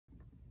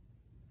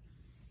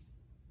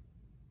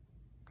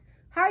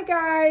Hi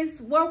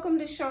guys, welcome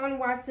to Shawn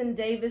Watson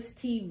Davis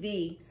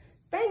TV.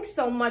 Thanks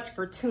so much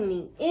for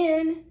tuning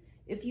in.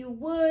 If you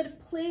would,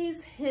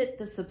 please hit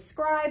the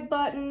subscribe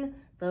button,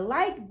 the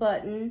like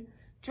button,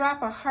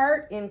 drop a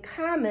heart in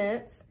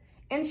comments,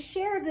 and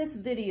share this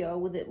video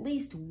with at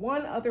least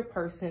one other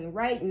person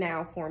right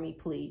now for me,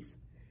 please.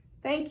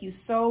 Thank you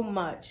so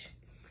much.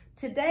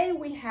 Today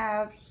we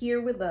have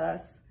here with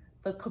us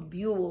the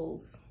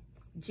Cabules,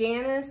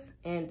 Janice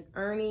and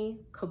Ernie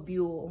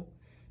Cabule,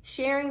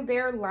 sharing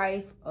their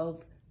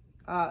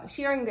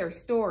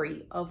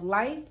story of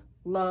life,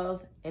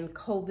 love, and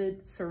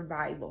COVID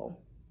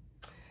survival.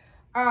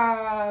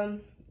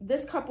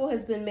 This couple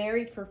has been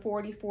married for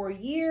 44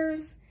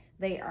 years.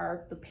 They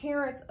are the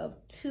parents of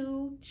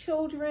 2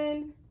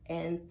 children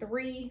and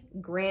 3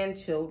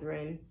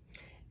 grandchildren.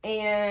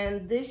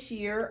 And this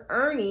year,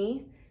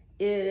 Ernie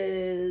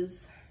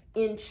is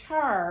in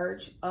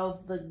charge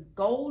of the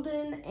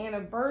golden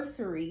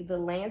anniversary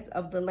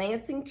of the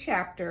Lansing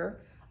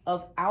chapter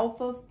of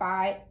Alpha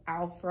Phi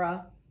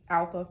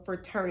Alpha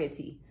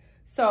fraternity.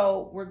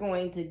 So we're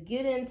going to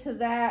get into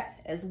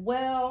that as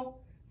well.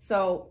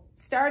 So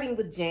starting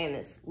with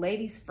Janice,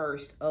 ladies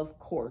first, of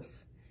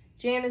course.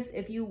 Janice,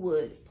 if you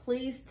would,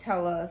 please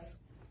tell us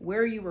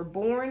where you were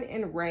born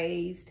and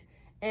raised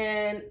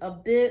and a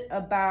bit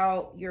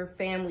about your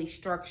family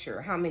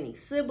structure. How many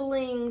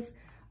siblings?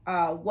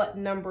 What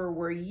number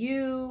were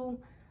you?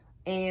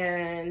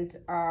 And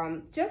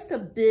just a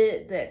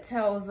bit that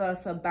tells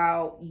us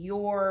about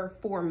your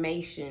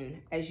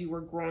formation as you were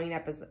growing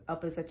up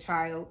as a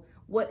child.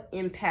 What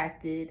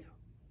impacted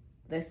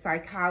the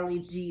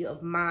psychology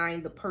of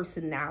mind, the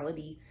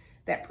personality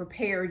that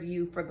prepared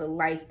you for the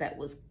life that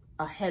was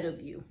ahead of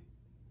you?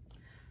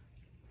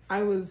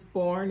 I was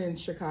born in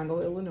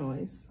Chicago,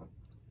 Illinois,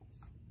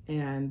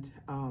 and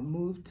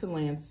moved to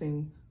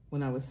Lansing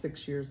when I was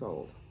 6 years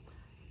old.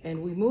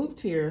 And we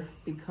moved here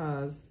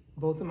because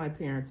both of my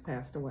parents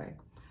passed away.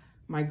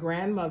 My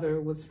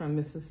grandmother was from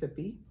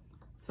Mississippi,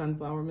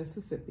 Sunflower,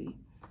 Mississippi,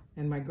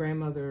 and my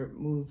grandmother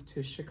moved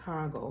to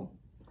Chicago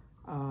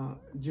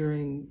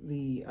during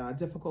the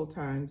difficult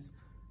times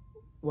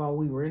while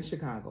we were in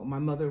Chicago. My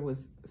mother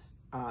was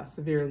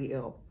severely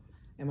ill,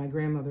 and my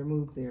grandmother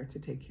moved there to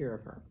take care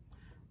of her.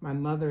 My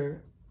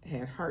mother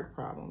had heart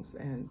problems,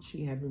 and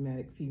she had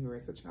rheumatic fever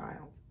as a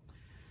child.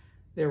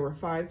 There were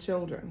 5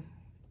 children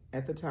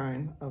at the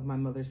time of my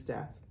mother's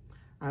death.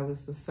 I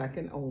was the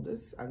second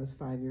oldest. I was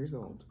 5 years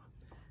old.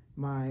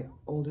 My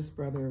oldest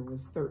brother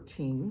was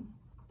 13,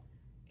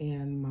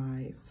 and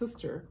my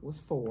sister was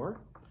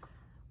 4.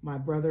 My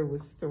brother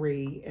was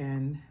 3,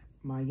 and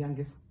my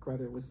youngest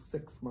brother was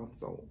 6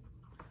 months old.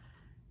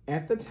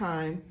 At the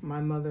time,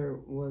 my mother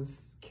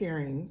was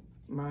carrying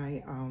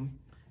my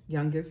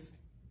youngest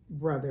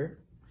brother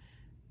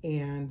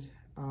and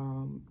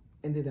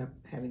ended up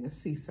having a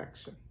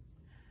C-section.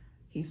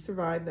 He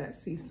survived that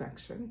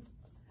C-section.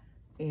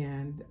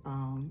 And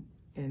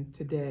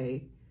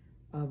today,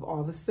 of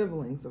all the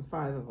siblings of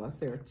 5 of us,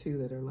 there are 2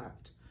 that are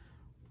left.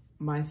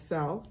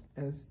 Myself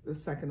as the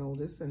second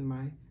oldest, and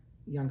my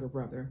younger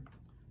brother,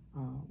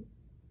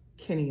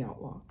 Kenny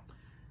Outlaw.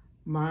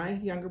 My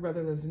younger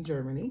brother lives in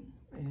Germany,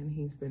 and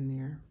he's been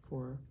there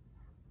for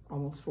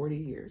almost 40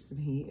 years, and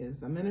he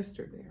is a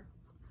minister there.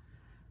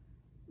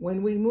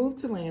 When we moved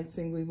to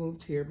Lansing, we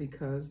moved here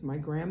because my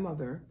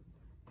grandmother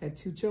had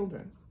 2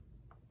 children,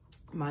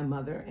 my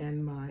mother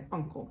and my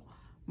uncle.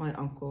 My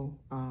uncle,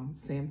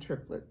 Sam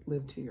Triplett,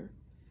 lived here,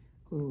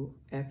 who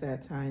at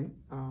that time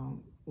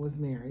was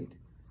married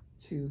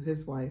to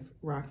his wife,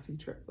 Roxy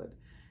Triplett.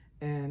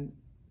 And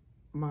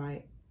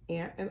my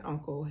aunt and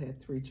uncle had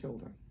 3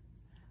 children,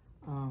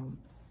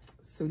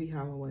 Sudie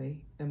Holloway,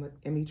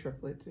 Emmy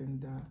Triplett,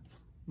 and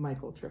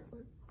Michael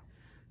Triplett.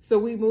 So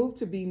we moved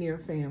to be near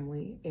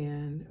family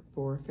and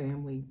for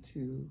family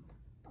to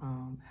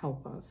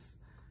help us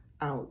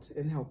out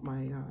and help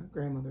my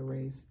grandmother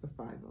raise the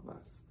 5 of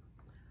us.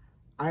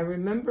 I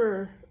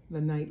remember the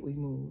night we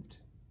moved.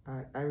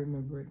 I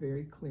remember it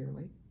very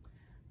clearly.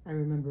 I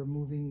remember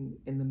moving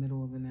in the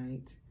middle of the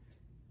night,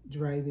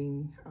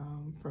 driving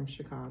from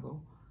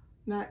Chicago,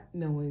 not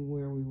knowing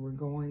where we were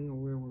going or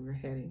where we were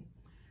heading.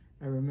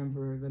 I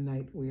remember the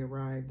night we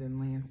arrived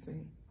in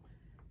Lansing,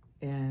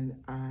 and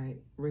I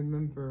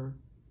remember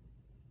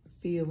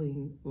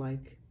feeling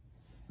like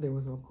there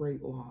was a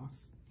great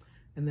loss,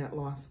 and that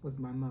loss was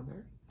my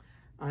mother.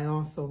 I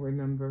also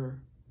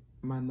remember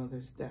my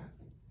mother's death.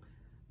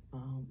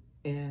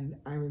 And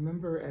I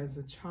remember as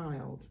a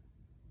child,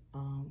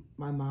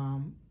 my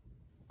mom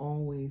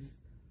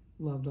always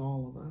loved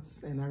all of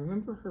us. And I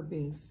remember her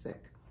being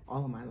sick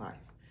all of my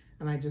life,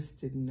 and I just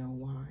didn't know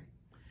why.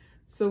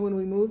 So when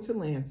we moved to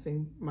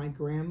Lansing, my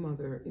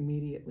grandmother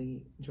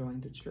immediately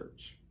joined a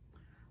church.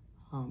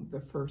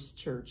 The first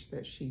church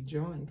that she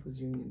joined was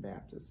Union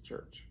Baptist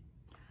Church,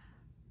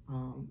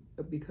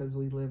 because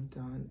we lived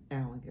on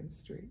Allegan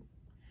Street.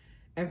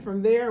 And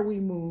from there, we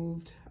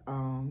moved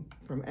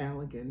from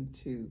Allegan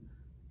to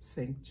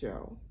St.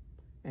 Joe.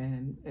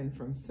 And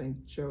from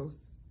St.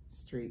 Joe's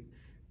Street,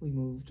 we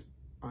moved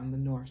on the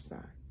north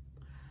side.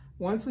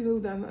 Once we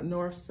moved on the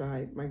north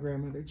side, my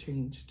grandmother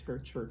changed her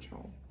church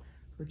home.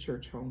 Her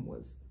church home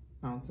was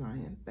Mount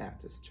Zion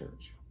Baptist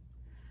Church.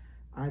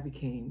 I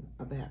became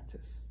a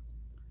Baptist.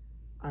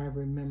 I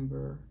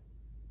remember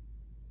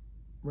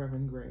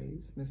Reverend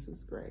Graves,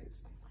 Mrs.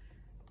 Graves,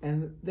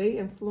 and they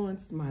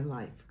influenced my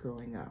life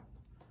growing up.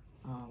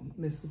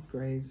 Mrs.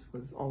 Graves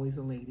was always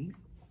a lady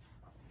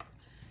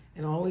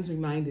and always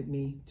reminded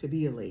me to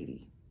be a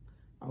lady,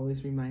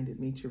 always reminded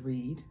me to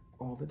read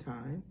all the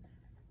time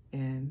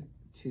and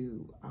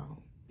to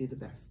be the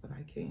best that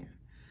I can.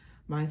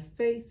 My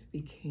faith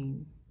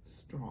became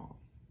strong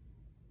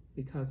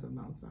because of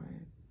Mount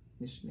Zion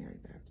Missionary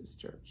Baptist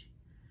Church,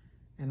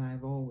 and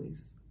I've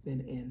always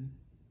been in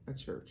a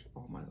church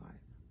all my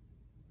life.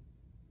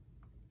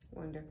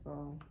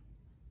 Wonderful.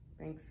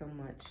 Thanks so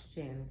much,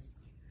 Janice.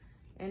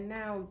 And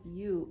now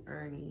you,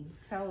 Ernie,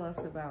 tell us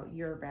about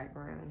your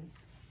background.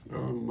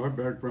 My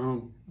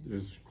background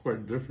is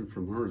quite different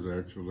from hers,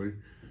 actually.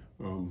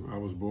 I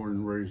was born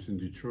and raised in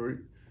Detroit.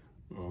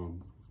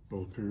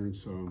 Both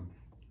parents,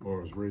 or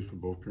I was raised with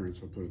both parents,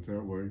 I'll put it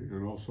that way,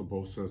 and also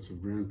both sets of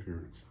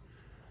grandparents.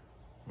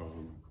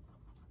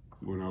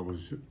 When I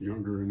was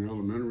younger in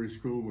elementary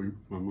school,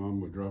 my mom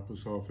would drop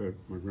us off at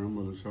my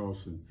grandmother's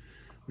house, and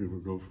we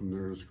would go from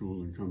there to school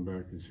and come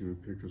back, and she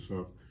would pick us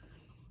up,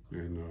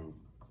 and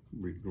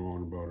we'd go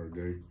on about our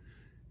day.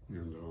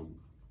 And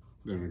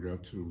then I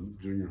got to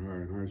junior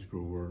high and high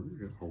school, where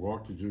I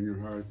walked to junior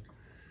high,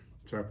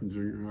 Chapin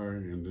Junior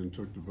High, and then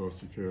took the bus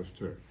to Cass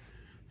Tech.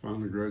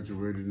 Finally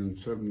graduated in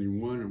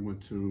 '71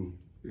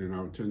 and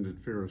I attended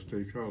Ferris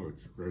State College.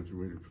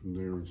 Graduated from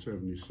there in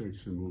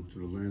 '76 and moved to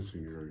the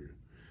Lansing area.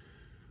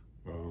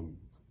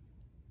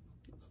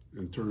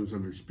 In terms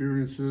of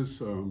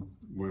experiences,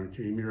 when I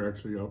came here,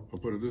 actually, I'll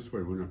put it this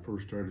way, when I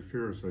first started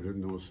Ferris, I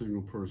didn't know a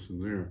single person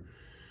there.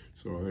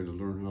 So I had to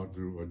learn how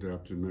to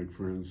adapt and make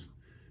friends.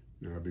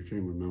 And I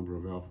became a member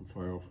of Alpha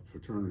Phi Alpha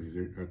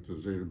fraternity at the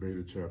Zeta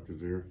Beta chapter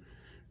there.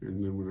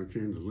 And then when I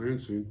came to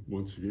Lansing,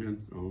 once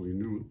again, I only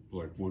knew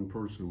like one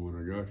person when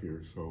I got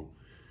here. So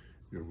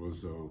it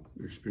was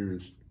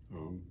experience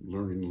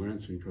learning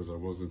Lansing because I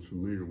wasn't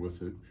familiar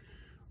with it.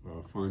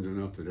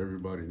 Finding out that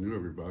everybody knew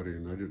everybody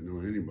and I didn't know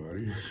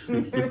anybody.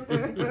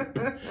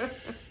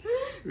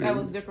 That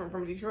was different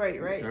from Detroit,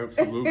 right?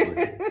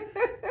 Absolutely.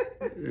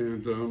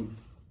 And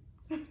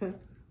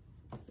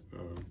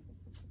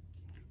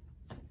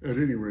at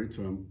any rate,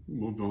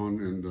 moved on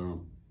and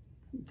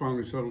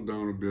finally settled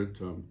down a bit,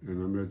 and I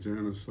met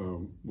Janice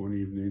one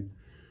evening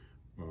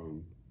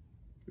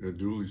at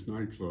Dooley's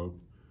nightclub,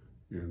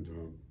 and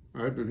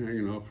I had been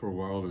hanging out for a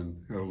while and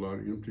had a lot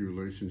of empty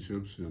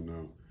relationships, and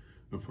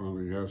I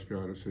finally asked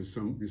God, I said,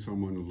 be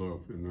someone to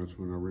love, and that's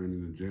when I ran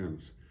into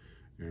Janice.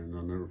 And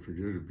I'll never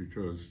forget it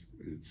because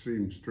it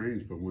seemed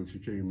strange, but when she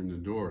came in the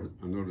door,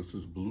 I noticed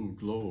this blue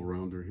glow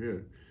around her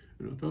head.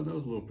 And I thought that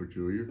was a little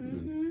peculiar.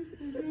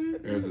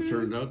 And as it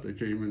turned out, they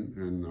came in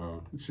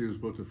and she was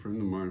with a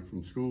friend of mine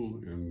from school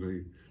and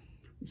they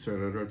sat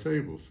at our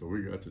table. So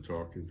we got to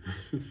talking.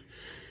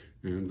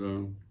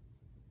 And,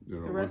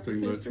 one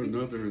thing led to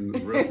another and the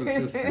rest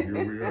is history.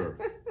 Here we are.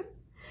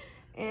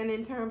 And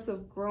in terms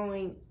of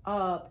growing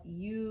up,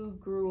 you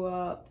grew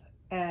up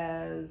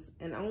as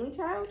an only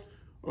child?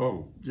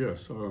 Oh,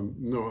 yes.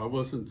 No, I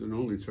wasn't an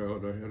only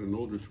child. I had an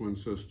older twin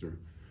sister.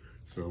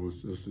 So it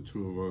was just the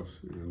two of us.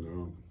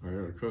 And I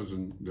had a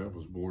cousin that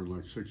was born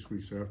like 6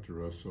 weeks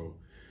after us. So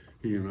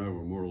he and I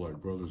were more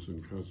like brothers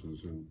and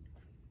cousins. And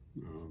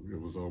it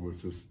was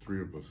always just the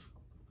three of us.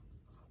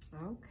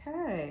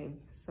 Okay.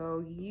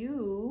 So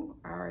you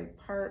are a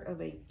part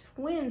of a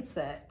twin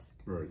set.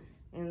 Right.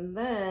 And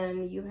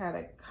then you had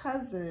a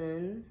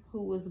cousin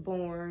who was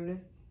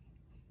born.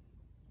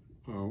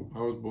 I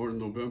was born in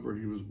November.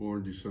 He was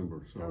born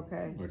December. So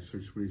okay. Like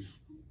 6 weeks.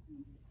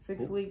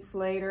 6 weeks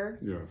later.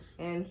 Yes.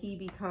 And he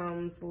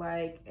becomes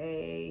like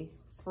a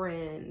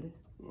friend.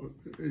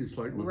 He's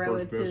like my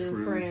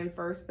relative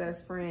first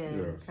best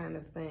friend yes. kind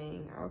of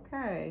thing.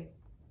 Okay.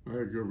 I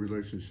had good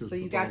relationships. So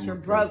you with got your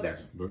brother.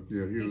 Cousins, but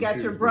yeah, you got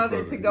your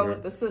brother to go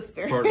with the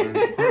sister. Partner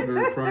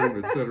in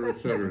crime, et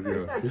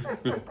cetera,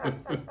 yes.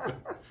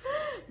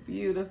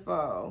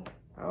 Beautiful.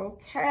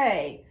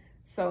 Okay.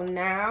 So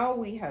now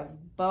we have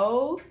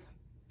both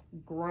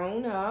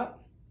grown up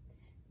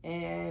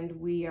and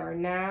we are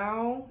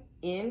now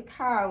in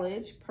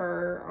college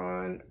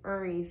on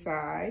Ernie's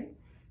side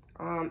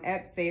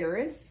at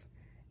Ferris.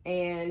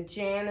 And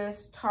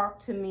Janice, talk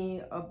to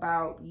me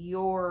about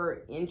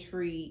your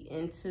entry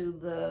into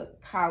the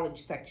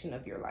college section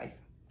of your life.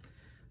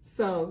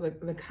 So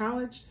the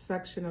college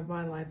section of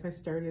my life, I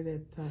started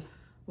at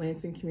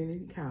Lansing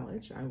Community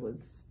College. I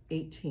was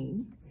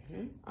 18,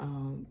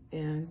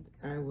 and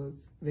I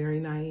was very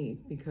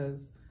naive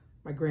because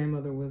my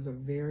grandmother was a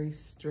very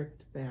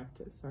strict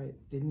Baptist. I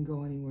didn't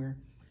go anywhere,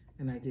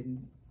 and I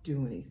didn't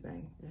do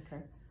anything.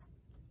 Okay.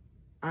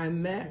 I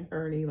met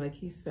Ernie, like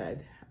he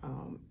said,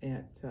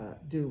 at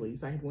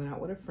Dooley's. I had went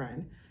out with a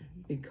friend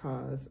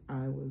because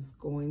I was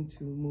going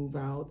to move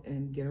out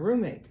and get a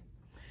roommate.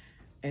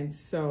 And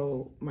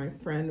so my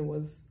friend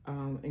was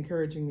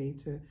encouraging me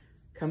to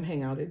come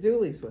hang out at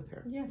Dooley's with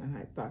her. Yeah. And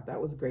I thought that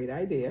was a great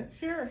idea.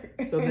 Sure.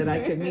 So that I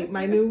could meet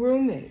my new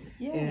roommate.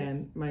 Yes.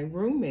 And my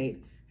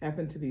roommate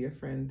happened to be a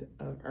friend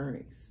of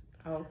Ernie's.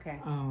 Okay.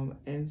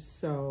 And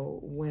so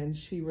when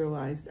she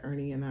realized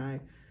Ernie and I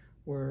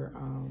were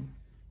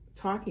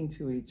talking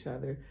to each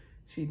other,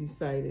 she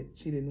decided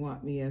she didn't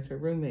want me as her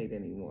roommate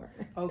anymore.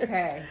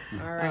 Okay.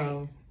 All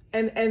right.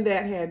 And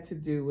that had to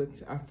do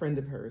with a friend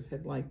of hers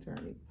had liked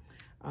Ernie,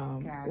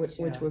 Gotcha.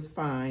 which was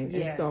fine.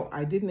 Yes. And so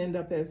I didn't end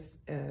up as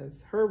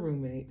her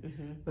roommate,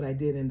 but I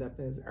did end up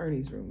as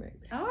Ernie's roommate.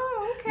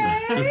 Oh,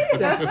 okay.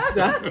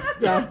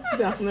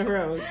 down the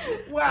road.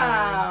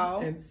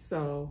 Wow. And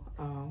so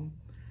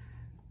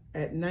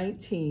at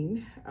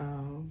 19,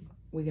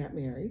 we got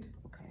married.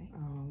 Okay.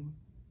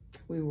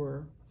 We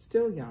were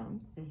still young.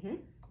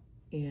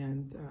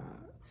 And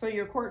so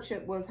your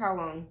courtship was how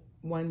long?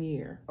 1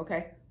 year.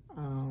 Okay.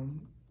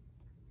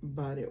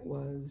 But it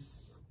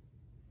was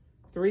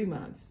 3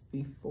 months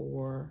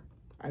before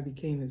I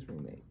became his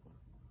roommate.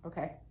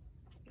 Okay.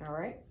 All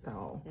right.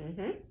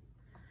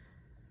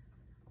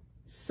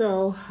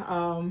 So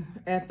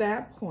at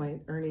that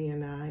point, Ernie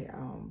and I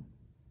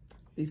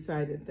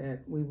decided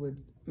that we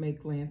would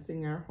make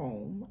Lansing our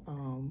home.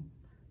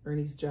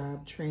 Ernie's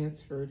job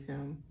transferred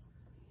him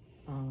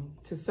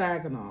to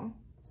Saginaw,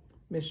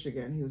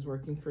 Michigan. He was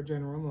working for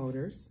General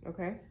Motors.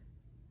 Okay.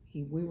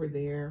 We were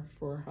there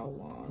for how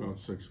long? About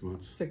 6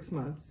 months. 6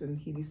 months, and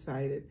he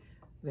decided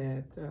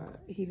that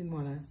he didn't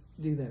want to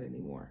do that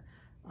anymore.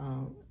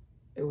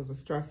 It was a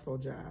stressful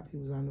job. He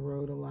was on the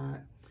road a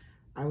lot.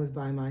 I was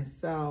by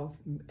myself,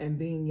 and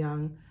being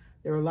young,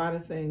 there were a lot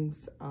of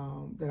things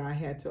that I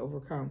had to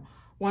overcome.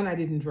 One, I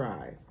didn't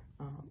drive.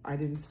 I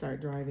didn't start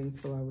driving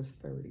till I was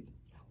 30.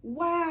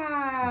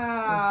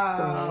 Wow.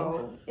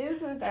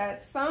 Isn't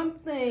that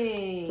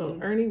something? So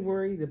Ernie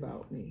worried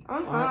about me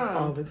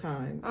all the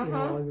time,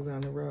 while he was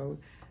on the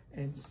road.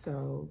 And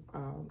so,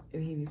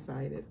 and he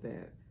decided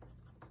that,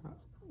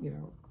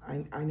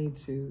 I need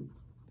to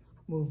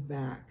move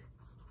back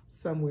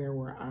somewhere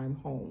where I'm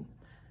home.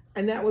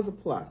 And that was a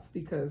plus,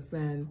 because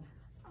then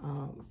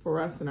for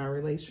us in our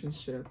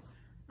relationship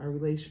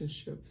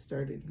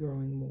started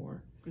growing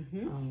more.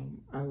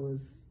 I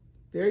was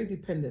very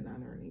dependent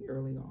on Ernie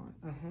early on.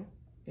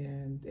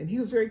 And he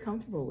was very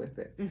comfortable with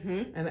it.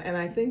 And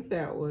I think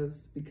that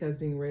was because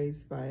being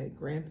raised by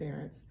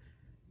grandparents,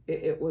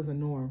 it was a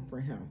norm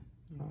for him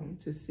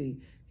to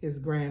see his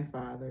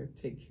grandfather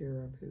take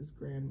care of his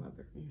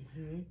grandmother.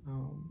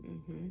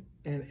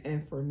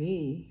 And for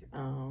me,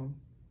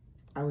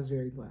 I was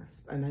very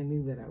blessed, and I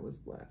knew that I was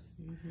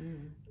blessed.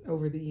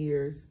 Over the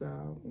years,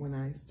 when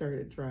I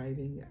started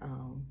driving,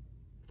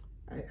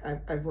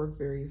 I've worked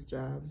various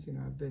jobs.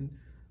 I've been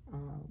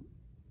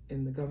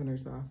in the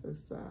governor's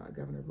office,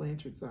 Governor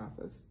Blanchard's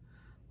office.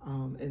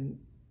 And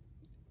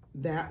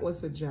that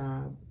was a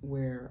job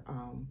where,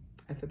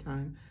 at the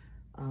time,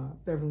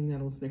 Beverly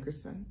Nettles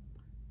Nickerson,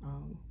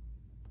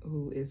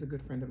 who is a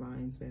good friend of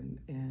mine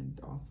and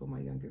also my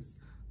youngest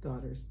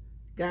daughter's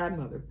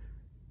godmother,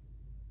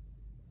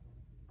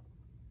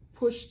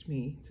 pushed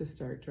me to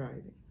start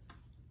driving.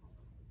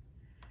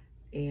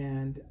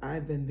 And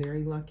I've been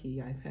very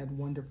lucky. I've had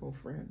wonderful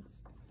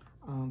friends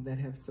that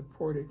have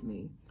supported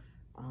me.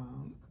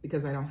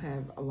 Because I don't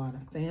have a lot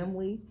of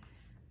family.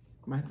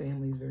 My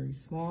family is very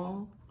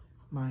small.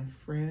 My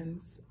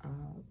friends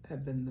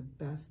have been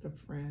the best of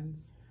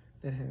friends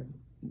that have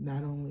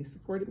not only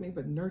supported me,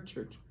 but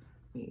nurtured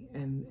me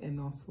and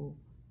also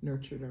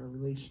nurtured our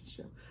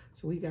relationship.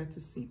 So we got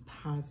to see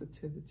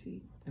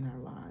positivity in our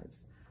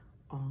lives.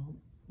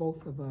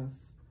 Both of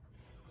us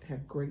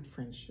have great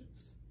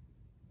friendships.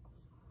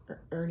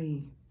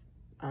 Ernie,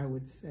 I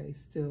would say,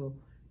 still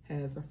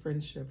has a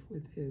friendship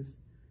with his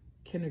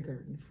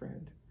kindergarten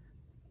friend.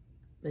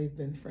 They've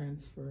been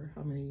friends for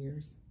how many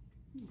years?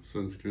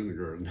 Since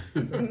kindergarten.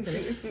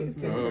 Since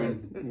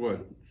kindergarten.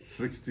 What,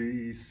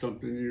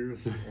 60-something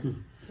years?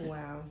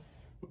 Wow.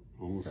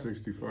 Almost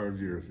 65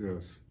 years,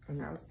 yes.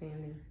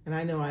 Outstanding. And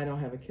I know I don't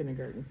have a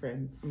kindergarten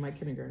friend. My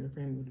kindergarten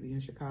friend would be in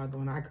Chicago,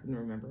 and I couldn't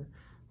remember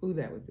who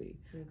that would be.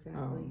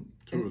 Exactly.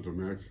 Two of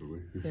them,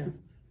 actually. Yeah.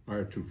 I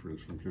have two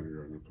friends from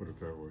kindergarten, to put it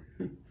that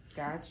way.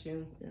 Got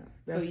you. Yeah.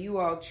 So you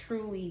all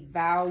truly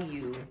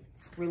value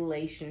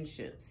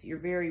relationships. You're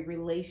very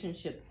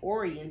relationship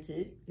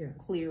oriented, Yes.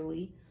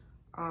 clearly,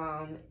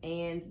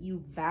 and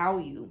you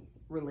value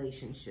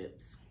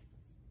relationships.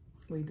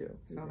 We do.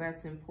 So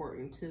that's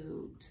important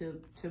to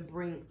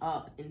bring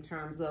up in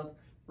terms of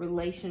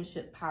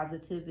relationship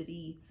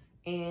positivity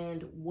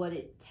and what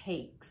it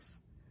takes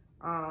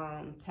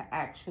to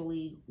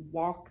actually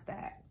walk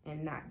that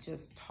and not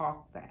just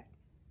talk that.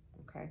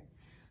 Okay.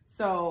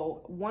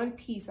 So one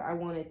piece I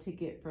wanted to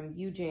get from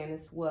you,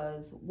 Janice,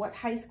 was what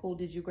high school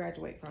did you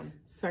graduate from?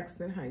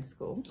 Sexton High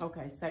School.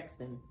 Okay,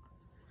 Sexton.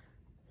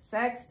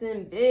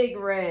 Sexton Big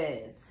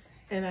Reds.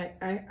 And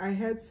I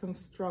had some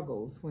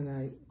struggles when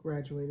I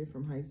graduated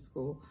from high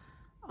school.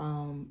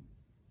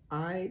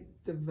 I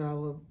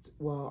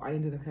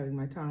ended up having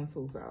my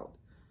tonsils out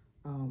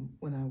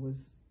when I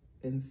was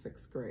in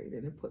 6th grade,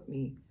 and it put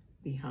me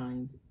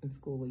behind in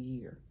school a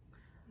year.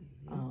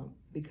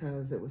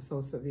 Because it was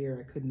so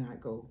severe, I could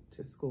not go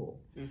to school.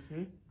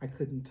 I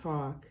couldn't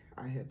talk.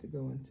 I had to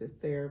go into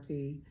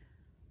therapy.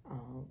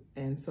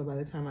 And so by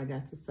the time I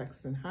got to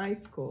Sexton High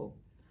School,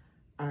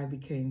 I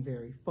became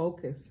very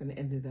focused and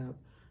ended up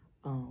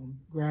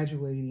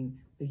graduating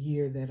the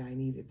year that I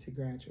needed to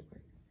graduate.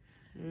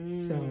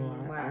 So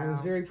I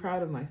was very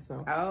proud of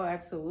myself. Oh,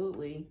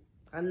 absolutely.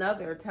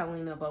 Another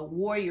telling of a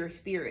warrior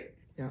spirit.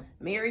 Yeah.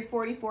 Married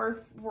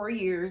 44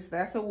 years,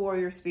 that's a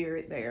warrior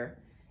spirit there.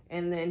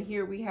 And then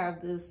here we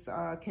have this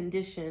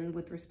condition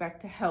with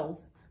respect to health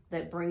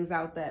that brings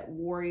out that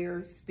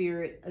warrior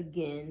spirit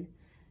again.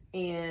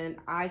 And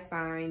I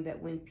find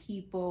that when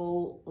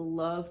people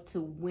love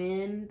to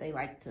win, they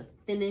like to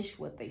finish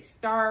what they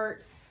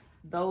start.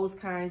 Those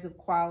kinds of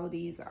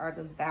qualities are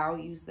the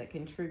values that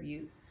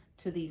contribute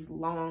to these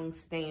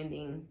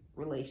long-standing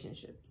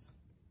relationships.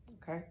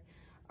 Okay.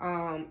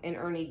 And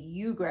Ernie,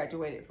 you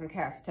graduated from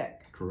Cass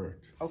Tech.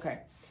 Correct. Okay.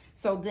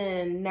 So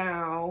then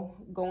now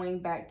going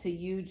back to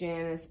you,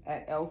 Janice,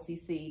 at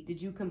LCC,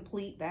 did you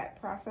complete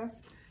that process?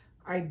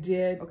 I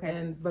did,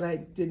 okay. But I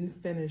didn't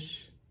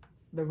finish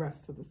the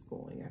rest of the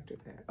schooling after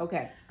that.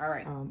 Okay, all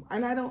right.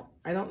 And I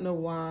don't know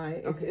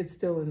why. Okay. It's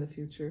still in the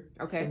future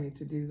for me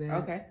to do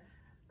that. Okay.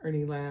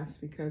 Ernie laughs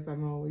because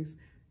I'm always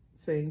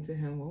saying to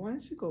him, well, why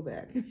don't you go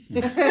back?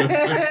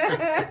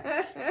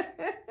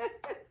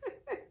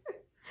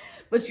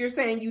 But you're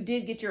saying you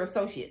did get your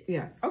associates?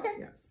 Yes. Okay.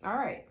 Yes. All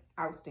right.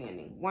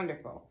 Outstanding.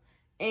 Wonderful.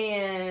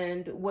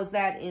 And was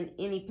that in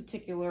any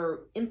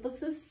particular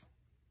emphasis,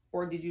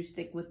 or did you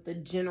stick with the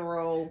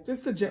general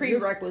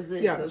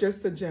prerequisites?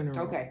 Just the general.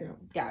 Okay. Yeah.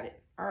 Got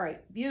it. All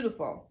right.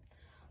 Beautiful.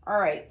 All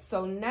right.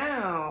 So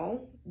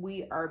now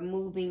we are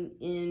moving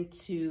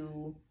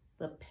into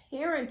the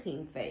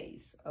parenting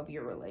phase of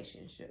your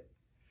relationship.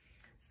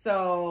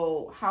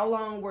 So how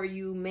long were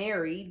you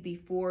married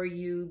before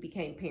you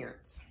became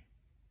parents?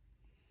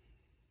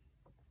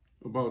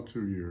 About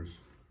 2 years.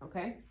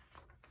 Okay.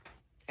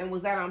 And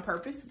was that on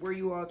purpose? Were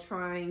you all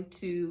trying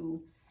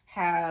to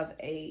have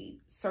a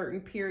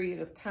certain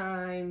period of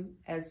time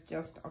as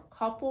just a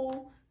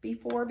couple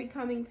before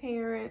becoming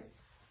parents?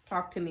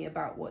 Talk to me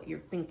about what your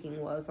thinking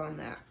was on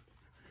that.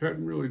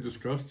 Hadn't really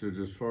discussed it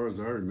as far as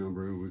I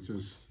remember. It was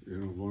just,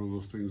 one of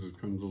those things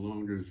that comes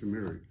along as you're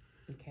married.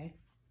 Okay.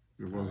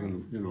 It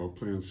wasn't, a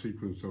planned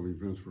sequence of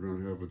events. We're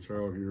going to have a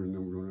child here, and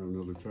then we're going to have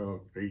another child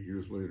 8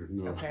 years later.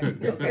 No, okay.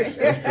 That's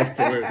just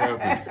the way it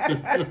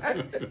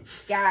happened.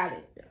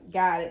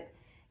 Got it.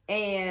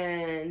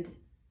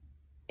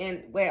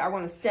 And wait, I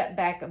want to step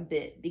back a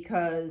bit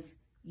because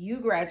you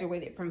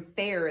graduated from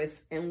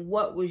Ferris, and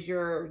what was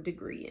your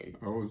degree in?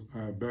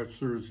 I have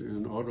bachelor's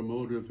in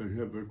automotive and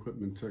heavy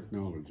equipment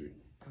technology.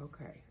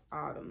 Okay,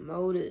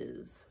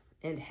 automotive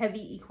and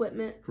heavy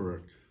equipment.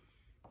 Correct.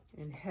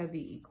 And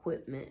heavy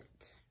equipment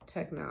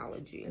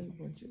technology. And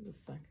when you the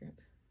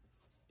second?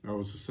 I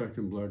was the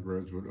second black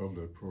graduate of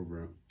that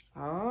program.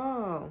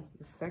 Oh,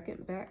 the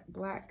second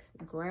black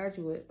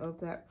graduate of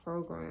that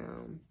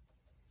program.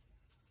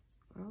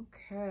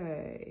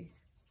 Okay.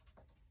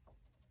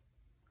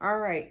 All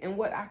right. And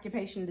what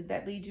occupation did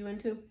that lead you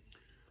into?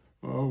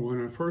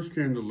 When I first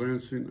came to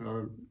Lansing,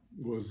 I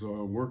was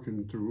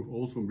working through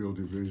Oldsmobile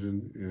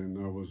Division,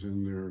 and I was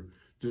in their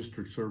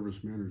district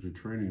service manager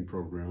training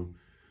program.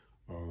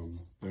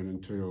 That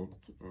entailed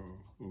a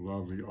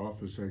lot of the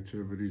office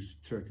activities,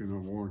 checking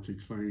on warranty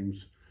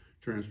claims,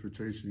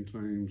 transportation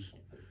claims,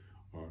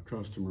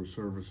 customer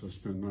service. I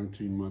spent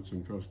 19 months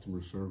in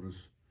customer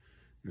service.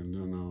 And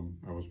then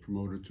I was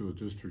promoted to a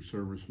district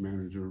service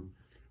manager.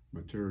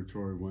 My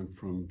territory went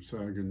from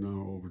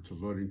Saginaw over to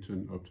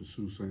Ludington, up to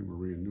Sault Ste.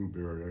 Marie and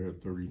Newberry. I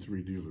had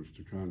 33 dealers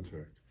to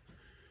contact.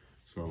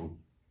 So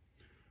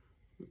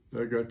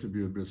that got to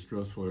be a bit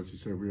stressful. As you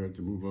said, we had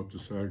to move up to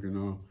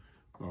Saginaw.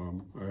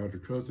 I had a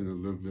cousin that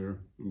lived there,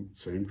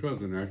 same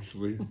cousin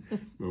actually,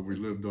 but we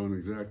lived on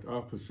exact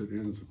opposite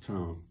ends of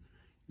town.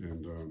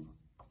 And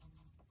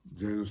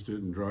Janice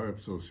didn't drive,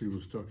 so she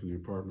was stuck in the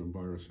apartment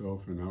by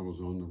herself, and I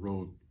was on the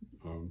road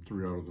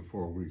 3 out of the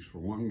 4 weeks. For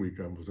 1 week,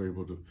 I was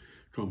able to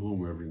come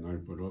home every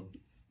night, but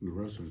the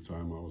rest of the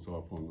time I was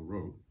off on the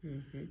road.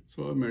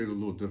 So it made it a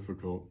little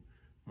difficult.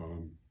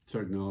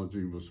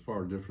 Technology was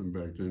far different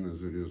back then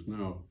as it is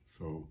now,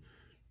 so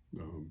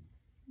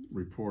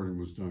reporting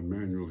was done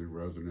manually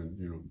rather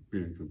than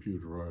being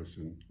computerized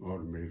and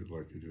automated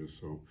like it is.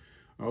 So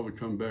I would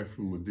come back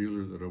from a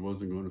dealer that I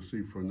wasn't going to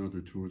see for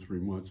another 2 or 3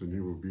 months, and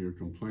there would be a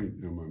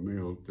complaint in my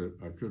mail that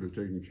I could have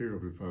taken care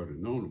of if I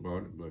had known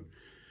about it, but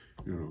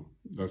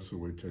that's the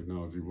way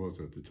technology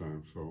was at the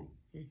time. So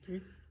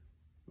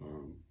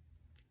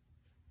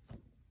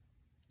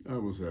I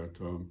was at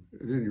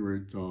any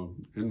rate,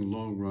 in the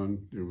long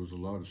run, there was a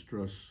lot of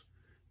stress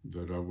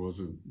that I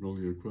wasn't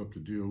really equipped to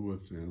deal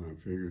with, and I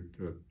figured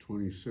at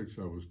 26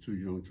 I was too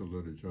young to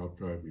let a job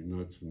drive me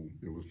nuts, and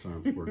it was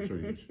time for a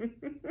change.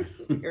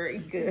 Very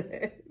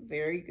good.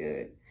 Very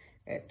good.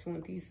 At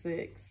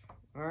 26.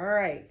 All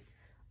right.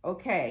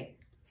 Okay.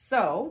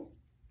 So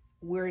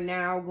we're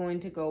now going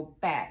to go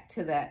back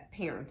to that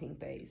parenting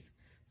phase.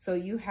 So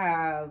you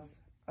have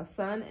a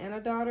son and a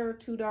daughter,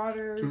 two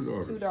daughters?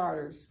 Two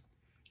daughters.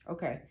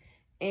 Okay.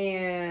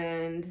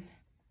 And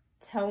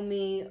tell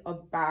me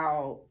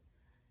about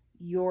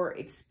your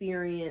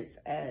experience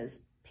as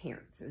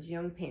parents, as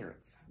young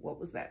parents. What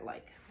was that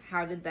like?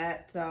 How did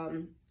that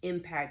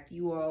impact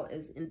you all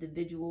as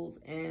individuals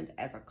and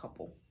as a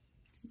couple?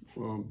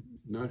 Well,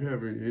 not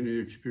having any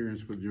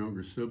experience with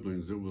younger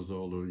siblings, it was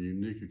all a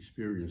unique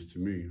experience to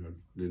me. I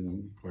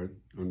didn't quite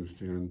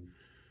understand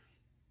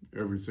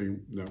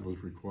everything that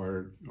was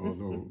required,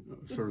 although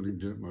I certainly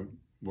did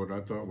what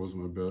I thought was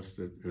my best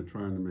at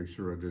trying to make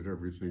sure I did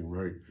everything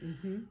right.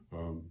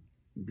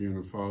 Being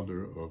a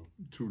father of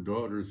two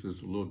daughters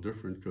is a little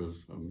different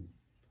because I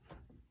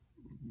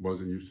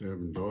wasn't used to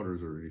having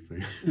daughters or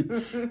anything.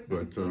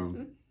 But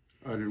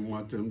I didn't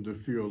want them to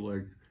feel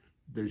like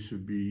they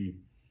should be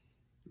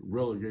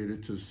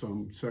relegated to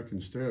some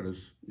second status,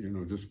 you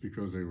know, just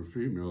because they were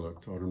female. I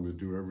taught them to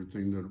do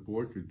everything that a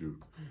boy could do.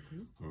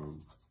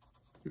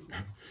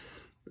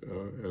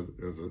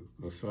 As a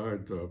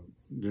aside,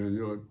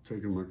 Danielle had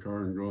taken my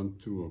car and gone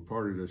to a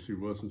party that she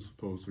wasn't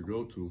supposed to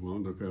go to,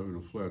 wound up having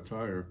a flat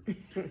tire,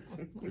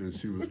 and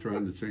she was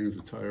trying to change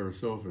the tire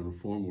herself in a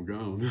formal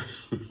gown.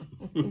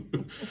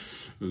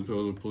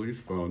 Until the police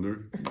found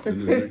her,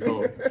 and then they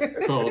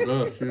called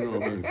us, you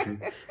know, and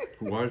said,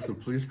 why is the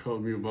police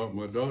calling me about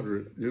my daughter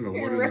at, you know,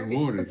 1 in the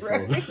morning?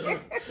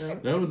 So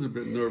that was a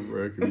bit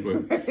nerve-wracking,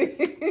 but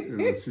you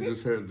know, she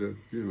just had that,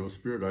 you know,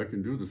 spirit, I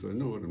can do this, I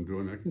know what I'm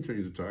doing, I can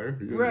change the tire.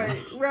 You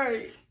know?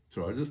 Right.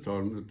 So I just taught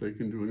them that they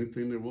can do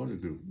anything they want to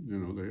do. You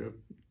know, they have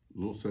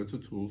little sets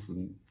of tools,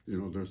 and, you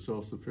know, they're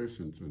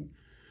self-sufficient, and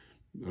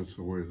that's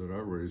the way that I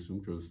raised them,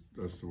 because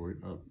that's the way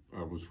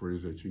I was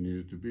raised, that you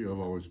needed to be. I've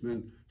always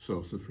been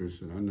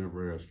self-sufficient. I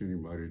never ask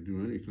anybody to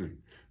do anything.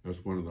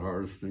 That's one of the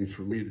hardest things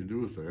for me to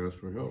do, is to ask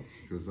for help,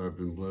 because I've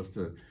been blessed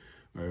that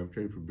I have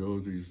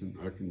capabilities and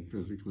I can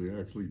physically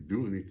actually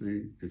do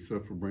anything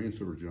except for brain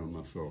surgery on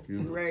myself.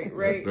 You know?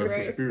 Right.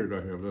 That's the spirit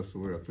I have. That's the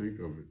way I think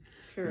of it.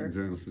 Sure. And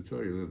Janice will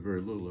tell you, there's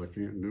very little I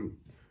can't do.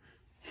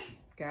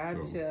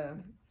 Gotcha. So,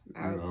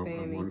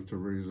 outstanding. I wanted to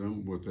raise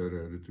them with that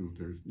attitude.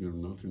 There's, you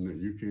know, nothing that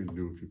you can't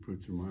do if you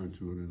put your mind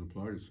to it and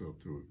apply yourself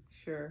to it.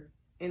 Sure.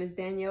 And is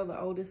Danielle the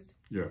oldest?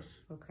 Yes.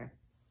 Okay.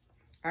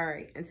 All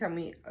right. And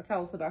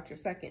tell us about your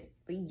second,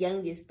 the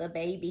youngest, the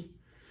baby.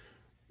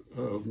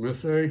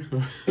 Miss A,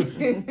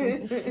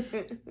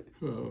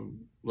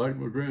 like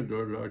my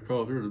granddaughter, I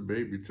called her the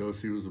baby till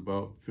she was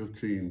about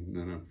 15. And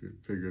then I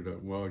figured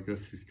out, well, I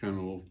guess she's kind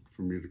of old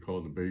for me to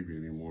call the baby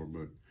anymore.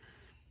 But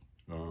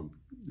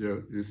yeah,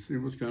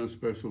 it was kind of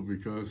special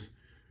because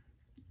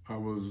I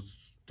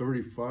was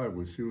 35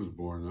 when she was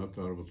born. I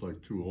thought I was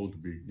like too old to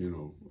be, you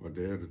know, a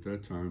dad at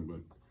that time, but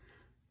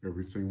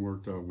everything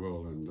worked out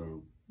well.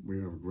 And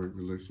we have a great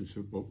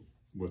relationship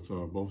with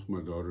both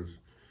my daughters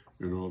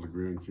and all the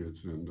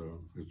grandkids, and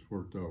it's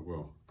worked out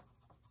well.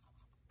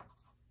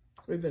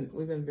 We've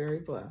been very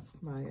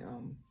blessed. My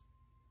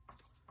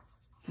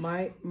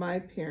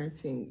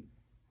parenting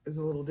is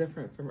a little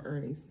different from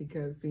Ernie's,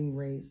 because being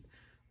raised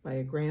by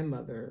a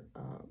grandmother,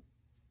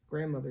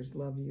 grandmothers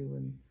love you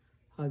and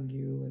hug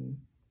you and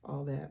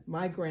all that.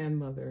 My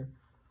grandmother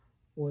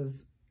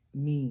was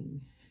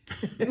mean.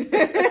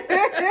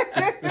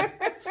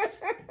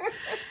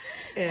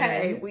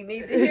 Hey, we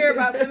need to hear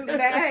about them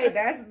today. Hey,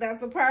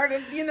 that's a part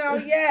of, you know,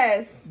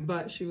 yes.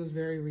 But she was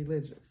very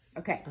religious.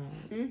 Okay.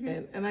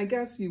 And I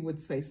guess you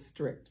would say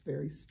strict,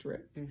 very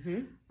strict.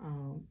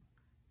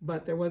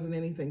 But there wasn't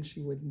anything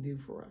she wouldn't do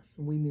for us.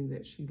 And we knew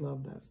that she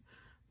loved us.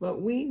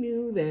 But we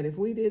knew that if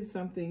we did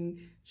something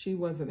she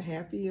wasn't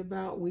happy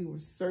about, we were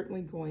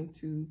certainly going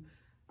to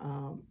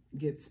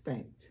get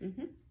spanked.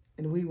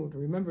 And we would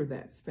remember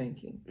that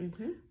spanking.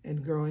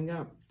 And growing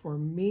up, for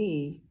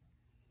me,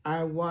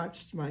 I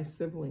watched my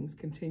siblings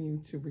continue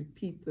to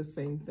repeat the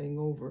same thing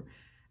over,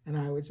 and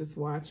I would just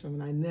watch them,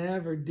 and I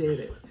never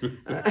did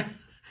it.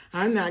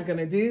 I'm not going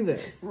to do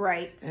this.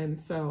 Right. And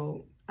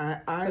so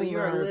So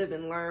you're a live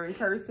and learn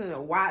person,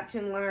 a watch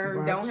and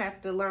learn, don't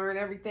have to learn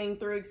everything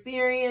through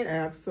experience.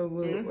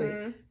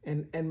 Absolutely.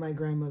 And my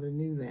grandmother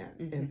knew that.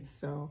 And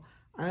so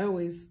I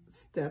always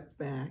stepped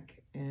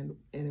back, and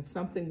if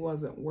something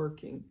wasn't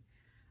working,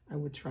 I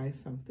would try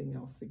something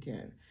else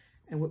again.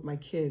 And with my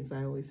kids,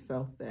 I always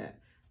felt that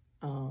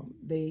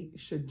they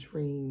should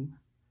dream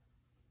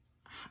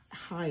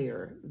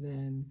higher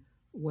than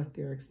what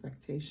their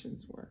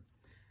expectations were.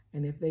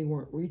 And if they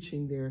weren't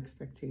reaching their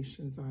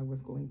expectations, I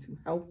was going to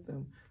help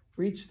them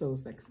reach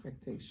those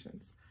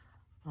expectations.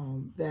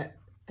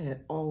 That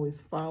had always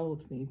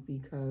followed me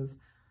because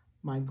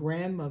my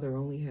grandmother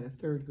only had a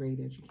 3rd grade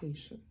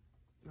education.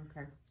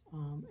 Okay.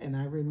 And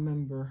I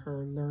remember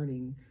her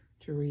learning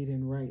to read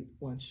and write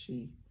once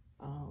she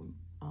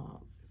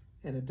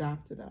had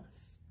adopted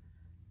us.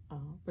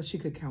 But she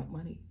could count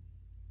money.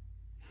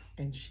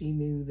 And she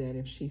knew that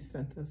if she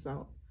sent us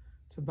out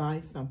to buy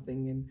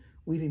something and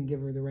we didn't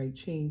give her the right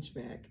change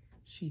back,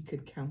 she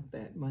could count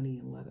that money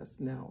and let us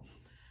know.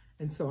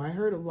 And so I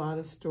heard a lot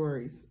of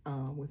stories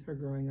with her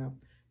growing up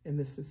in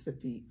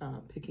Mississippi,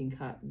 picking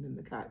cotton in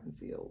the cotton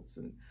fields,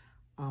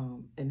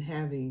 and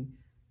having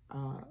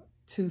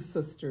 2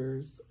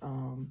 sisters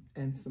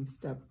and some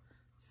step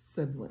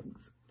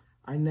siblings.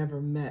 I never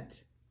met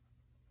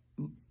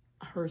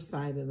her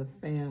side of the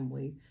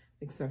family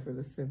except for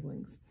the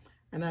siblings.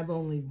 And I've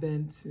only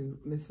been to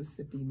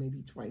Mississippi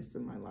maybe twice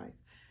in my life.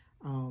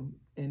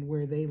 And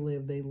where they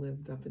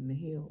lived up in the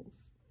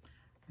hills.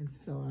 And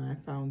so I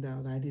found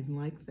out I didn't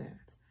like that.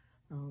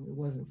 It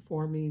wasn't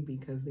for me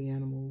because the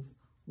animals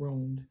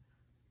roamed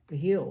the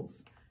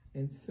hills.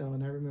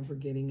 And I remember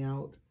getting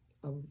out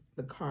of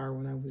the car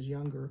when I was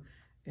younger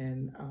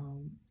and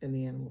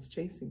the animals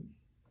chasing me.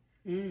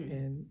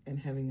 And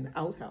having an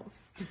outhouse.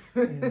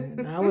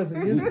 And I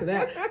wasn't used to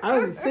that. I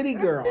was a city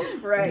girl.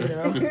 Right. You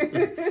know?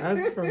 I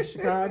was from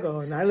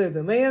Chicago and I lived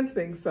in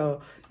Lansing,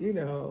 so, you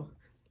know,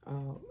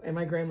 and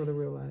my grandmother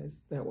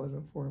realized that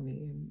wasn't for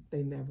me, and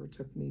they never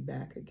took me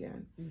back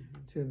again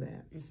to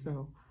that.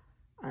 So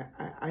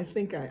I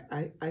think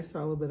I saw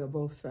a little bit of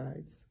both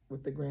sides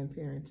with the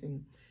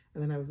grandparenting,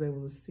 and then I was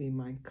able to see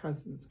my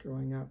cousins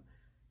growing up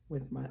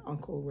with my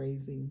uncle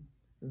raising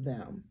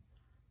them.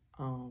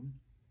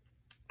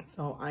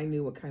 So I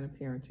knew what kind of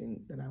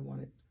parenting that I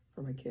wanted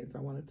for my kids. I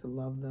wanted to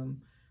love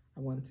them.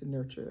 I wanted to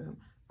nurture them.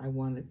 I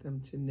wanted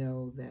them to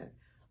know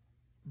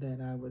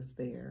that I was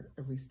there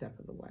every step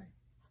of the way.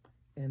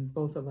 And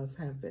both of us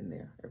have been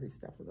there every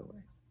step of the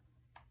way.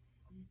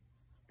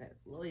 That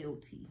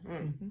loyalty.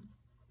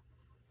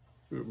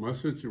 My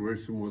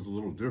situation was a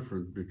little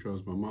different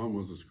because my mom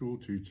was a school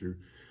teacher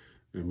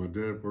and my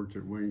dad worked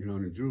at Wayne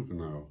County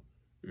Juvenile.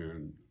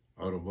 And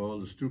out of all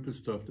the stupid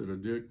stuff that I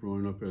did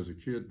growing up as a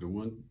kid, the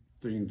one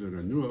thing that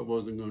I knew I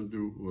wasn't going to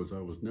do was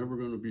I was never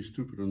going to be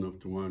stupid enough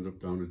to wind up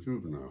down at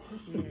Juvenile.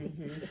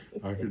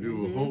 I could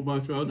do a whole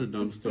bunch of other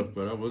dumb stuff,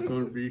 but I was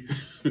going to be,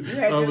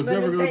 I was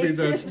never going to be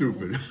that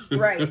stupid.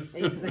 Right,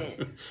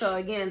 exactly. So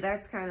again,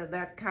 that's kind of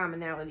that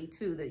commonality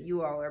too, that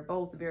you all are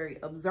both very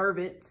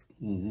observant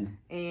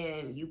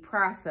and you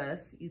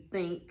process, you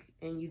think,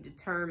 and you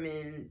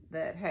determine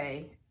that,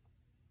 hey,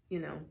 you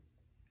know,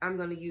 I'm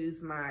going to use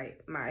my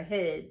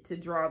head to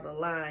draw the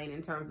line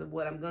in terms of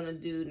what I'm going to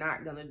do,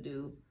 not going to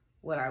do,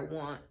 what I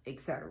want,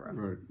 etc.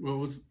 Right.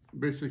 Well, it's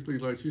basically,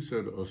 like you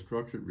said, a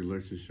structured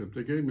relationship.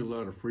 They gave me a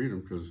lot of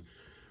freedom because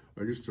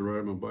I used to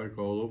ride my bike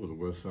all over the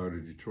west side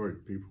of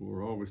Detroit. People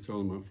were always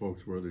telling my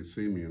folks where they'd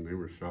see me, and they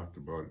were shocked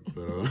about it.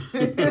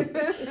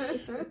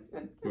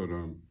 But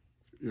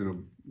you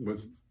know,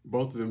 with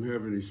both of them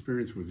having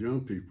experience with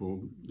young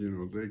people, you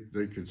know,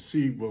 they could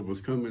see what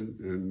was coming,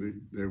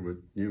 and they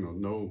would, you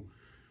know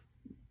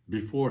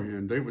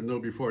beforehand. They would know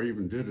before I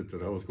even did it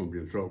that I was going to be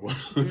in trouble.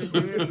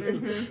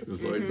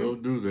 It's like,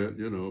 don't do that,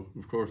 you know.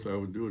 Of course, I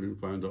would do it and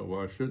find out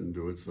why I shouldn't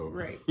do it. So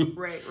right.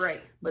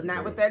 But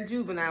not with that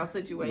juvenile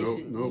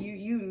situation. Nope,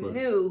 you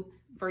knew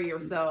for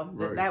yourself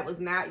that that was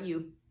not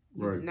you.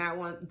 You did not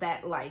want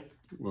that life.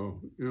 Well,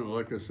 you know,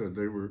 like I said,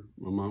 my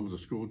mom was a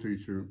school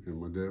teacher and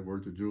my dad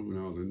worked at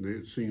Juvenile, and they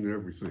had seen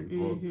everything,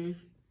 all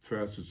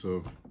facets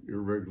of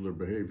irregular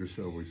behavior,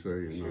 shall we say,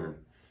 and you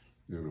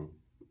know.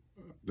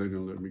 They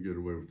didn't let me get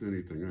away with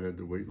anything. I had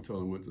to wait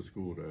until I went to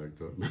school to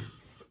act up.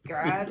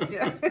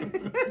 Gotcha.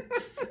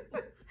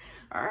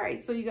 All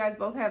right, so you guys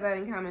both have that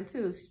in common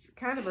too.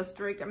 Kind of a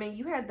strict, I mean,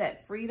 you had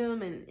that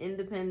freedom and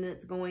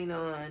independence going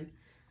on,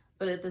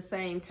 but at the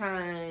same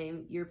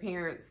time, your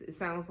parents, it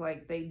sounds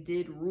like they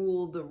did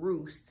rule the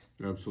roost.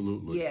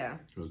 Absolutely. Yeah.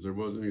 Because there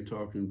wasn't any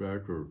talking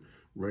back or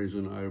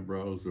raising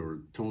eyebrows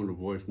or tone of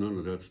voice, none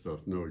of that stuff.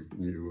 No,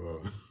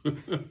 you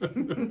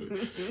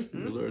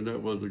learn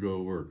that wasn't going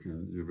to work,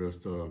 and you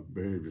best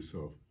behave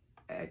yourself.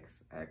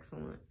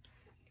 Excellent.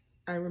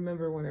 I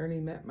remember when Ernie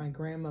met my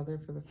grandmother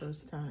for the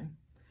first time.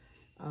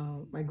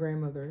 My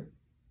grandmother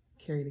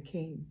carried a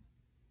cane,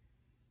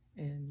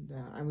 and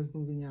I was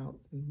moving out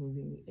and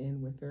moving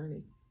in with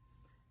Ernie,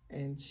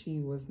 and she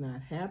was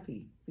not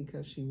happy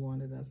because she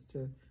wanted us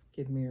to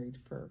get married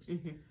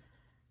first.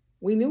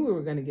 We knew we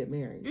were going to get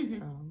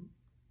married,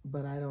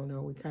 but I don't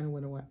know. We kind of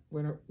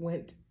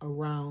went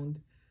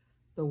around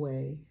the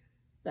way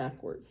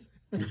backwards.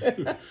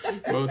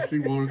 Well, she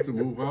wanted to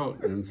move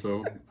out, and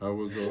so I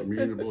was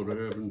amenable to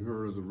having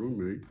her as a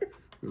roommate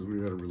because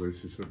we had a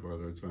relationship by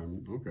that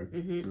time. Okay.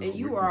 And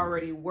you were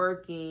already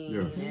working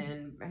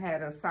and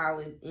had a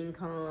solid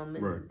income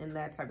and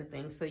that type of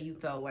thing. So you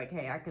felt like,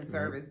 hey, I can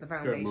serve as the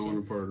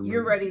foundation.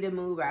 You're ready to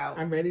move out.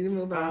 I'm ready to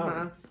move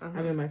out.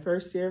 I'm in my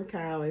first year of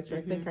college.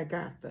 I think I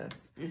got this.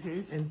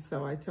 And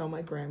so I tell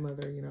my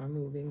grandmother, you know, I'm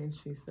moving, and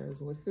she says,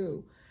 with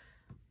who?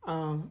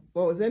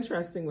 What was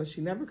interesting was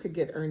she never could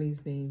get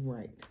Ernie's name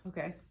right.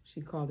 Okay.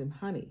 She called him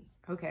Honey.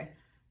 Okay.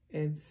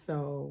 And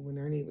so when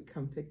Ernie would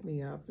come pick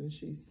me up, and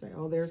she'd say,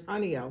 oh, there's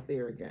Honey out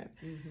there again.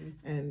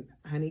 And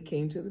Honey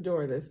came to the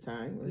door this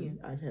time. And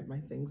I'd had my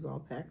things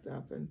all packed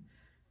up, and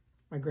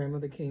my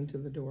grandmother came to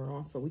the door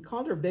also. We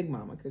called her Big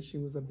Mama because she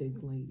was a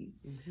big lady,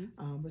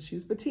 but she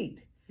was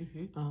petite.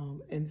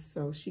 And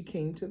so she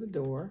came to the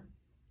door.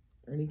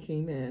 Ernie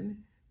came in,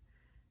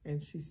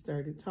 and she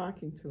started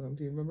talking to him.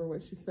 Do you remember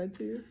what she said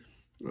to you?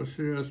 Well,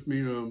 she asked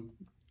me,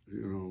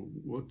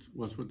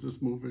 what's with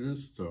this moving and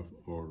stuff,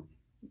 or,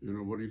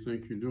 what do you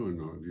think you're doing?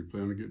 Do you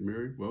plan to get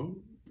married? Well,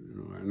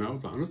 and I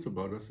was honest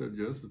about it. I said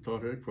yes. The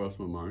thought had crossed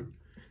my mind.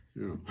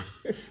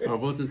 I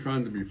wasn't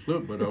trying to be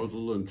flip, but I was a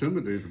little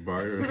intimidated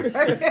by her.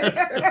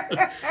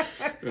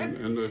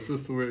 and that's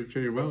just the way it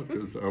came out,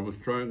 because I was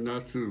trying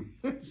not to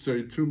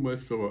say too much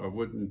so I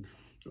wouldn't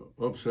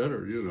upset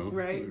her,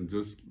 Right. and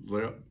just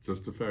lay out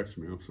just the facts,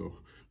 ma'am. So,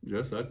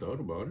 yes, I thought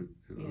about it,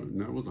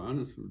 and I was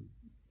honest.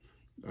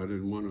 I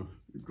didn't want to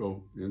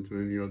go into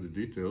any other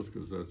details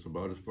because that's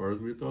about as far as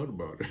we thought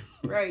about it.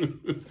 Right,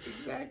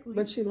 exactly.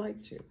 But she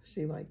liked you.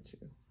 She liked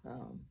you.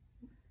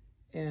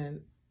 And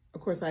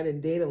of course, I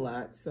didn't date a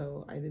lot,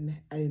 so I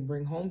didn't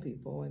bring home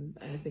people, and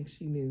I think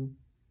she knew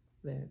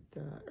that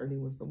Ernie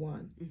was the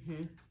one.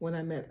 Mm-hmm. When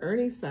I met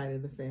Ernie's side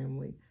of the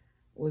family,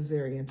 it was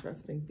very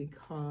interesting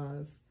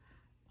because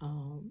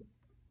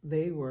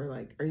they were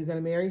like, "Are you going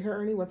to marry her,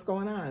 Ernie? What's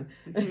going on?"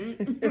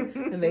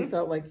 Mm-hmm. And they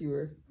felt like you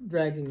were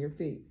dragging your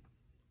feet.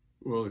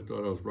 Well, they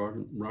thought I was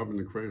robbing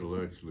the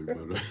cradle, actually,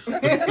 but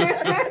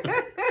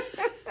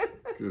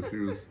because he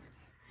was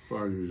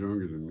 5 years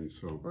younger than me,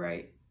 so.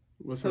 Right.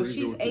 So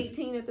she's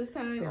 18 at this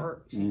time,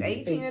 or she's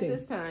 18 at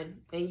this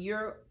time, and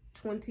you're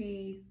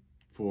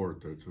 24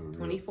 at that time.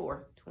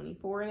 24.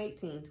 24 and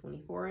 18.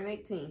 24 and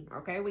 18.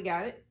 Okay, we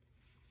got it.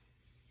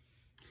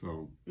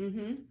 So,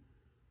 Mm-hmm.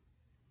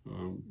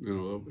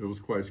 It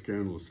was quite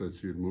scandalous that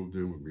she had moved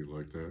in with me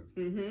like that.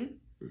 Mm-hmm.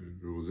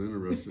 And it was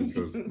interesting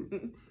because...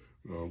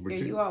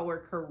 you all were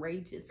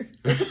courageous.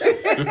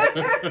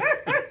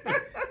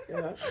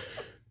 Yeah.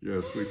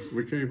 Yes,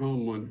 we came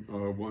home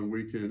one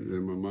weekend,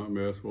 and my mom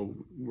asked, "Well,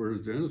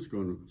 where's Janice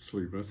going to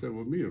sleep?" I said,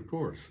 "With me, of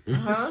course."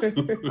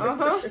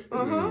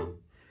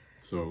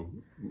 So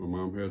my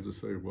mom had to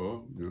say,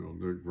 "Well,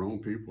 they're grown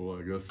people.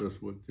 I guess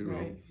that's what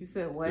Right. She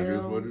said, "Well, it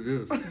is what it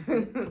is."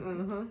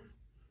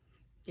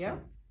 Yeah,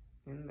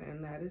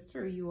 and that is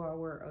true. You all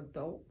were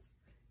adults,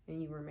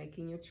 and you were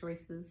making your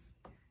choices.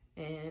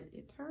 And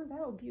it turned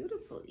out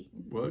beautifully.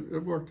 Well,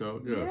 it worked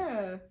out, yes.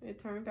 Yeah, it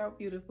turned out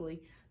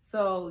beautifully.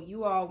 So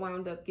you all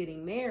wound up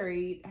getting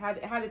married. How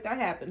did that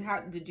happen?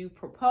 How did you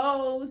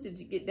propose? Did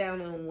you get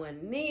down on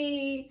one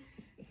knee?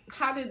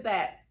 How did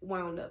that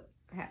wind up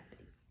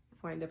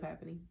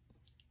happening?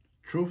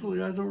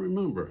 Truthfully, I don't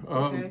remember.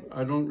 Okay.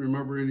 I don't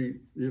remember any,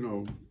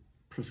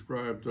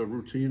 prescribed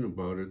routine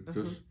about it.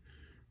 Just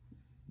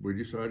we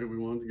decided we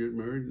wanted to get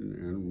married,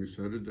 and we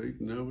set a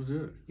date, and that was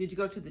it. Did you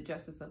go to the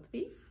Justice of the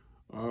Peace?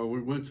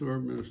 We went to our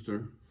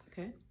minister.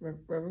 Okay.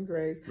 Reverend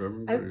Grace.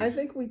 Reverend Grace. I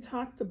think we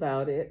talked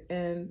about it,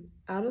 and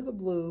out of the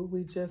blue,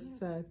 we just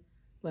said,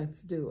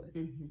 let's do it.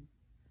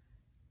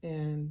 Mm-hmm.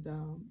 And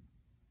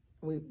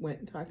we went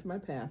and talked to my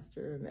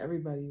pastor, and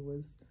everybody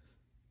was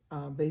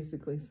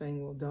basically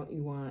saying, well, don't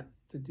you want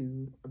to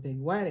do a big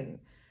wedding?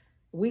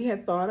 We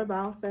had thought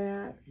about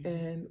that,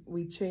 and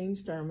we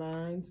changed our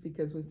minds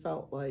because we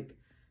felt like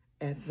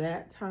at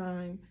that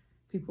time,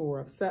 people were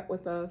upset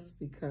with us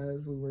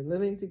because we were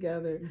living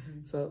together.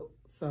 Mm-hmm.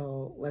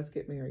 So let's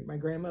get married. My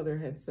grandmother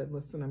had said,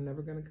 listen, I'm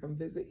never going to come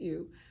visit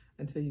you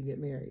until you get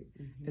married.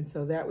 Mm-hmm. And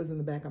so that was in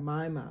the back of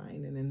my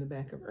mind, and in the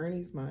back of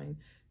Ernie's mind.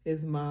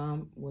 His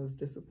mom was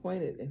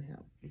disappointed in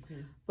him.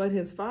 Mm-hmm. But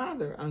his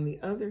father, on the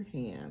other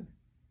hand,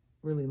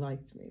 really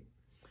liked me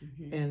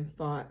and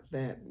thought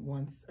that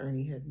once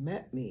Ernie had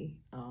met me,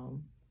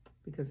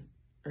 because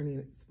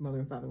Ernie's mother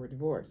and father were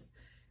divorced,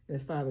 and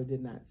his father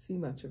did not see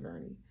much of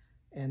Ernie.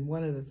 And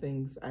one of the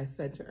things I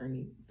said to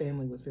Ernie,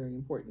 family was very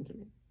important to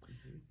me. I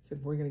said,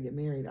 if we're going to get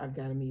married, I've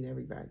got to meet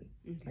everybody.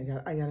 I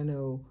got to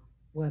know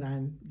what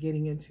I'm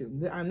getting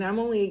into. I'm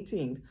only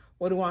 18.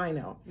 What do I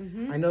know?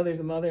 I know there's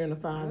a mother and a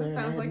father, and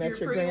I had met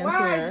your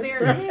grandparents.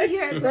 There. Right? Yeah, you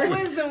had some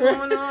wisdom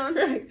going on.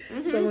 Right.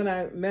 So when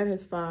I met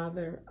his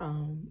father,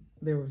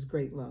 there was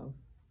great love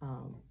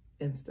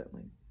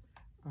instantly.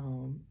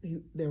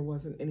 There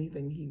wasn't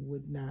anything he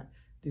would not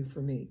do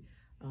for me.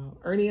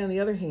 Ernie, on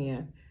the other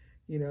hand,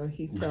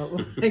 he felt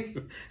like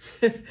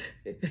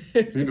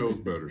he knows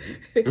better.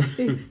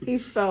 he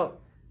felt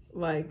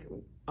like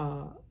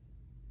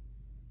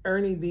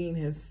Ernie, being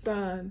his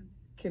son,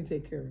 can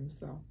take care of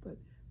himself, but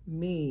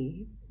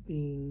me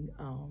being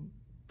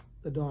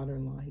the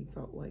daughter-in-law, he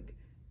felt like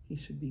he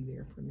should be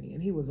there for me,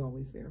 and he was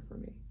always there for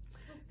me.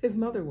 His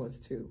mother was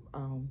too.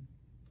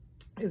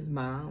 His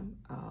mom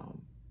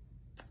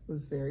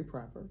was very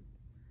proper,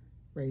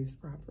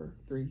 raised proper,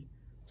 three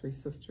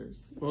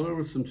sisters. Well, there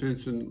was some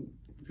tension,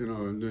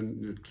 and then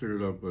it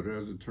cleared up. But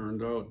as it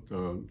turned out,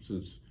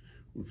 since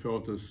we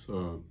felt this,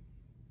 I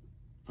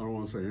don't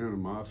want to say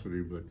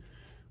animosity, but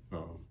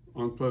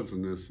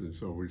unpleasantness, and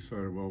so we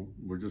decided, well,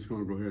 we're just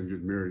going to go ahead and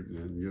get married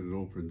and get it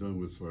over and done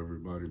with, so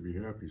everybody be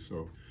happy.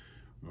 So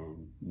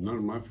none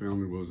of my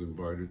family was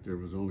invited. There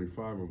was only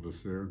 5 of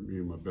us there, me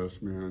and my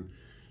best man,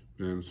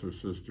 Janice, her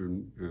sister,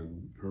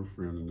 and her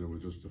friend, and there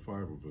was just the 5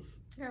 of us.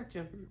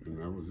 Gotcha. And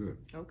that was it.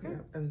 Okay.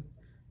 Yeah,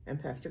 and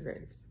Pastor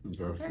Graves. And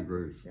Pastor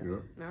Graves, yeah.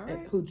 Yep. All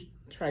right. Who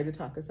tried to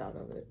talk us out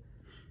of it.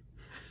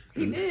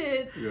 He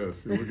did. Yes,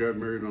 and we got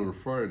married on a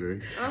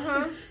Friday.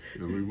 Uh-huh.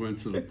 And we went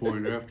to the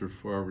point after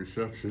for our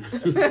reception.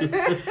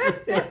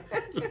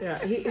 Yeah,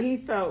 he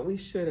felt we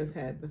should have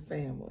had the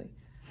family.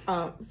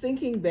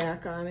 Thinking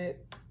back on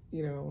it,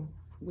 you know,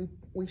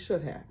 we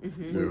should have.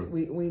 Mm-hmm.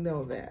 We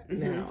know that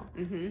now.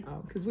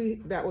 Mm-hmm. Because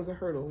that was a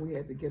hurdle we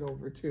had to get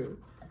over too.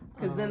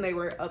 Because then they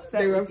were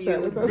upset with you.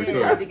 With us. They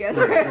got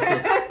together.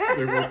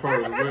 They were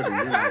part of the wedding,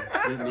 you know,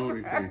 didn't know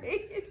anything.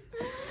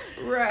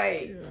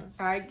 Right. Yeah.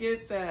 I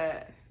get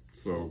that.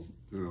 So,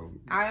 you know.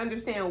 I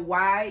understand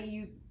why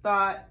you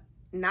thought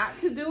not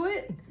to do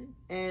it.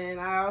 And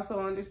I also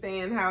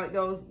understand how it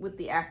goes with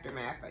the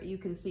aftermath. You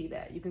can see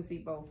that. You can see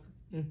both.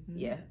 Mm-hmm.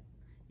 Yeah.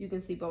 You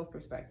can see both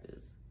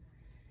perspectives.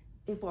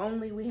 If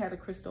only we had a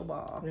crystal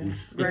ball. Yeah.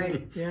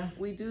 Right? Yeah.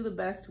 We do the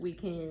best we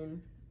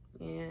can.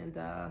 And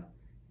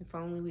if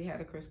only we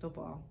had a crystal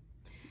ball.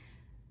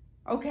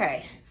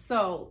 Okay.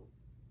 So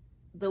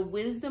the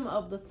wisdom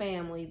of the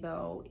family,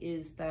 though,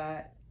 is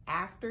that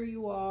after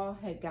you all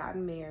had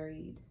gotten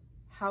married,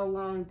 how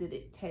long did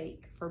it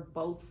take for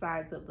both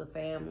sides of the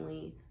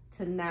family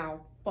to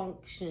now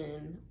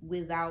function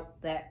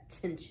without that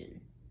tension?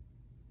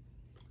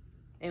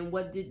 And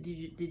what did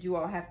you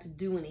all have to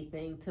do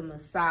anything to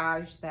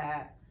massage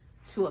that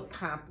to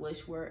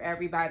accomplish where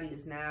everybody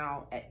is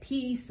now at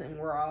peace and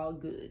we're all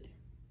good?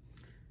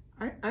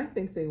 I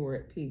think they were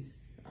at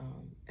peace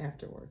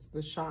afterwards.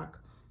 The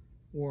shock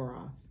wore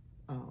off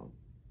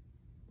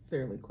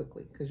fairly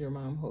quickly because your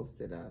mom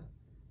hosted a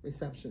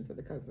reception for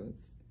the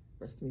cousins,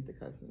 for us to meet the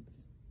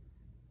cousins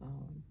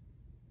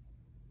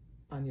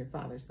on your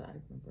father's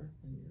side, remember?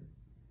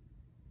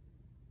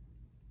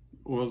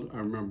 Well, I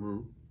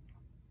remember,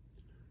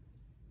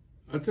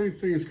 I think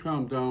things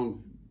calmed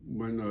down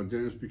when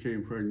Janice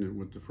became pregnant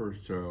with the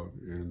first child,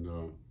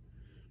 and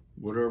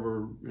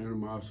whatever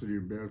animosity,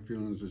 bad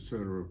feelings,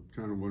 etc.,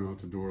 kind of went out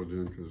the door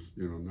then, because,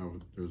 you know, now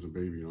there's a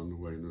baby on the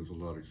way, and there's a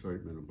lot of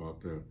excitement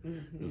about that.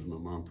 Mm-hmm. This is my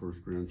mom's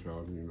first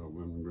grandchild, and, you know,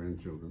 women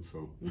grandchildren,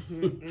 so,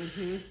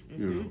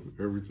 Mm-hmm. you know,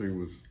 everything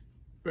was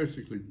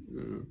basically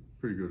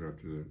pretty good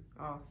after that.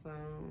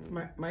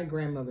 Awesome. My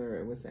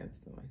grandmother was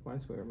instant. Like,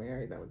 once we were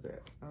married, that was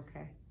it.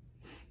 Okay.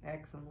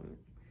 Excellent.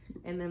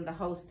 And then the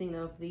hosting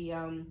of the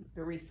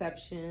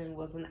reception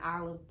was an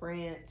olive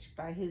branch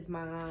by his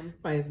mom.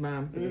 By his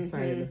mom for the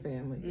side of the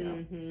family. Yeah.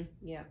 Mm-hmm.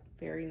 Yeah.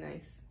 Very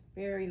nice.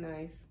 Very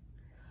nice.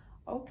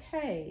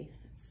 Okay.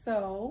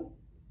 So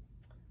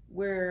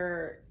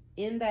we're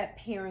in that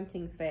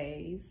parenting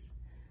phase.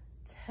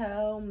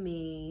 Tell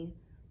me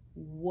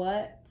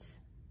what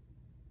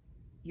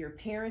your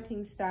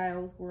parenting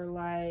styles were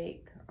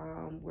like.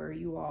 Were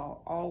you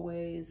all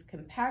always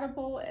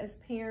compatible as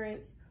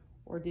parents?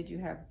 Or did you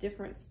have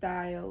different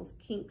styles,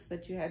 kinks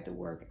that you had to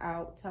work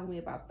out? Tell me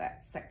about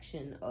that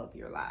section of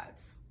your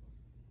lives.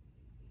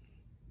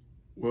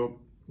 Well,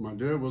 my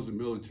dad was a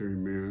military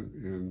man,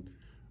 and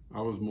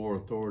I was more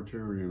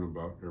authoritarian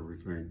about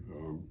everything.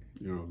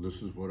 You know,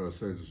 this is what I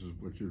say, this is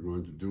what you're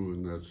going to do,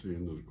 and that's the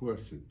end of the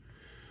question.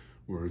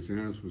 Whereas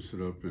Janice would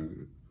sit up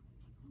and,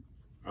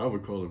 I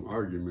would call them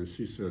arguments,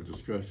 she said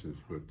discussions,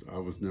 but I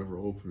was never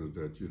open to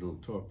that. You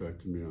don't talk back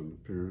to me, I'm the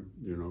parent,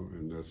 you know,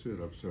 and that's it.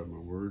 I've said my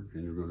word,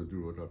 and you're going to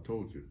do what I've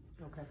told you.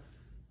 Okay.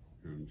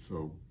 And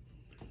so.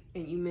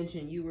 And you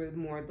mentioned you were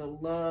more the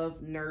love,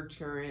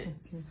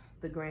 nurturance,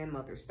 the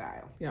grandmother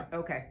style. Yeah.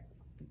 Okay.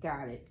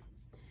 Got it.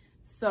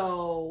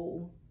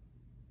 So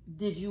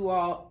did you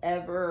all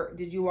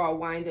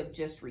wind up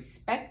just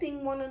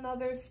respecting one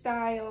another's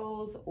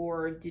styles,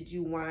 or did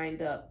you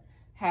wind up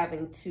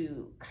having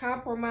to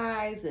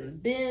compromise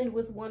and bend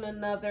with one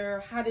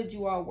another? How did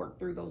you all work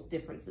through those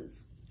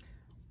differences?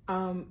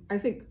 I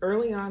think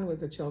early on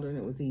with the children,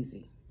 it was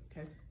easy.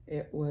 Okay.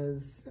 It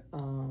was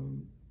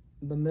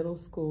the middle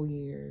school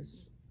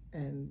years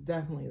and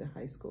definitely the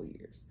high school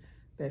years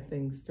that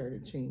things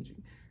started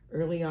changing.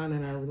 Early on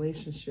in our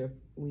relationship,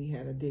 we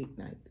had a date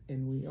night,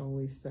 and we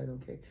always said,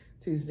 okay,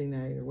 Tuesday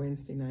night or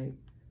Wednesday night,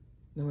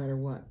 no matter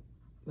what,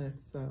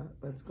 let's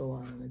go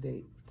out on a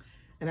date.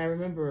 And I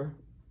remember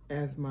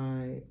as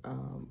my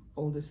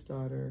oldest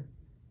daughter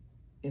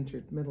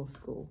entered middle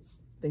school,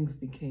 things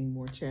became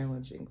more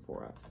challenging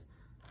for us.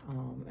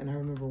 And I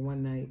remember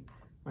one night,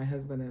 my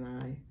husband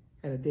and I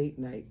had a date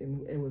night,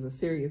 and it was a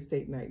serious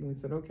date night. And we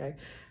said, okay,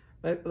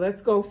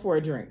 let's go for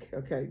a drink.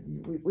 Okay,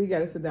 we got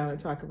to sit down and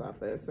talk about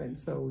this. And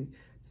so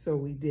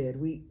we did.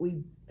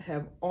 We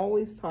have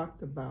always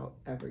talked about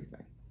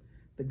everything,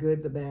 the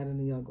good, the bad, and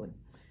the ugly.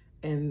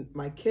 And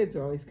my kids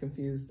are always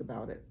confused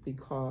about it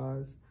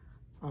because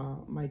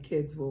my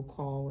kids will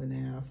call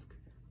and ask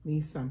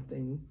me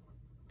something,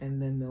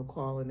 and then they'll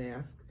call and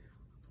ask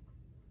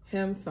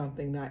him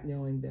something, not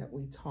knowing that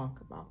we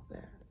talk about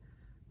that.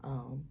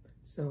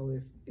 So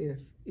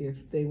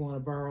if they want to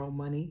borrow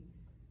money,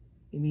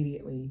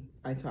 immediately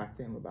I talk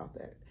to him about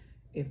that.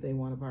 If they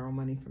want to borrow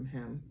money from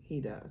him, he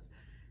does.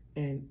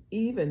 And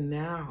even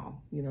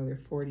now, you know, they're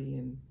 40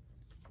 and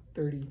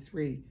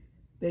 33.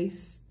 They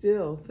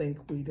still think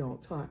we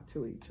don't talk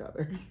to each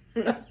other.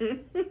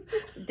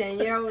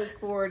 Danielle is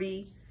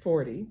 40.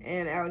 40.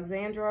 And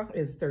Alexandra?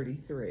 Is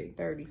 33.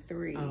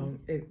 33.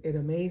 It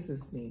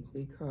amazes me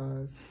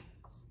because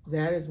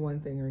that is one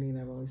thing Ernie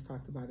and I've always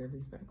talked about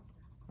everything.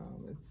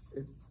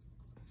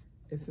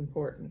 It's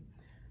important.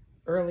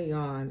 Early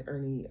on,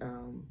 Ernie,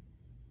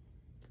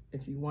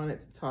 if you wanted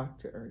to talk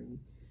to Ernie,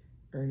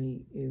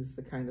 Ernie is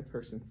the kind of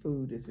person,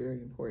 food is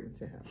very important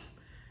to him.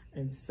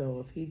 And so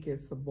if he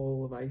gets a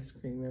bowl of ice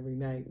cream every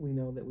night, we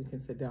know that we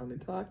can sit down and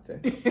talk to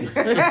him.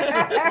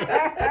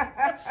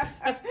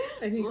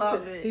 And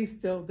he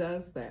still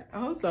does that.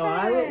 Okay. So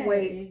I would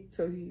wait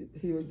till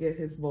he would get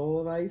his bowl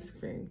of ice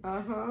cream.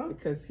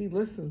 Because he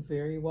listens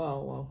very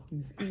well while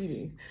he's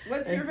eating.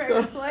 What's your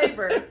favorite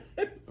flavor?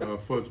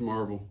 Fudge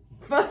marble.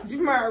 Fudge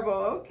marble.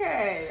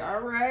 Okay. All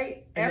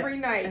right. Every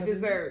night,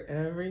 dessert.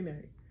 Every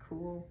night.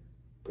 Cool.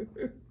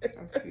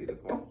 That's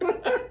beautiful.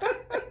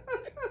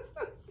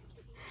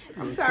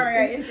 I'm sorry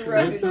I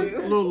interrupted it's you.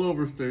 A little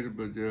overstated,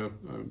 but yeah,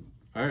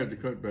 I had to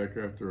cut back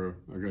after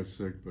I got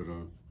sick, but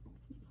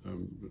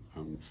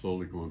I'm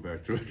slowly going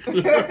back to it.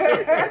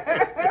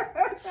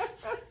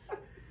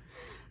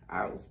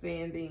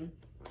 Outstanding.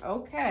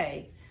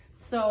 Okay,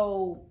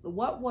 so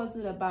what was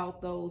it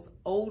about those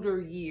older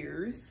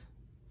years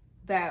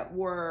that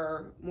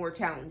were more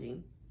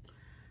challenging?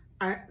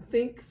 I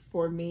think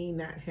for me,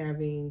 not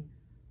having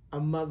a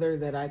mother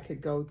that I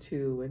could go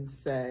to and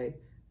say,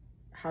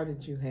 how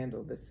did you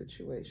handle this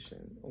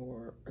situation?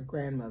 Or a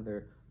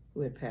grandmother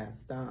who had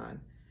passed on.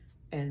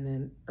 And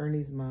then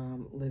Ernie's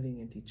mom living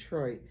in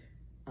Detroit,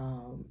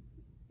 you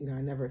know,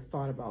 I never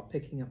thought about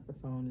picking up the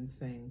phone and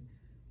saying,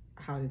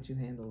 how did you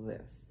handle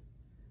this?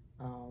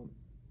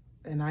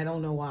 And I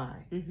don't know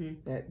why.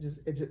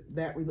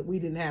 We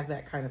didn't have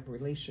that kind of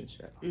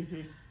relationship.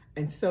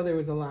 And so there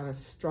was a lot of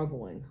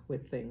struggling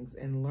with things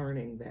and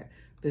learning that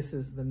this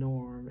is the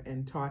norm,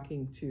 and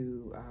talking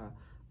to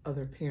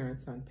other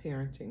parents on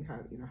parenting. How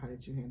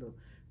did you handle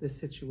this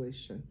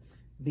situation?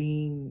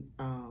 Being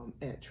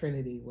at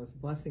Trinity was a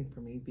blessing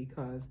for me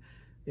because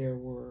there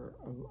were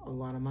a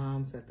lot of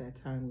moms at that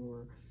time who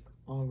were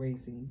all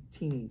raising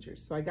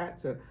teenagers. So I got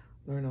to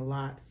learn a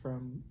lot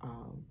from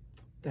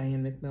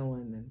Diane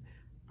McMillan and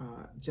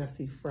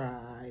Jessie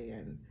Fry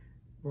and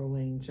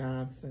Rolane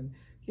Johnson,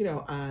 you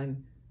know,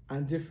 on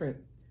different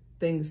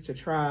things to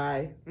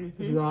try,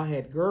 because we all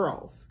had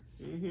girls.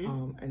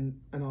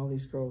 And all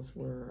these girls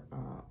were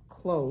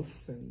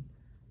close, and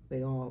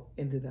they all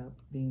ended up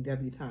being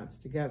debutantes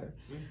together.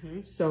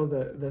 So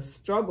the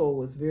struggle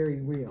was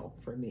very real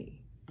for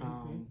me.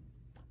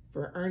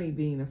 For Ernie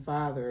being a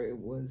father, it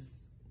was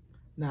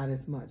not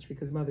as much,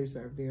 because mothers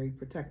are very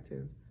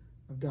protective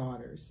of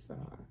daughters.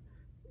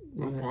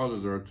 Well,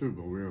 fathers are too,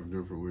 but we have a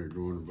different way of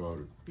going about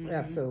it.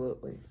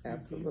 Absolutely.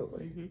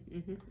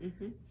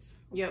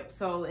 Yep,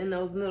 so in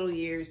those middle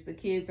years, the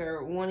kids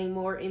are wanting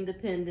more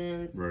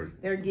independence. Right.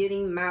 They're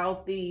getting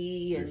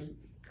mouthy and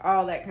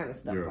all that kind of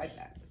stuff like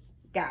that.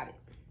 Got it.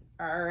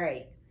 All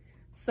right.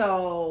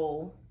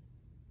 So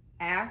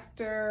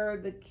after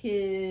the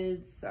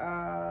kids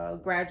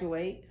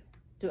graduate,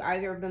 do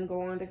either of them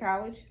go on to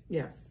college?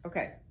 Yes.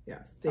 Okay.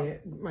 Yes.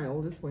 My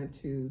oldest went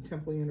to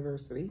Temple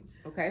University.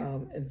 Okay.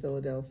 In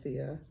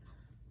Philadelphia.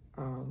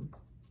 And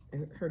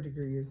her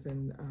degree is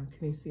in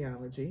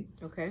kinesiology.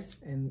 Okay.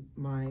 And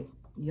my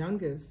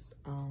youngest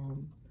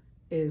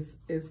is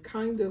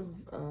kind of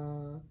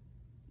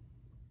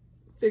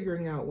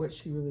figuring out what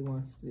she really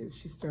wants to do.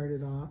 She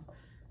started off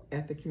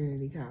at the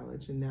community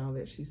college, and now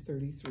that she's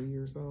 33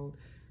 years old,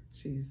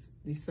 she's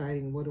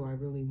deciding, what do I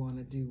really want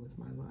to do with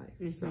my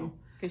life? So,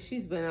 because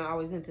she's been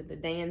always into the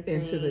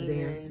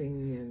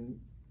dancing, and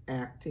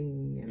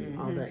acting and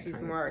all that kind of stuff.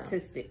 She's more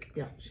artistic.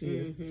 Yeah, she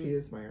is. She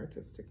is my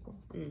artistic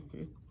one.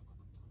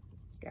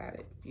 Got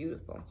it.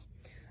 Beautiful.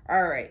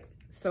 All right.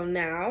 So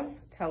now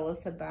tell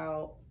us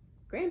about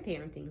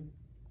grandparenting.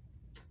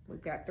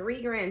 We've got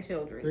 3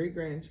 grandchildren. 3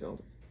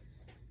 grandchildren.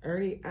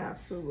 Ernie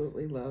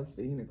absolutely loves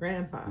being a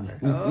grandfather.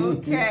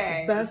 Okay.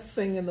 It's the best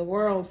thing in the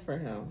world for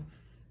him.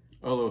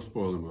 I love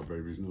spoiling my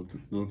babies.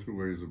 No two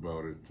ways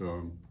about it.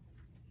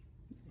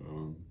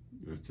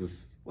 It's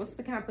just. What's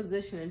the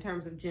composition in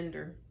terms of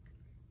gender?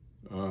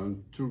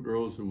 2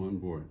 girls and 1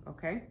 boy.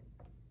 Okay.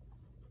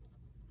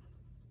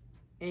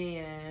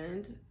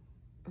 And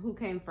who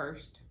came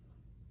first?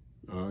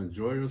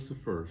 Joy was the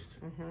first.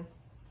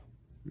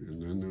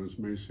 And then there was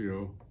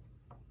Maceo.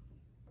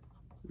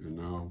 And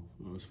now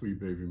sweet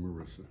baby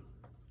Marissa.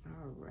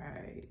 All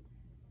right.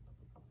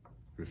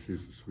 Because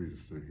she's the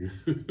sweetest thing.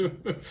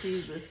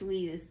 She's the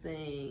sweetest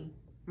thing.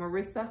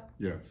 Marissa?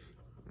 Yes.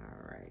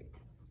 All right.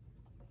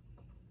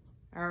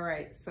 All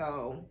right.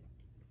 So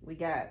we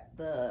got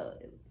the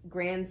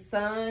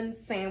grandson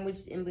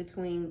sandwiched in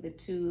between the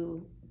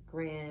 2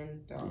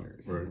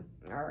 granddaughters. Right.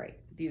 All right.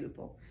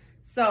 Beautiful.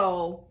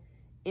 So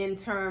in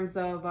terms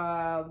of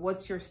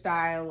what's your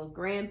style of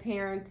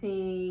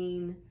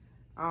grandparenting,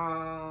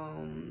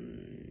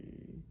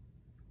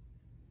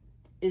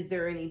 is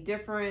there any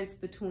difference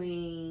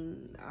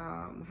between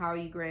how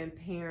you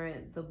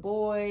grandparent the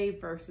boy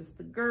versus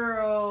the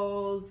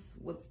girls?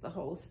 What's the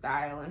whole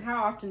style, and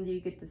how often do you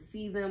get to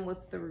see them?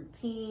 What's the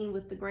routine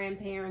with the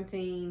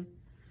grandparenting?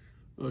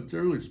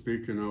 Generally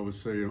speaking, I would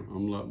say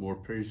I'm a lot more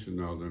patient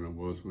now than I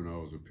was when I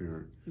was a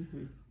parent.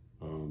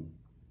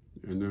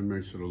 And that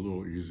makes it a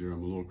little easier.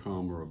 I'm a little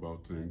calmer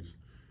about things.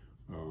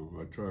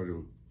 I try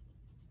to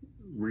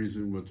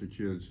reason with the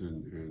kids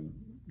and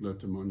let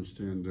them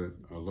understand that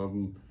I love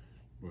them,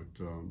 but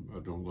I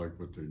don't like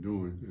what they're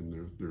doing,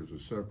 and there's a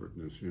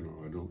separateness. You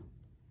know, I don't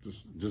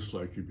just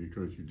dislike you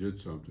because you did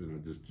something. I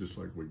just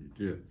dislike what you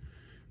did,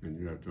 and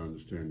you have to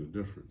understand the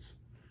difference.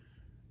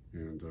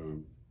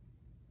 And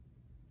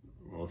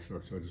well,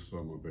 shucks, I just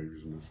love my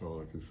babies, and that's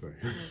all I can say.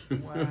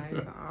 That's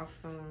wise,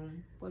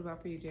 awesome. What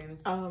about for you,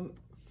 Janice?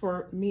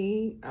 For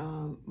me,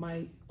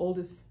 my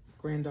oldest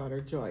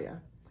granddaughter,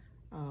 Joya,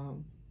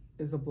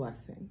 is a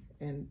blessing.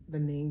 And the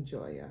name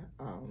Joya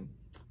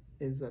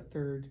is a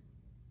third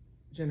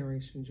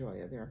generation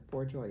Joya. There are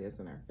 4 Joyas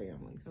in our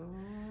families.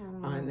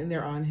 Oh. And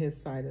they're on his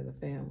side of the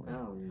family.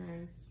 Oh,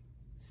 nice.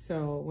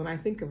 So when I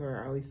think of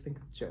her, I always think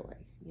of joy.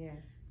 Yes.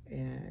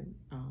 And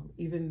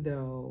even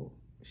though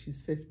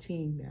she's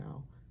 15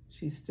 now,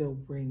 she still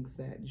brings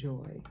that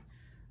joy.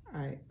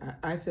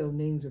 I feel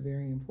names are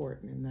very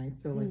important, and I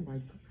feel like my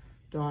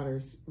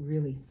daughters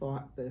really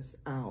thought this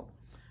out.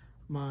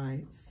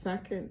 My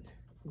second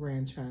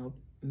grandchild,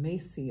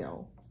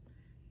 Maceo,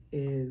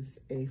 is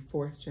a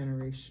 4th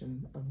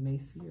generation of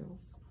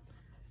Maceos.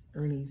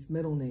 Ernie's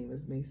middle name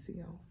is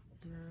Maceo.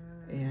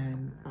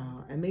 And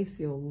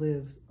Maceo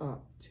lives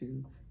up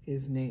to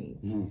his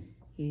name.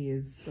 He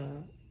is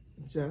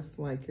just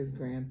like his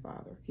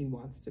grandfather. He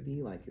wants to be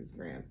like his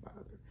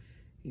grandfather.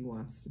 He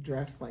wants to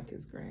dress like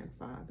his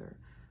grandfather.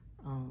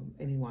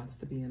 And he wants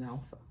to be an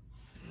alpha.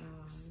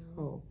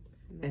 So,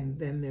 and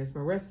then there's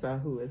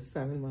Marissa, who is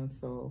 7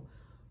 months old,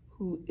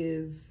 who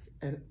is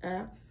an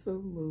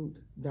absolute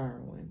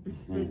darling.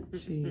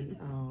 She,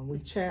 we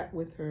chat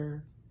with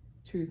her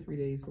 2-3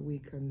 days a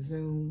week on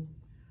Zoom.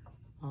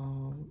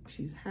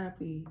 She's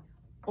happy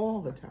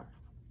all the time.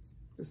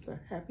 Just a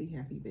happy,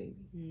 happy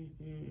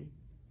baby.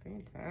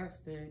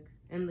 Fantastic.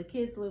 And the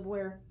kids live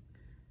where?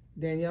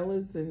 Danielle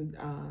lives in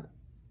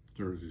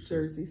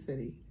Jersey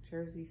City.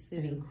 Jersey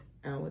City. And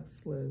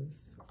Alex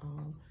lives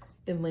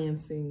in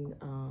Lansing,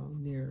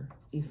 near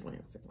East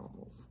Lansing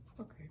almost.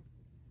 Okay.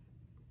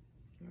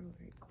 All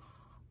right.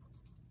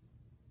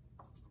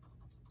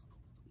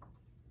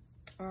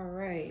 All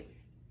right.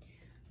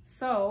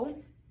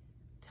 So,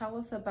 tell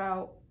us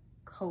about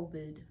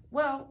COVID.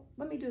 Well,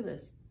 let me do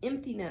this.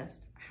 Empty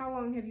nest. How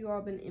long have you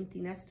all been empty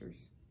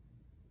nesters?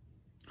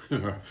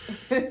 Because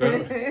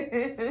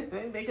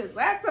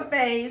that's a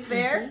phase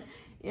there.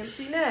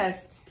 Empty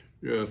nest.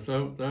 Yes,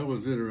 that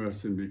was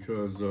interesting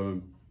because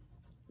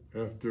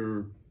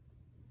after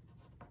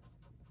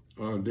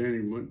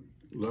Danny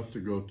left to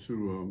go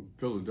to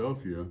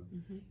Philadelphia,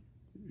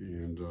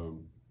 and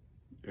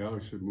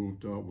Alex had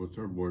moved out with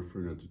her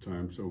boyfriend at the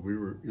time, so we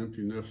were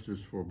empty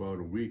nesters for about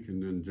a week,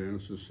 and then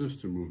Janice's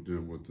sister moved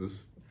in with us.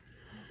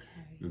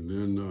 Okay. And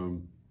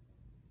then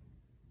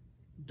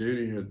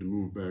Danny had to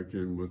move back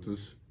in with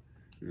us,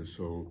 and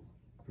so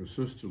her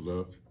sister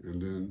left,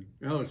 and then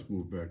Alex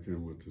moved back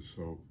in with us.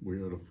 So we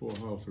had a full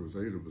house. There was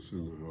 8 of us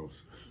in the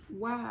house.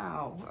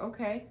 Wow.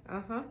 Okay.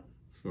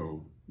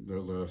 So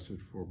that lasted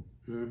for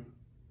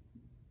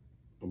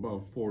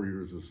about 4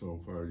 years or so,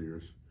 5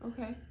 years.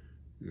 Okay.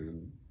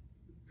 And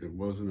it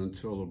wasn't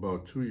until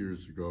about 2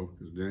 years ago,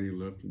 because Danny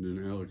left and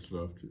then Alex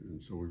left,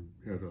 and so we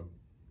had a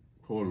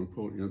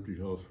quote-unquote empty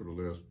house for the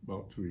last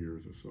about 2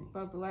 years or so.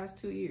 About the last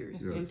 2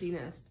 years, yes. Empty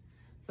nest.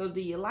 So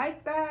do you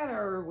like that,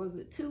 or was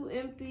it too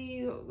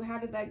empty? How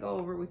did that go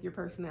over with your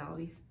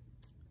personalities?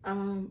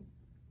 For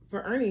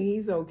Ernie,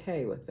 he's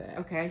okay with that.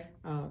 Okay.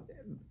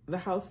 The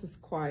house is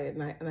quiet,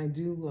 and I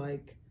do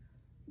like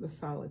the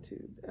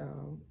solitude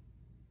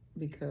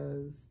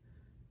because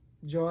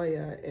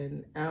Joya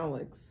and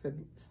Alex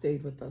had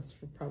stayed with us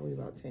for probably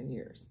about 10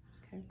 years.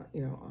 Okay.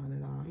 You know, on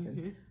and off.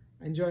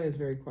 And Joya is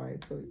very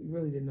quiet, so you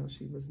really didn't know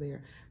she was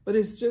there. But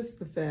it's just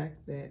the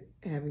fact that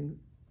having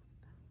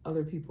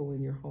other people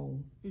in your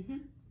home,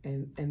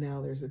 and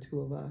now there's the 2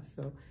 of us.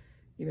 So,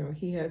 you know,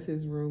 he has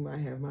his room, I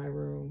have my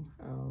room.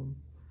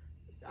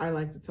 I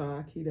like to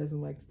talk. He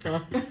doesn't like to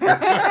talk.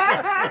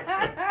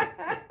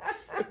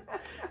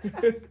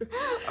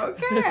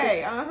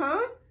 Okay.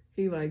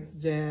 He likes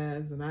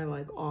jazz, and I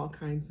like all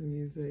kinds of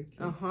music.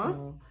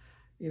 So,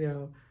 you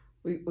know,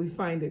 we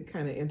find it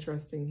kind of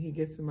interesting. He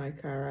gets in my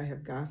car, I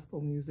have gospel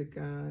music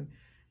on,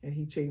 and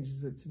he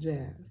changes it to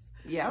jazz.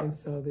 Yeah. And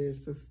so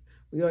there's just,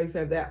 we always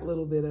have that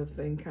little bit of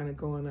thing kind of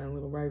going on, a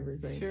little rivalry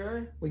thing.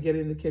 Sure. We get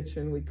in the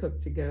kitchen, we cook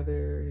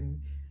together,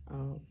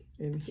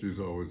 and she's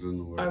always in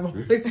the way. I'm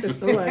always in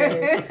the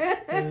way.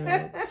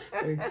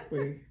 You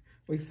know,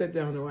 we sit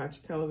down to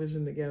watch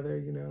television together.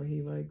 You know,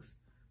 he likes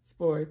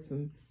sports,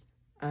 and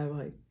I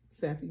like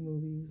sappy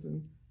movies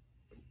and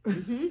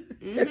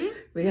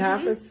The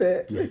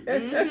opposite.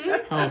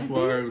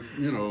 Housewives,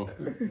 you know,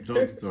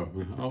 dumb stuff. I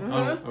don't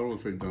want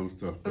to say dumb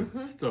stuff,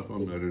 but stuff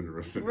I'm not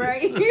interested in.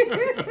 Right.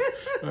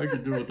 I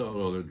could do without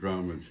all that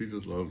drama, and she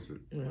just loves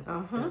it.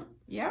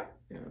 Yeah.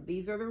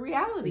 These are the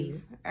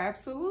realities.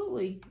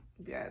 Absolutely.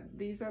 Yeah,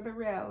 these are the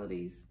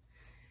realities.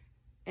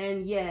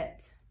 And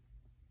yet,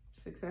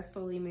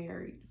 successfully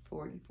married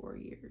 44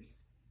 years.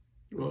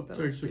 Well, it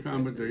takes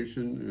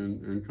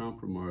accommodation and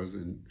compromise,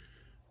 and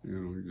you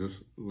know, you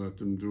just let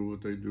them do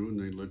what they do, and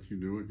they let you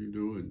do what you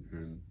do,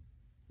 and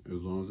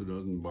as long as it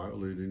doesn't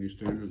violate any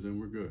standards, then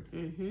we're good.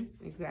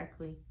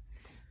 Exactly.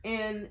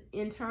 And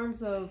in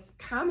terms of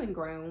common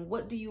ground,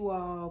 what do you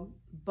all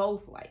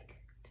both like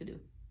to do?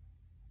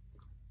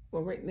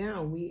 Well, right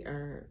now we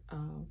are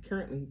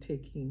currently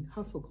taking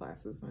hustle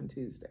classes on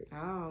Tuesdays.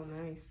 Oh,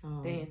 nice.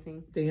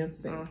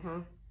 Dancing.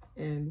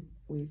 And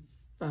we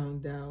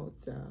found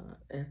out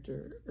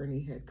after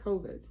Ernie had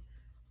COVID,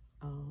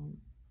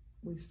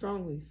 we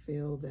strongly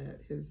feel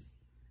that his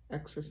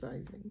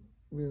exercising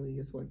really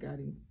is what got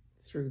him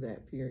through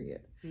that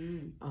period.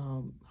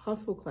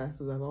 Hustle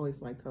classes, I've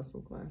always liked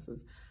hustle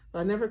classes, but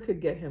I never could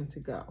get him to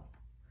go.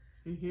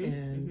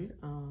 And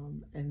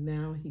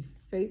now he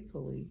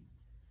faithfully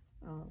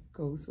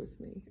goes with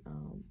me.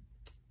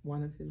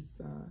 One of his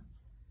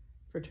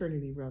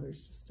fraternity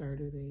brothers just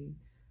started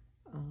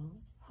a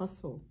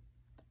hustle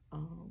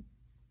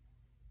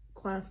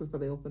classes, but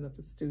they opened up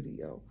a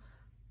studio,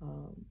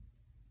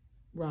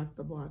 Rock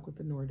the Block with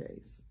the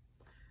Nordays.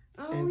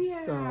 Oh, and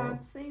yeah, so,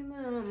 I've seen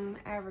them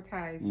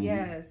advertised.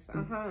 Yes.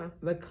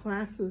 The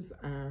classes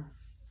are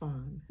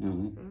fun.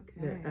 Okay.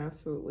 They're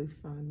absolutely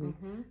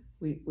fun.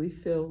 We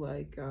feel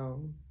like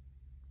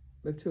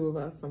the two of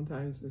us,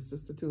 sometimes it's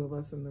just the two of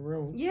us in the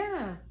room.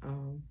 Yeah.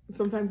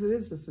 Sometimes it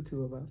is just the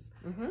two of us.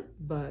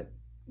 But,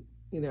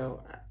 you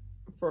know,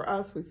 for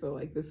us, we feel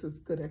like this is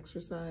good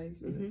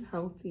exercise and it's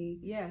healthy.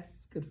 Yes.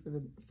 It's good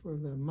for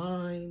the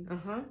mind.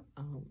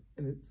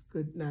 And it's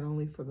good not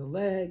only for the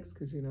legs,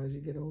 because, you know, as you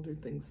get older,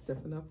 things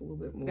stiffen up a little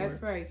bit more.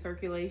 That's right.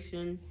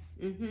 Circulation.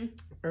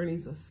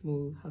 Ernie's a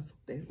smooth hustle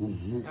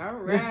dancer. All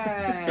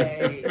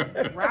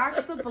right.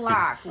 Rock the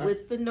block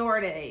with the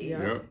Nordays.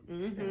 Yes.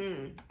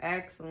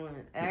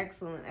 Excellent.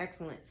 Excellent.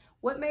 Excellent.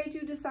 What made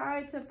you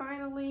decide to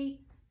finally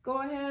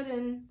go ahead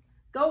and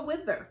go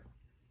with her?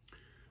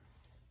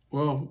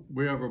 Well,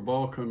 we have a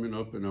ball coming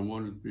up, and I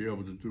wanted to be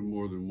able to do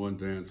more than one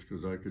dance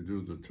because I could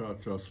do the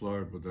cha-cha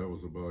slide, but that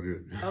was about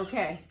it.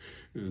 Okay.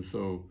 And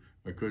so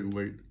I couldn't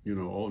wait, you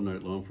know, all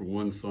night long for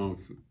one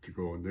song to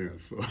go and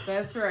dance. So.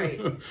 That's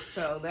right.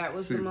 So that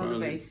was the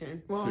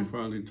motivation. She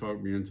finally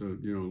talked me into,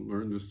 you know,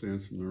 learn this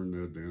dance and learn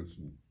that dance,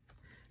 and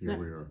here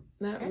we are.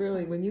 Not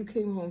really. When you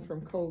came home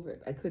from COVID,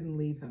 I couldn't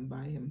leave him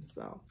by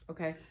himself.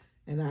 Okay.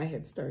 And I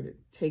had started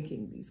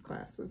taking these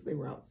classes. They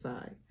were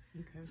outside.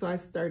 Okay. So I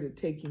started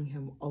taking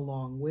him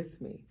along with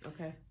me.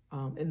 Okay.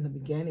 In the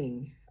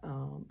beginning,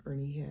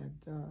 Ernie had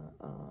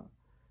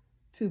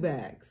 2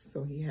 bags.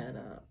 So he had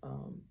a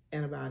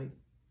antibiotic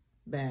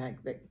bag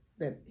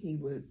that he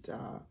would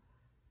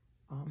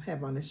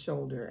have on his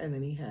shoulder, and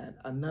then he had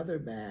another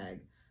bag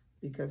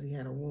because he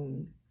had a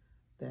wound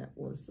that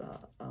was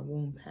a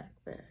wound pack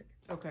bag.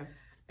 Okay.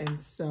 And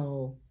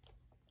so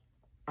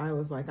I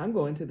was like, I'm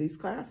going to these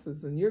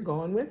classes and you're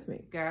going with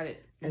me. Got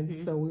it. And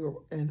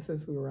so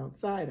since we were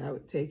outside, I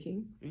would take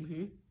him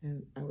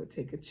and I would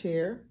take a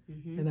chair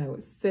and I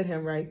would sit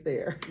him right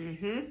there.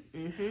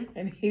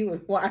 And he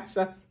would watch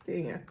us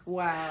dance.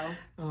 Wow.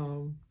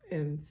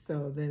 And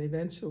so then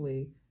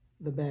eventually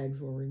the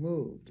bags were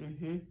removed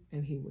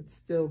and he would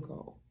still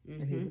go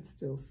and he would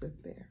still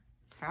sit there.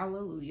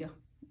 Hallelujah.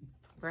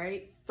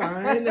 Right?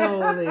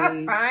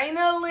 Finally.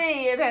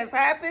 Finally, it has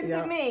happened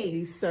to me.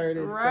 He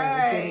started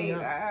getting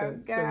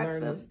up to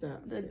learn the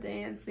steps. The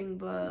dancing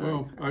bug.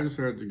 Well, I just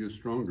had to get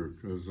stronger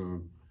because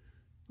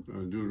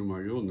due to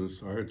my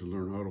illness, I had to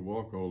learn how to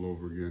walk all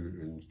over again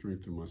and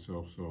strengthen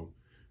myself. So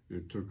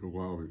it took a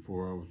while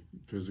before I was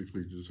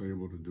physically just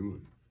able to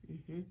do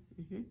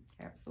it.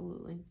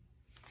 Absolutely.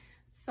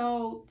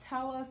 So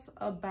tell us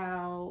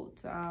about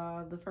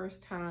the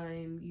first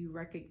time you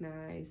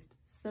recognized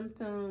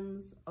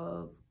symptoms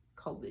of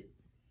COVID.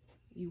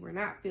 You were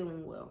not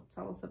feeling well.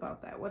 Tell us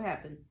about that. What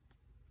happened?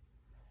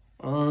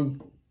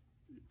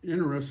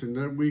 Interesting.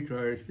 That week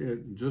I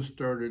had just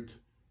started,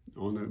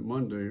 on that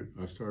Monday,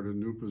 I started a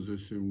new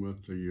position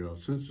with the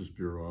Census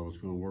Bureau. I was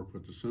going to work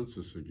with the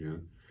census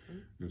again.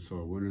 And so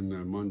I went in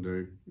that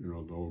Monday, you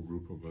know, the whole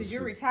group of us. Because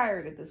you're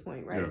retired at this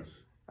point, right? Yes.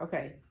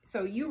 Okay.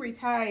 So you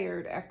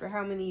retired after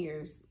how many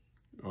years?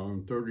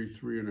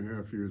 33 and a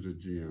half years at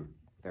GM.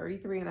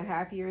 33 and a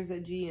half years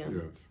at GM.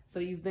 Yes. So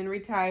you've been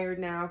retired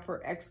now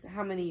for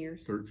how many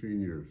years?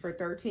 13 years. For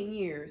 13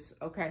 years.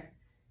 Okay.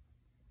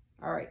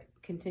 All right.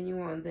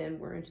 Continue on then.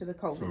 We're into the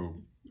COVID. So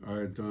I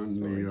had done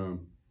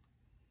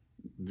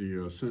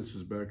the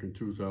census back in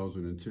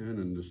 2010,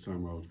 and this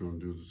time I was going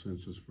to do the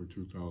census for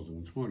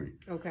 2020.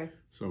 Okay.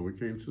 So we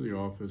came to the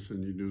office,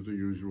 and you do the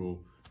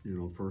usual, you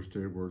know, first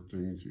day of work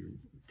things. You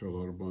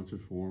fill out a bunch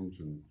of forms,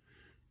 and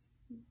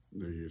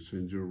they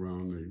send you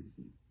around. They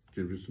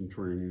give you some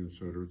training, et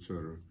cetera, et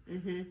cetera.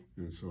 Mm-hmm.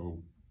 And so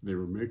they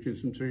were making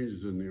some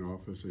changes in the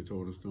office. They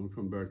told us don't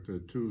come back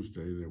that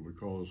Tuesday. They would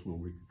call us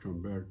when we could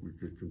come back. We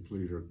could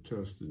complete our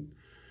test and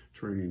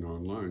training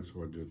online.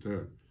 So I did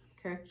that.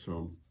 Okay.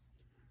 So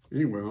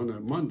anyway, on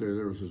that Monday,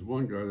 there was this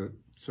one guy that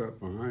sat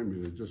behind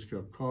me that just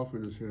kept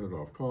coughing his head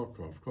off. Cough,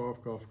 cough,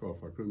 cough, cough,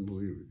 cough. I couldn't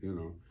believe it, you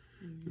know.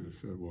 Mm-hmm. And I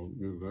said, well,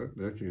 you know,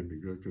 that can't be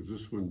good, because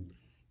this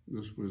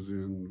was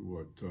in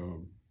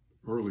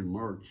early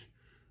March,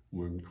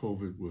 when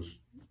COVID was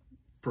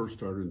first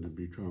starting to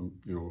become,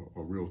 you know,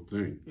 a real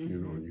thing, you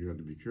know, and you had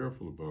to be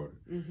careful about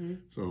it. Mm-hmm.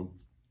 So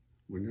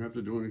we didn't have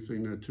to do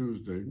anything that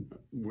Tuesday,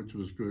 which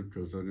was good,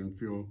 because I didn't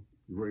feel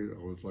great.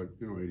 I was like,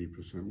 you know,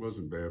 80%.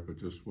 Wasn't bad, but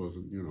just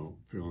wasn't, you know,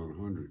 feeling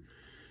 100.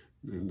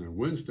 And then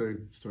Wednesday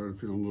started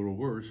feeling a little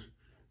worse,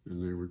 and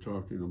they were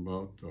talking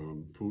about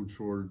food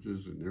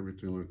shortages and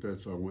everything like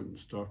that, so I went and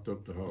stocked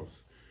up the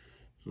house.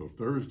 So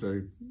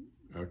Thursday,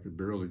 I could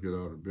barely get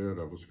out of bed.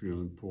 I was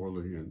feeling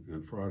poorly,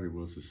 and Friday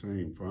was the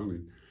same.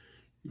 Finally,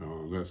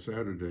 that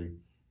Saturday,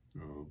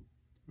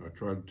 I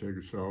tried to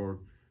take a shower,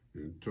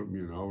 and it took me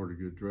an hour to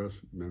get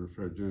dressed. Matter of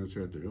fact, Janice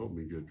had to help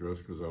me get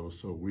dressed because I was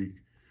so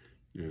weak,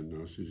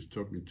 and she just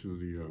took me to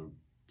the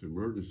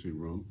emergency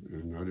room,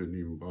 and I didn't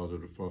even bother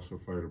to fuss or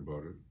fight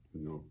about it,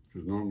 you know,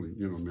 because normally,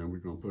 you know, man, we're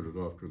going to put it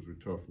off because we're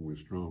tough and we're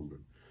strong, but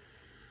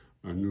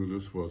I knew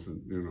this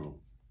wasn't, you know,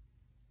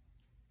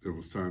 it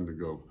was time to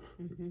go.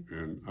 Mm-hmm.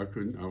 And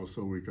I was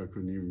so weak I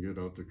couldn't even get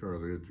out the car.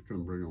 They had to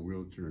come bring a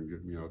wheelchair and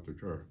get me out the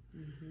car.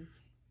 Mm-hmm.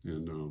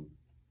 And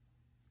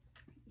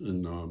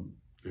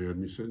they had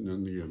me sitting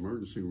in the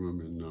emergency room,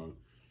 and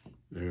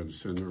they had to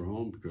send her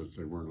home because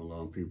they weren't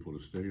allowing people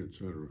to stay,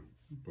 etc.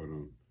 But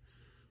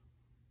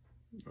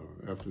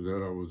after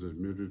that, I was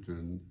admitted,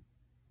 and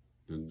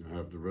then I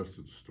have the rest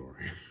of the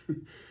story.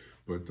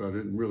 But I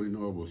didn't really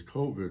know it was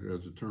COVID.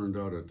 As it turned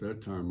out, at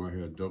that time, I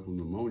had double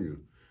pneumonia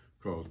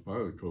caused by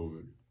the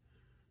COVID.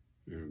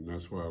 And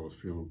that's why I was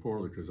feeling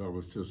poorly, because I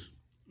was just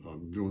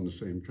doing the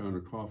same kind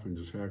of coughing,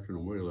 just hacking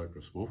away like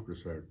a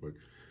smoker's hack. But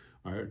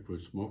I had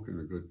quit smoking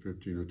a good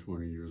 15 or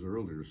 20 years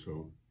earlier,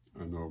 so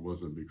I know it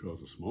wasn't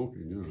because of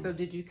smoking, you know. So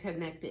did you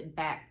connect it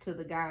back to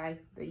the guy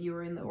that you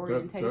were in the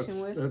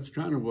orientation with? That's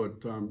kind of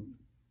what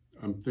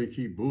I think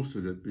he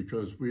boosted it,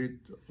 because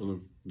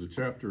the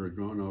chapter had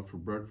gone out for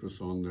breakfast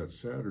on that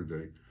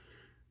Saturday,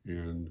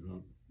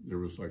 and there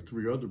was like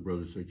 3 other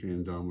brothers that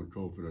came down with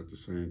COVID at the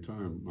same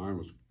time. Mine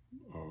was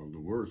the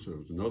worst. There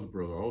was another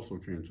brother also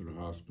came to the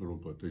hospital,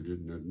 but they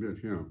didn't admit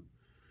him,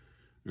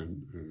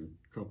 and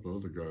a couple of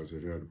other guys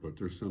that had it, but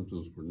their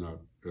symptoms were not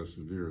as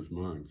severe as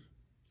mine.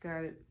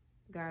 Got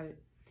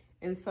it.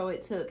 And so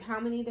it took how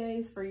many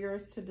days for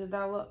yours to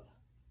develop?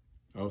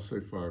 I'll say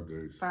 5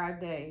 days.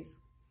 5 days.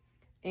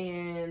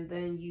 And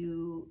then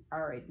you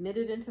are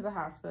admitted into the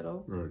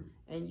hospital. Right.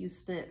 And you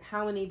spent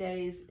how many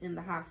days in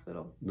the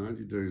hospital?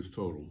 90 days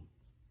total.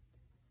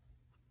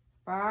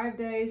 5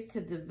 days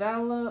to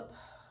develop,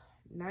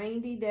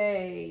 90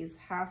 days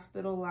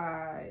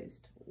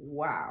hospitalized.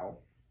 Wow.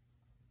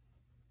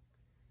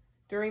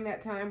 During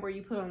that time, were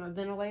you put on a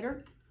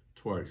ventilator?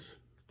 Twice.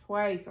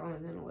 Twice on a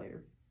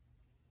ventilator.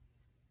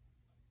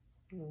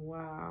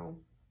 Wow.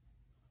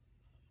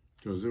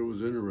 Because it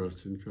was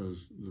interesting,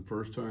 because the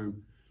first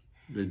time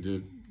they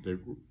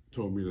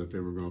told me that they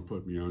were going to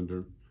put me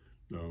under,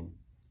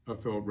 I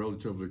felt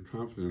relatively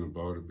confident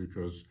about it,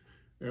 because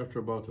after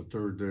about the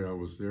 3rd day I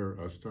was there,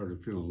 I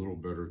started feeling a little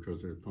better,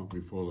 because they had pumped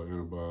me full of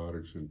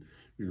antibiotics, and,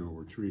 you know,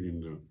 were treating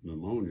the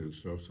pneumonia and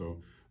stuff,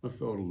 so I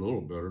felt a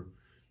little better,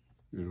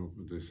 you know,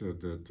 but they said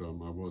that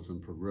I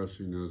wasn't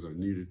progressing as I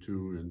needed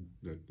to, and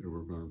that they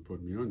were going to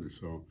put me under.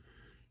 So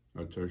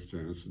I texted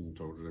Janice and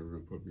told her they were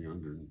going to put me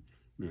under, and,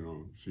 you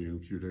know, see you in a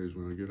few days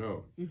when I get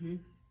out. Mm-hmm.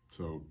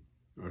 So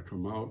I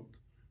come out,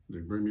 they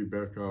bring me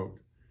back out,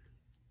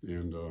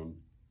 and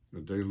a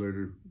day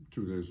later,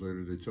 2 days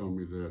later, they tell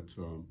me that,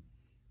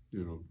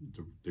 you know,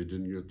 they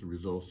didn't get the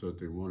results that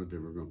they wanted. They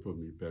were going to put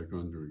me back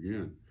under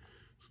again.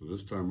 So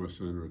this time I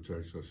sent her a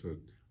text. I said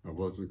I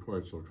wasn't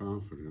quite so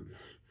confident.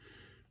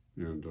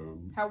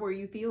 And how were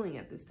you feeling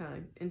at this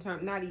time, in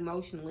terms, not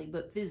emotionally,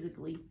 but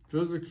physically?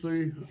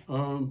 Physically,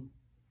 I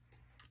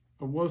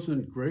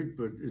wasn't great,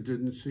 but it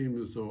didn't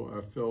seem as though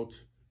I felt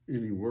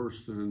any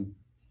worse than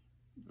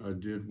I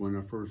did when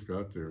I first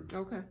got there.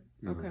 Okay.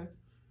 Okay.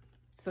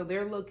 So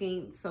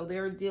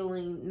they're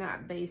dealing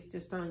not based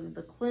just on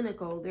the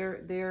clinical,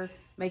 they're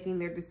making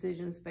their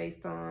decisions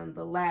based on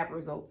the lab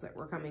results that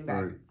were coming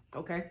back. Right.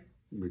 Okay.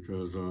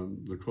 Because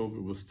the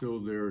COVID was still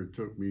there. It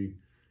took me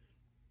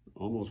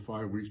almost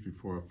 5 weeks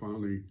before I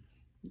finally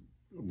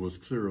was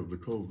clear of the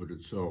COVID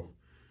itself.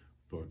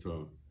 But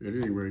at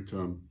any rate,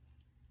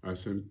 I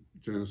sent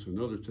Janice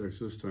another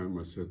text this time.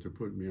 I said, to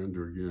put me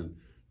under again,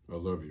 I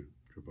love you,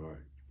 goodbye.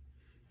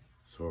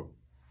 So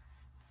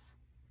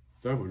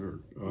that one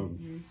hurt.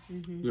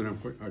 Then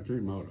I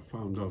came out, I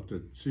found out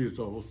that she is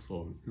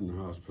also in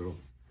the hospital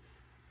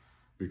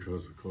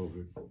because of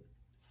COVID,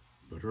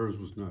 but hers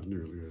was not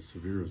nearly as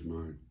severe as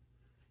mine.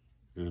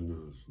 And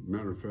as a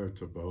matter of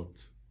fact, about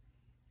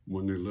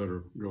when they let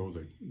her go,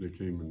 they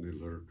came and they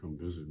let her come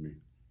visit me.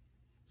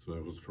 So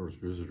that was the first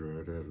visitor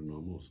I'd had in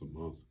almost a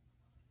month.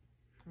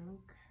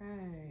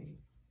 Okay.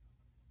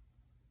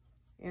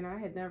 And I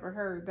had never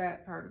heard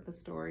that part of the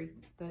story,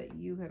 that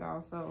you had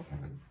also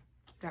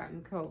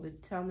gotten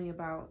COVID. Tell me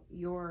about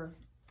your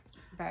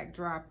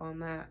backdrop on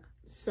that.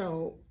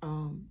 So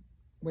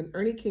when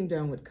Ernie came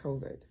down with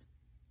COVID,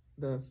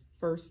 the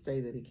first day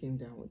that he came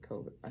down with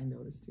COVID, I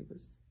noticed he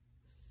was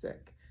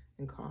sick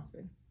and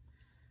coughing.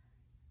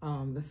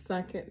 The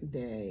second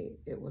day,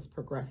 it was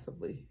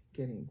progressively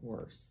getting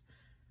worse.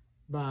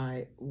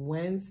 By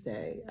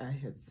Wednesday, I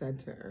had said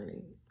to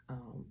Ernie,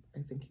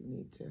 I think you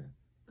need to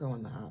go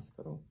in the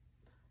hospital.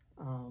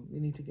 You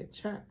need to get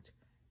checked.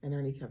 And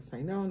Ernie kept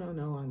saying, no,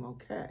 I'm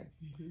okay.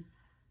 Mm-hmm.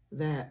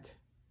 That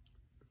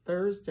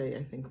Thursday,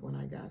 I think when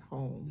I got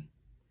home,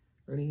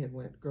 Ernie had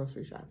went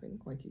grocery shopping,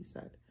 like he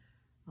said.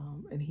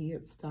 And he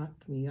had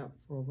stocked me up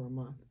for over a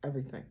month,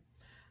 everything.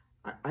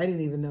 I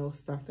didn't even know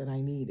stuff that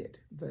I needed,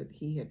 but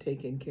he had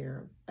taken care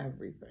of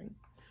everything.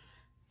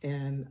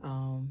 And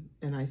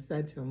I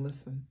said to him,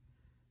 listen,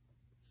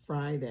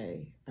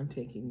 Friday, I'm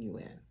taking you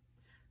in.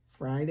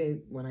 Friday,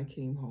 when I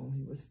came home,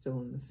 he was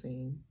still in the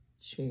same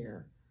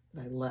chair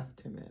that I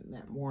left him in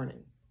that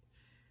morning.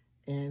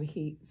 And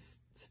he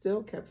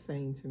still kept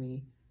saying to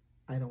me,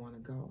 I don't want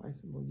to go. I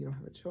said, well, you don't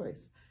have a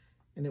choice.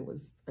 And it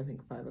was, I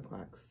think, 5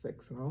 o'clock,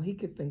 6. And all he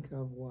could think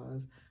of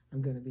was,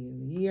 I'm going to be in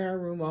the ER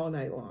room all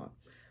night long.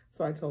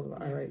 So I told him,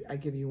 all right, I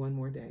give you one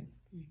more day.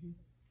 Mm-hmm.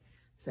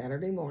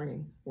 Saturday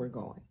morning, we're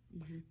going.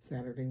 Mm-hmm.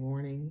 Saturday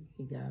morning,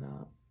 he got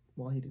up.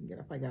 Well, he didn't get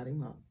up. I got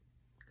him up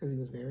because he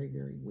was very,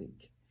 very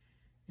weak.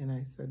 And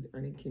I said,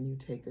 Ernie, can you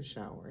take a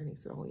shower? And he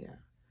said, oh, yeah.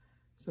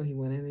 So he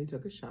went in and he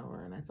took a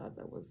shower, and I thought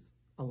that was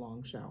a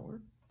long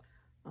shower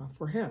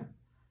for him.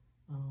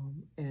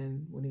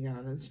 And when he got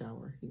out of the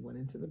shower, he went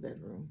into the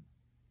bedroom,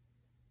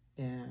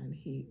 and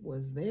he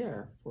was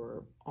there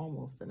for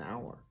almost an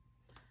hour.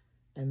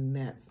 And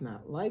that's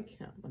not like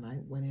him. And I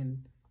went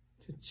in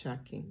to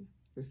check him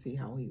to see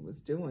how he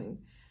was doing,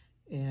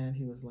 and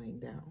he was laying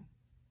down.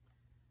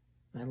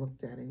 And I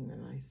looked at him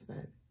and I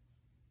said,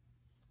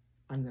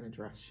 I'm going to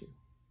dress you.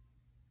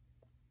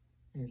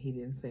 And he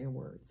didn't say a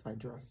word, so I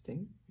dressed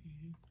him,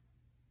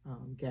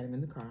 got him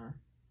in the car,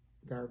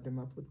 garbed him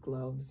up with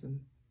gloves and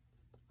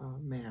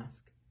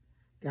mask,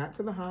 got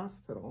to the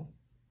hospital,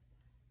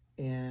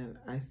 and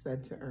I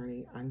said to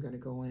Ernie, I'm going to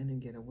go in and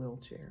get a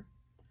wheelchair.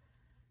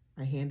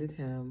 I handed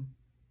him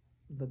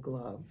the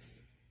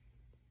gloves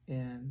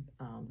and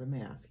the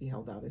mask. He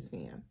held out his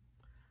hand.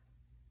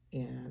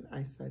 And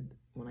I said,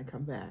 when I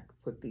come back,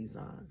 put these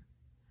on.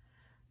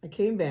 I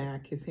came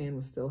back, his hand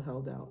was still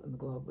held out and the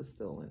glove was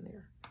still in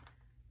there.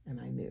 And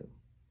I knew.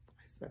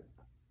 I said,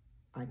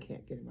 I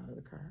can't get him out of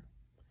the car.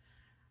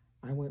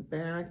 I went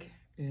back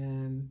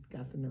and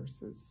got the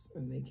nurses,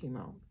 and they came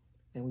out,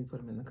 and we put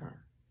him in the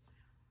car.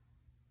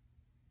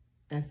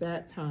 At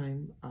that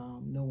time,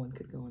 no one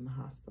could go in the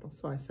hospital.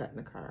 So I sat in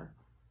the car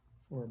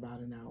for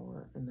about an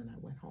hour, and then I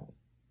went home.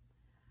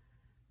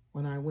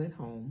 When I went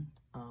home,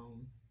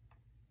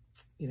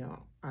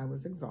 I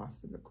was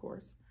exhausted, of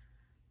course.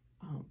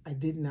 I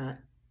did not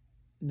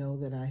know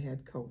that I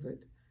had COVID.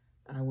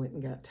 I went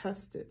and got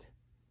tested,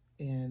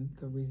 and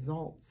the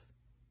results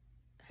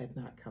had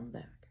not come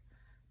back.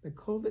 The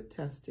COVID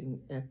testing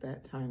at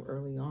that time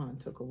early on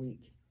took a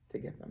week to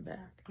get them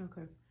back.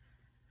 Okay.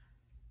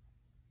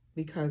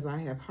 Because I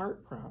have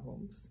heart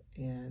problems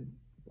and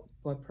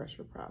blood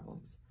pressure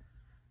problems.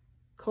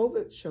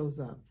 COVID shows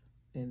up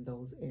in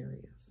those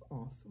areas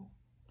also.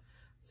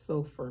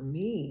 So for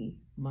me,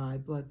 my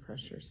blood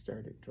pressure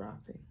started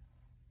dropping,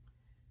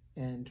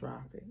 and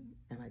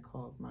I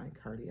called my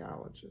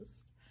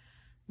cardiologist.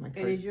 And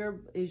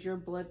is your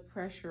blood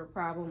pressure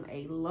problem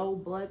a low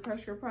blood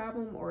pressure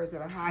problem, or is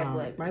it a high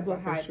blood? My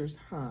blood pressure's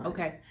high.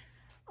 Okay.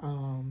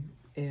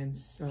 And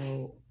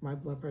so my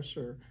blood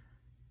pressure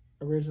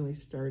originally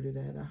started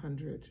at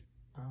 100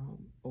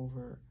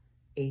 over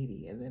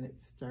 80, and then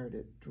it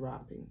started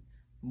dropping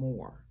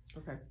more.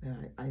 Okay.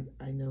 And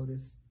I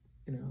noticed,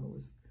 it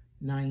was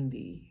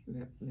 90, and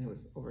then it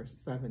was over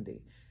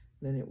 70,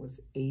 then it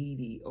was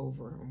 80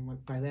 over.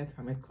 By that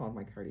time, I called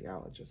my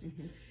cardiologist.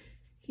 Mm-hmm.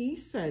 He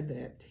said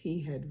that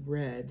he had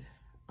read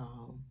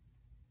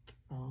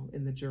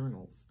in the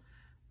journals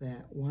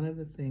that one of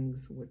the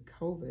things with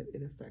COVID,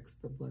 it affects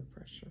the blood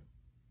pressure.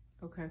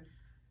 Okay.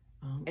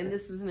 And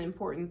this is an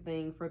important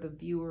thing for the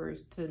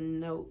viewers to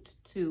note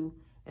too,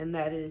 and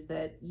that is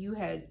that you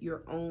had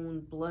your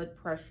own blood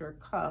pressure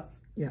cuff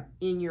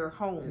in your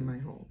home. In my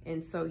home.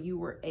 And so you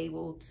were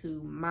able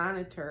to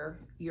monitor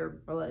your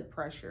blood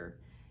pressure,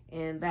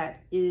 and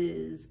that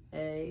is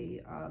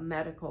a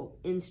medical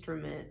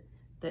instrument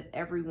that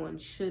everyone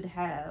should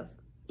have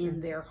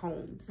in their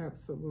homes.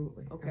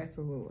 Absolutely. Okay.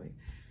 Absolutely.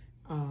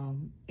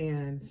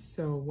 And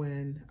so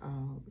when,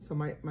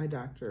 my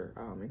doctor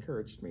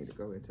encouraged me to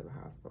go into the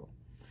hospital.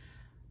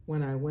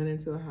 When I went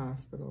into the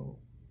hospital,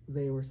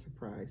 they were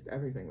surprised.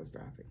 Everything was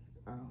dropping.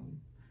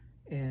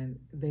 And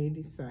they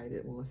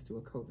decided, well, let's do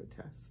a COVID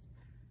test,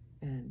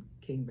 and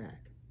came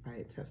back I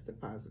had tested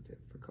positive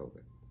for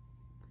COVID.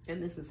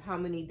 And this is how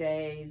many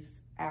days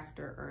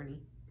after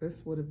Ernie?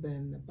 This would have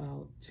been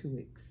about 2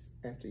 weeks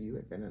after you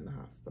had been in the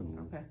hospital.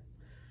 Okay.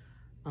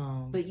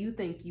 But you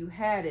think you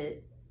had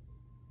it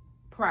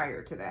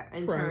prior to that,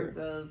 in terms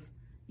of,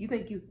 you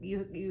think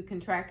you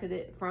contracted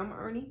it from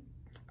Ernie?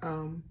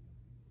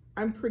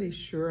 I'm pretty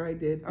sure I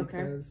did,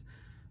 because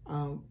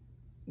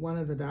one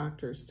of the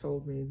doctors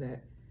told me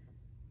that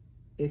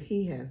if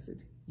he has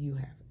it, you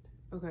have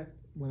it. Okay.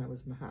 When I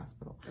was in the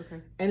hospital.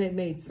 Okay. And it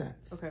made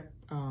sense. Okay.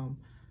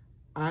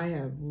 I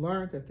have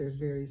learned that there's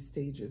various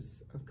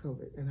stages of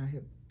COVID,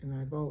 and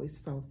I've always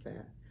felt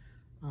that.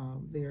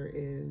 There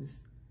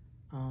is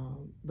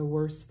the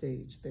worst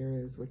stage, there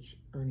is, which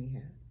Ernie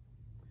had.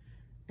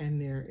 And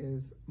there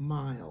is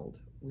mild,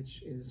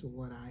 which is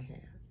what I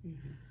had.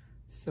 Mm-hmm.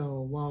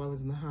 So while I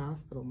was in the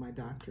hospital, my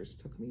doctors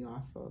took me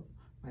off of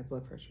my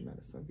blood pressure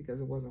medicine because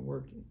it wasn't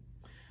working.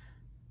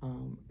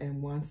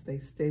 And once they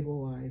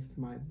stabilized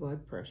my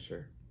blood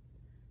pressure,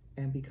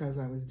 and because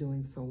I was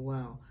doing so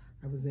well,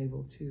 I was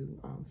able to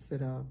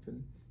sit up,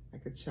 and I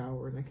could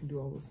shower, and I could do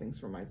all those things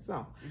for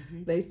myself.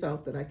 Mm-hmm. They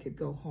felt that I could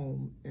go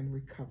home and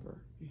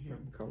recover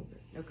from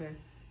COVID. Okay.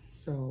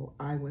 So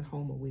I went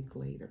home a week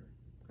later.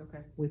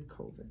 Okay. With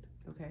COVID.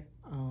 Okay.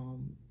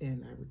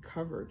 And I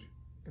recovered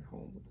at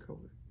home with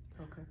COVID.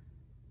 Okay.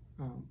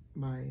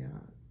 My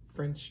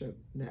friendship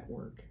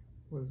network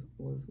was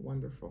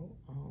wonderful.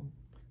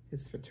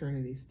 His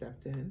fraternity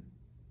stepped in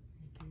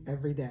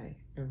every day.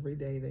 Every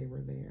day they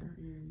were there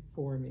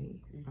for me.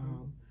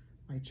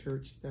 My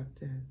church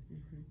stepped in.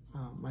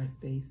 My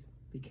faith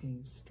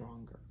became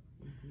stronger.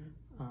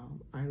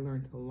 I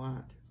learned a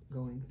lot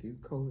going through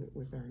COVID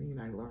with Ernie,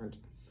 and I learned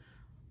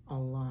a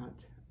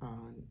lot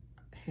on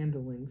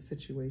handling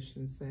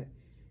situations that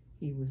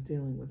he was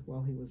dealing with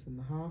while he was in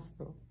the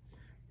hospital.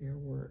 There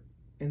were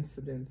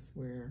incidents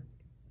where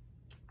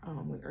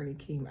when Ernie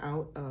came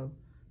out of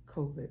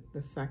COVID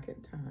the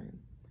second time,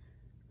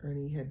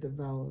 Ernie had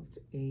developed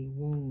a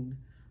wound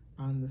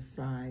on the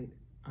side,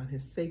 on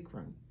his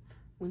sacrum.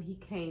 When he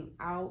came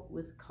out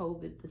with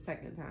COVID the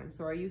second time.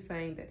 So are you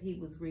saying that he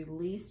was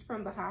released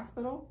from the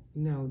hospital?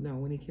 No,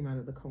 when he came out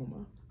of the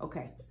coma.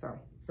 Okay, sorry.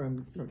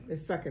 From the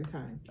second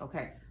time.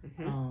 Okay.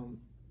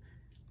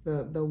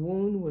 The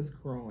wound was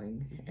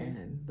growing,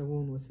 and the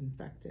wound was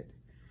infected.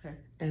 Okay.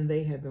 And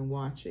they had been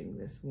watching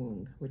this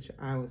wound, which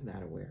I was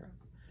not aware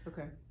of.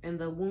 Okay. And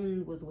the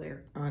wound was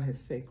where? On his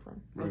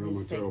sacrum. Right on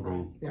my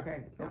tailbone. Yeah.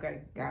 Okay. Yeah.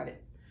 Okay. Got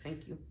it.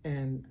 Thank you.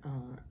 And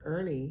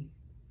Ernie,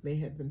 they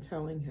had been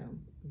telling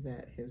him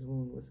that his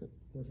wound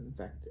was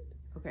infected.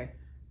 Okay.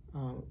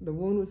 The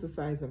wound was the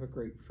size of a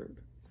grapefruit.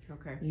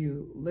 Okay.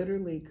 You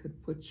literally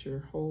could put your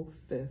whole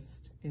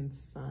fist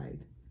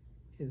inside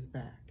his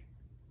back.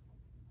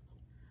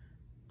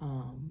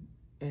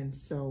 And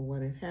so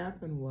what had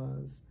happened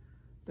was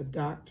the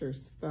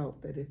doctors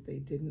felt that if they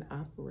didn't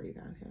operate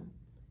on him,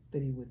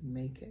 that he would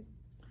make it.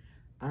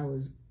 I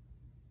was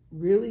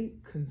really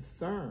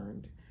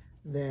concerned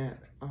that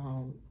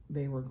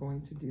they were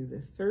going to do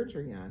this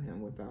surgery on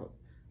him without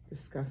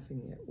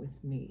discussing it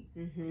with me.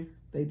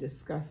 They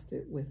discussed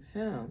it with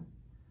him,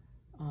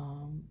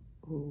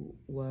 who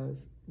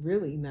was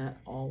really not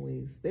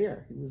always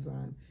there. He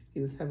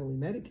was heavily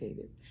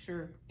medicated.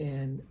 Sure.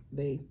 And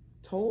they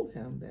told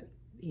him that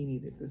he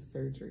needed this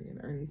surgery, and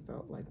Ernie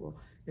felt like, well,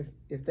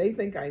 if they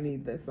think I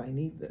need this, I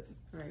need this.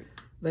 Right.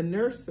 The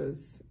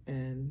nurses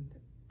and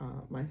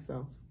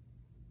myself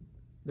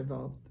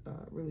developed a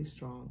really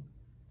strong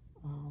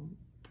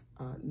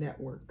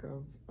network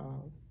of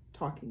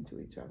talking to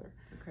each other.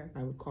 Okay.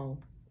 I would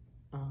call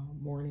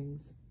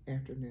mornings,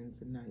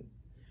 afternoons, and night,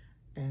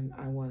 and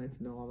I wanted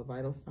to know all the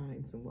vital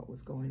signs and what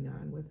was going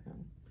on with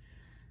him.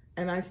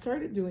 And I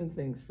started doing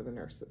things for the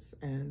nurses,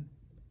 and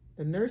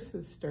the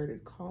nurses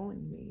started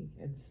calling me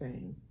and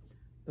saying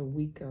the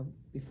week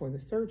before the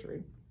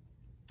surgery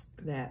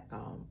that,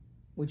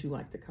 would you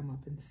like to come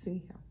up and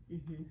see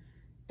him?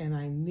 And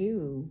I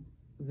knew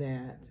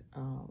that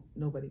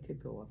nobody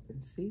could go up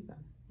and see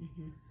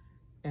them.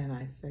 And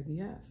I said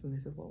yes. And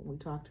they said, well, we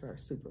talked to our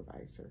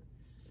supervisor,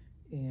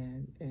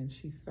 and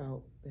she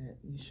felt that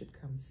you should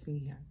come see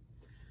him.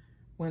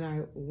 When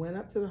I went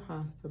up to the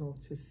hospital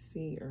to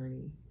see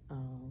Ernie,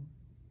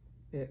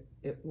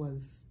 it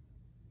was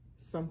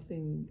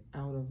something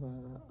out of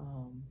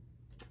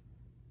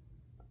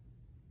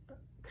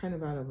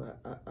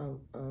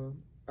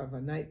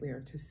a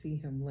nightmare to see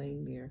him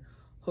laying there,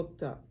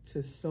 hooked up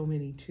to so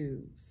many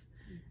tubes,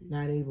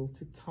 not able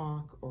to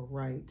talk or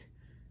write,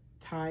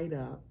 tied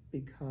up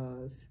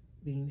because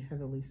being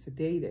heavily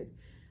sedated,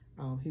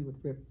 he would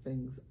rip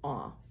things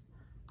off,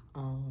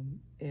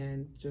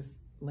 and just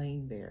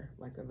laying there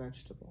like a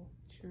vegetable.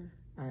 Sure.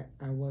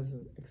 I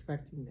wasn't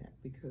expecting that,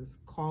 because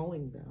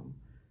calling them,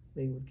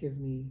 they would give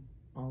me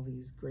all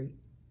these great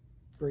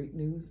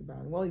news about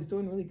him. Well, he's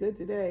doing really good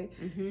today,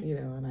 you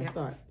know, and I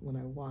thought when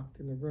I walked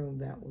in the room,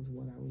 that was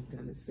what I was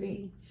going to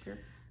see. Sure.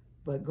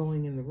 But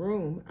going in the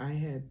room, I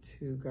had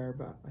to garb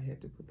up. I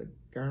had to put the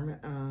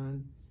garment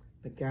on,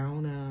 the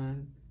gown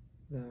on,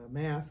 the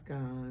mask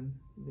on,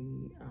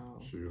 the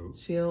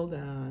shield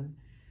on,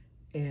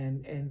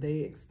 and they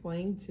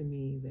explained to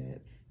me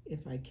that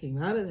if I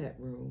came out of that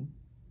room,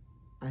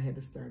 I had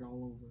to start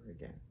all over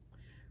again.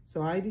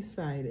 So I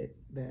decided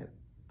that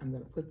I'm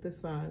going to put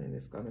this on and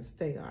it's going to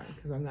stay on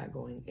because I'm not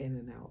going in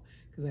and out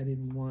because I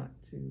didn't want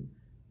to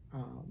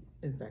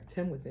infect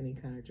him with any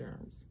kind of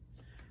germs.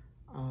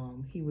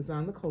 He was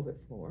on the COVID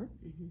floor,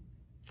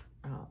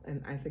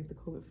 and I think the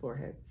COVID floor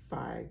had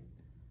 5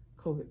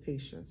 COVID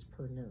patients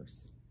per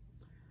nurse.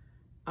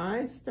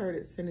 I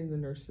started sending the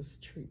nurses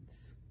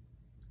treats,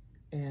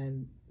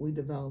 and we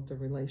developed a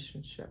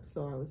relationship.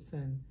 So I would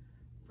send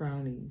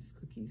brownies,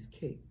 cookies,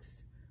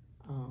 cakes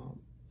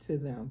to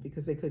them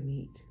because they couldn't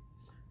eat.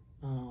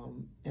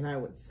 And I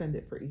would send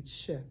it for each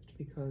shift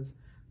because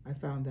I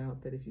found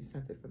out that if you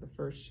sent it for the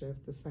first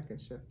shift, the second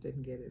shift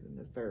didn't get it in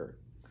the third.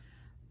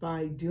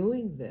 By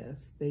doing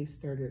this, they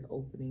started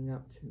opening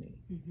up to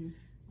me.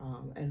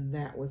 And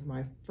that was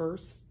my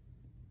first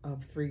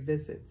of 3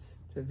 visits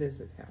to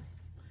visit him.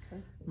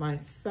 Okay. My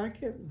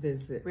second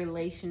visit.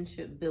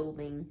 Relationship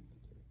building.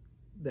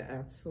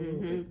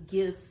 Absolutely.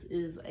 Gifts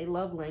is a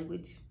love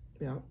language.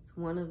 Yeah. It's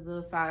one of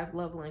the 5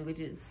 love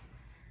languages.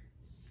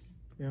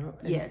 Yeah.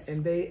 Yes.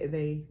 And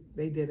they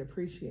did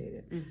appreciate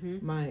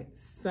it. My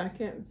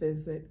second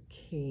visit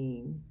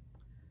came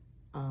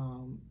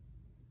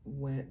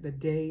when the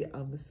day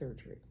of the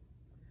surgery.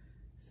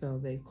 So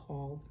they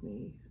called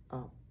me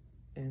up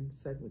and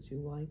said, would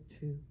you like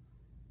to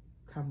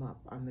come up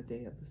on the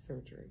day of the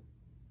surgery?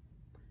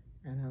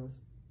 And I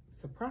was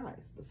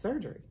surprised. The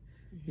surgery.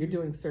 You're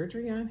doing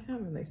surgery on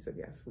him? And they said,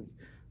 yes,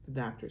 the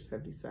doctors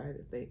have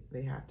decided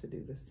they have to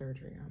do this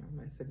surgery on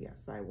him. I said,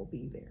 yes, I will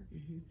be there.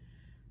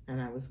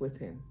 And I was with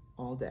him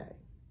all day.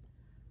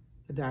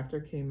 The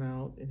doctor came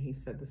out and he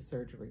said the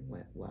surgery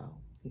went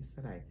well. He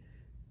said, I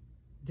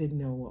didn't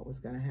know what was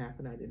going to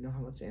happen. I didn't know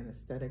how much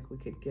anesthetic we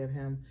could give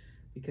him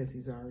because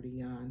he's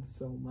already on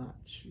so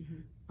much.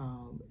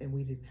 And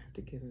we didn't have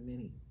to give him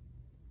any.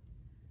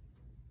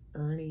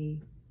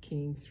 Ernie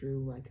came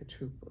through like a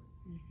trooper.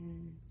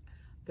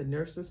 The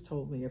nurses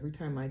told me every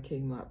time I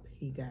came up,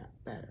 he got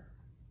better.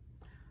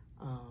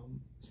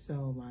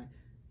 So my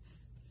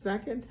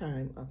second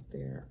time up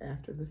there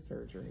after the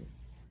surgery,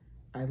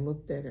 I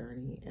looked at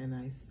Ernie and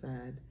I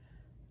said,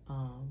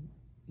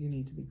 you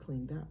need to be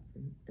cleaned up.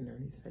 And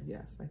Ernie said,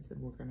 yes. I said,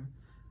 I'm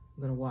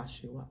gonna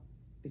wash you up,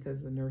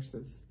 because the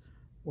nurses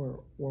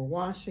were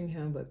washing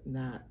him, but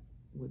not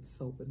with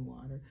soap and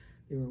water.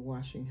 They were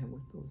washing him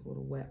with those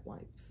little wet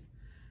wipes.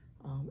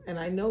 And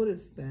I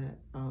noticed that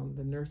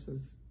the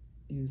nurses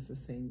used the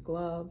same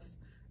gloves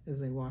as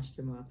they washed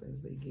him up,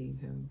 as they gave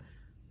him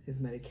his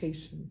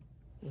medication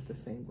with the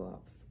same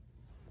gloves.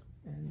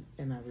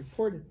 And I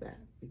reported that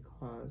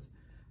because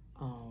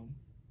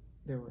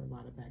there were a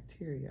lot of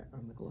bacteria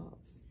on the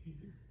gloves.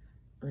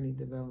 Ernie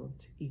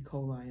developed E.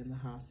 coli in the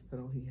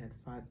hospital. He had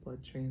 5 blood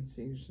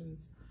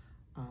transfusions,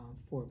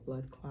 4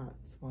 blood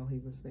clots while he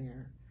was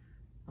there.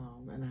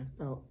 And I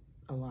felt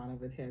a lot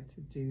of it had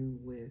to do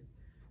with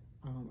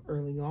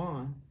early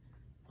on,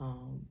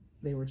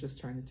 they were just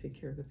trying to take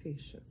care of the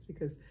patients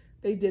because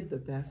they did the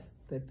best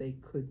that they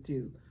could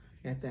do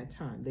at that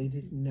time. They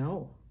didn't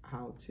know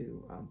how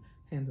to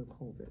handle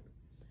COVID.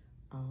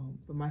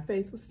 But my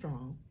faith was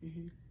strong,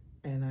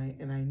 and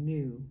I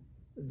knew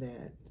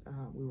that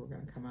we were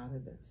going to come out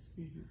of this.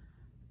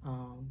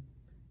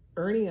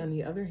 Ernie, on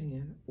the other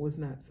hand, was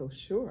not so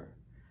sure.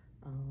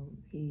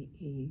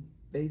 He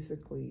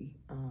basically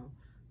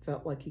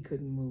felt like he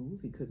couldn't move,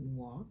 he couldn't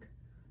walk,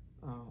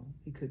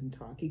 he couldn't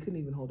talk, he couldn't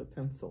even hold a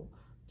pencil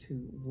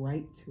to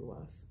write to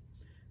us.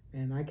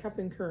 And I kept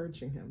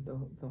encouraging him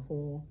the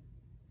whole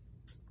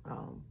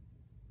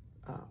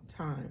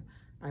time.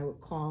 I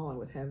would call, I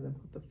would have them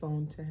put the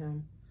phone to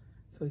him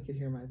so he could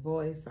hear my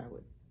voice. I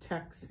would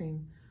text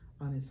him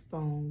on his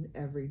phone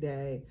every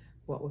day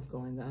what was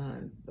going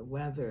on, the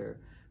weather,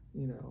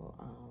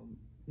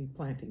 me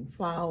planting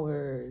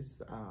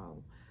flowers,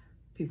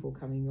 people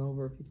coming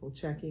over, people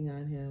checking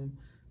on him,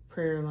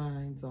 prayer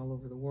lines all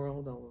over the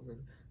world, all over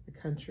the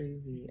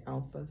country. The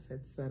Alphas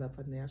had set up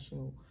a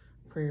national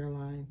prayer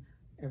line.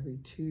 Every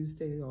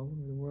Tuesday all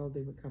over the world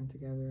they would come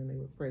together and they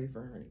would pray for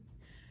Ernie.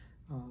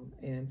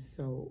 And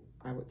so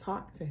I would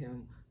talk to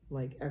him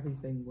like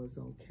everything was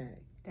okay.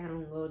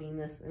 Downloading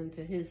this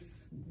into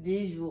his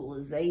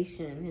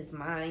visualization, his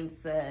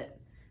mindset,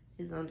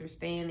 his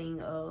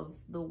understanding of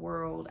the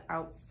world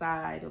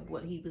outside of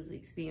what he was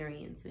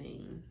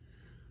experiencing.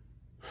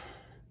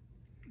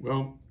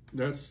 Well,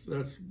 that's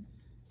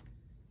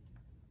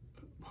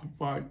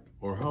why,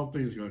 or how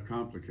things got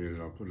complicated,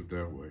 I'll put it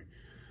that way.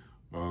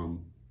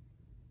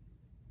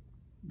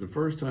 The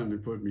first time they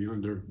put me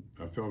under,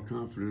 I felt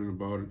confident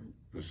about it.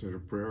 I said a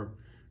prayer,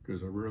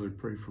 because I rarely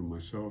pray for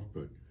myself,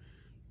 but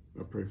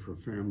I pray for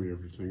family,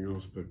 everything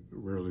else, but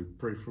rarely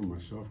pray for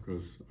myself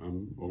because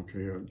I'm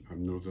okay. I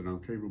know that I'm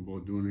capable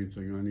of doing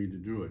anything I need to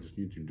do. I just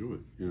need to do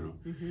it,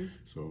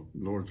 So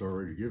Lord's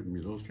already given me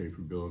those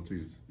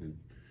capabilities, and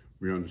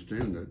we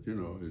understand that,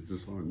 it's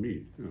just on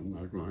me. I'm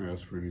not going to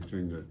ask for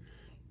anything that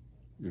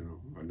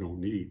I don't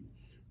need.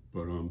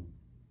 But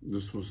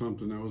this was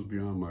something that was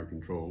beyond my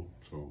control.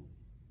 So,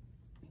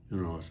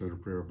 I said a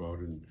prayer about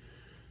it, and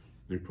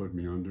they put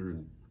me under.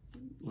 And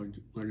like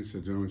I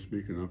said, generally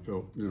speaking, I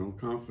felt,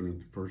 confident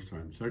the first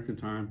time. Second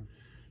time,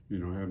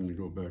 having to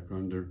go back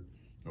under,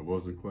 I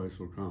wasn't quite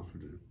so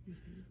confident.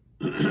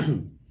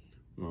 I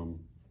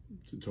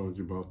told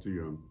you about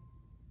the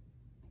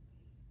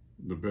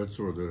bed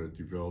sore that I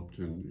developed,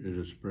 and it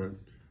has spread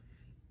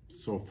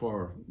so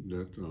far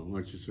that,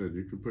 like you said,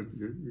 you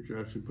could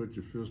actually put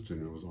your fist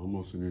in. It was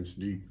almost an inch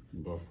deep,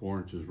 about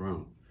 4 inches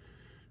round.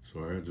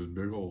 So I had this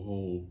big old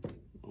hole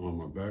on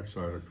my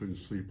backside. I couldn't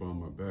sleep on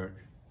my back,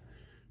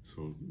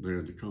 so they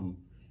had to come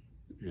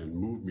and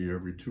move me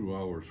every 2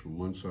 hours from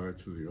one side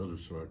to the other,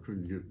 so I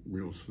couldn't get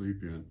real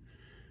sleep in.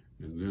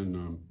 And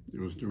then it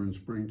was during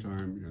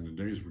springtime, and the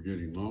days were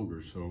getting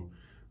longer, so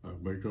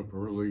I'd wake up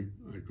early,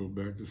 I'd go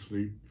back to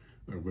sleep,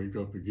 I'd wake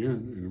up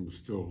again, and it was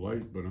still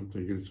light, but I'm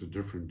thinking it's a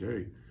different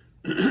day.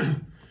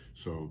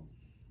 So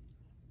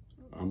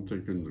I'm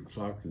thinking the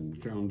clock and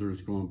calendar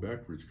is going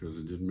backwards because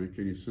it didn't make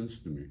any sense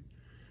to me.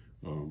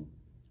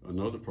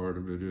 Another part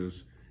of it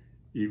is,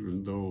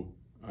 even though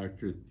I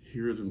could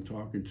hear them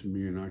talking to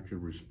me and I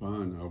could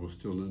respond, I was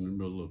still in the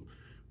middle of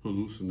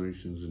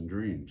hallucinations and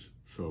dreams.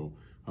 So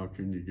how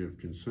can you give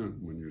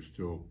consent when you're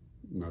still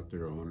not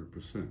there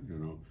 100%,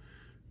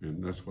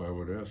 And that's why I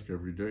would ask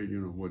every day,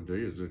 what day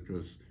is it?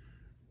 Because,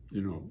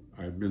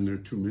 I've been there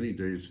too many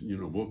days,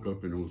 woke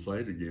up and it was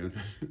light again.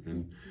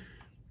 And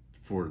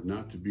for it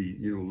not to be,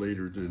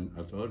 later than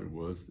I thought it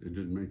was, it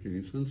didn't make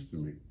any sense to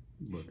me.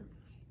 But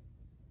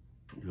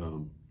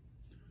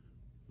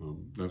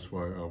that's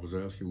why I was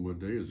asking, what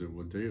day is it?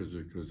 What day is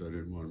it? Because I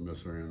didn't want to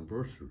miss our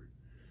anniversary.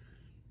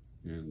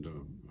 And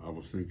I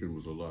was thinking it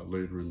was a lot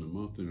later in the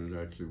month than it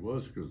actually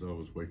was, because I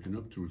was waking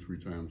up 2 or 3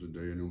 times a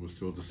day and it was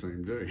still the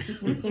same day.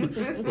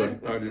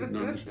 But I didn't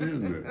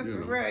understand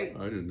that, Right.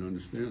 I didn't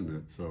understand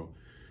that. So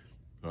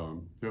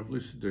heavily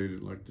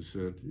sedated, like I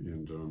said,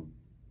 and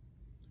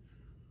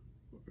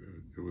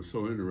it was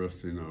so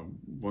interesting.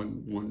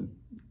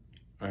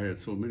 I had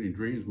so many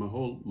dreams. My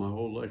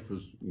whole life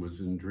was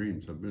in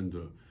dreams. I've been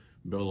to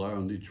Belle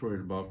Isle in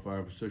Detroit about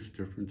 5 or 6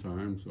 different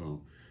times. I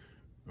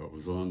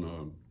was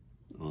on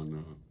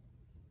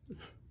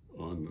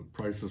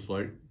Price is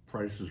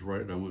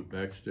Right. I went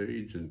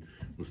backstage and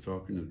was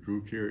talking to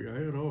Drew Carey. I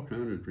had all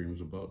kinds of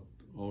dreams about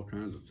all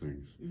kinds of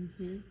things.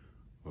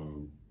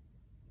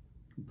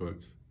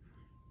 But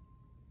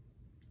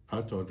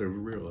I thought they were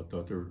real. I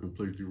thought they were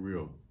completely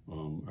real.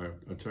 I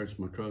texted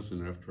my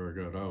cousin after I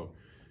got out,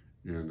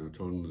 and I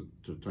told him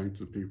to thank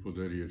the people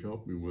that he had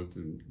helped me with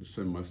and to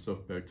send my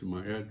stuff back to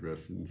my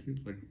address. And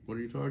he's like, "What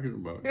are you talking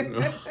about?"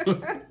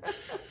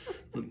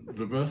 But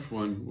the best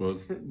one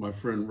was my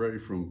friend Ray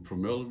from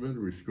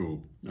elementary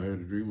school. I had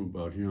a dream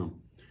about him,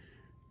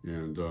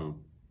 and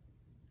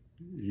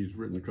he's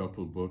written a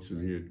couple of books,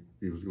 and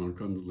he was going to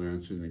come to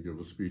Lansing and give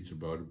a speech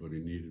about it, but he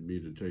needed me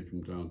to take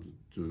him down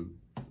to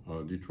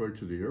Detroit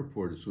to the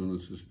airport as soon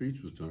as his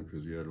speech was done,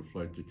 because he had a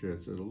flight to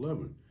catch at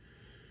 11.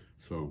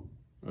 So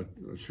I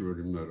assured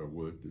him that I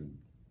would, and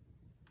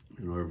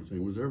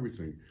everything was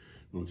everything.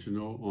 Don't you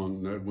know,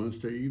 on that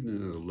Wednesday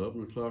evening at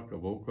 11 o'clock, I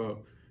woke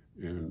up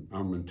and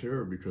I'm in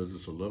terror because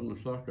it's 11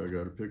 o'clock, I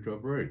got to pick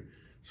up Ray.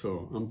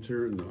 So I'm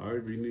tearing the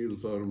IV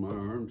needles out of my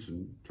arms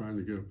and trying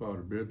to get up out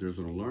of bed. There's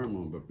an alarm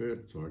on my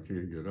bed, so I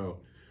can't get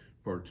out.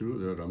 Part 2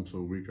 of that, I'm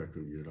so weak I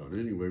couldn't get out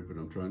anyway, but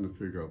I'm trying to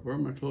figure out, where are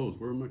my clothes?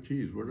 Where are my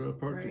keys? Where did I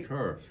park the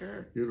car?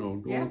 Sure.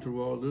 Going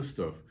through all this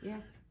stuff. Yeah.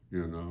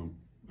 And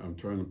I'm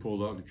trying to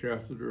pull out the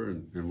catheter,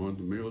 and one of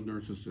the male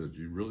nurses said,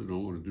 "You really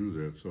don't want to do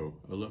that." So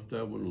I left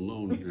that one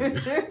alone. And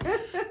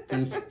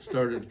things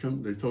started to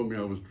come. They told me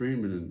I was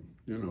dreaming, and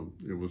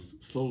it was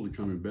slowly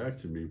coming back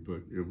to me,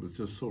 but it was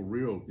just so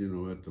real,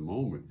 at the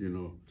moment,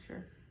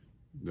 Sure.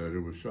 that it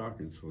was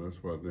shocking. So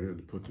that's why they had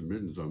to put the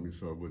mittens on me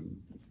so I wouldn't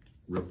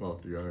rip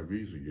out the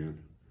IVs again.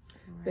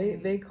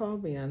 Right. They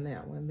called me on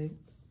that one. They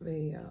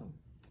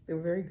were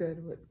very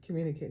good with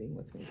communicating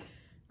with me.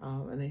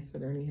 And they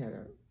said Ernie had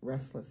a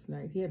restless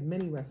night. He had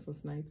many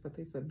restless nights, but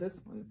they said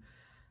this one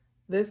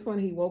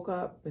he woke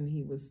up and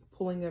he was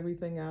pulling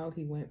everything out.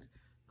 He went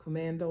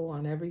commando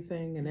on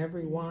everything and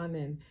everyone,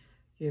 and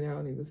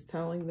and he was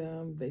telling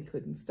them they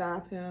couldn't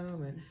stop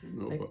him. And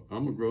but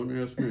I'm a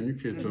grown-ass man. You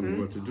can't tell me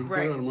what to do.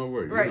 Get out of my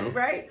way.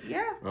 Right,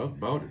 yeah. I was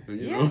about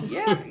it, Yeah.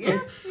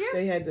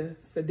 They had to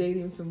sedate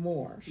him some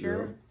more.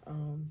 Sure.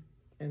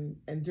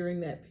 And during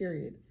that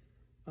period,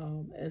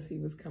 as he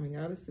was coming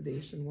out of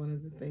sedation, one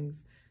of the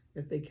things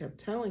that they kept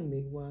telling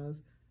me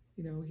was,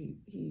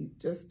 he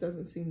just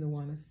doesn't seem to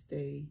want to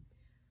stay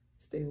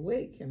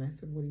awake. And I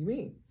said, "What do you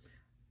mean?"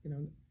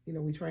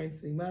 We try and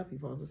sit him up, he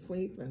falls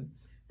asleep. And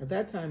at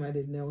that time, I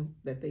didn't know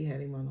that they had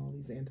him on all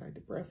these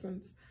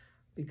antidepressants,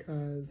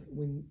 because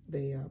when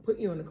they put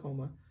you in a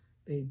coma,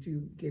 they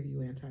do give you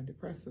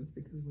antidepressants,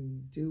 because when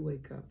you do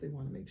wake up, they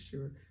want to make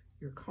sure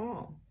you're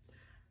calm.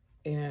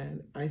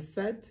 And I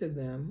said to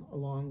them,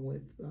 along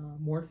with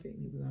morphine,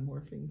 he was on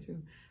morphine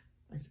too,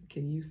 I said,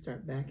 "Can you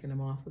start backing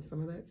him off of some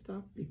of that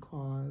stuff?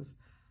 Because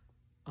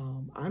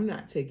I'm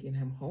not taking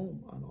him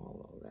home on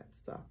all of that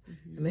stuff.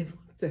 And they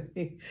looked at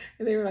me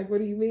and they were like, what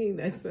do you mean?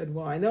 I said,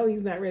 well, I know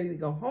he's not ready to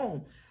go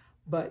home,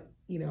 but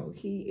you know,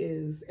 he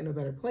is in a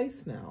better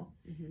place now,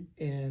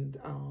 and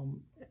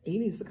he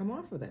needs to come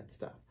off of that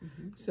stuff.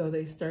 So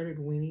they started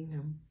weaning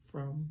him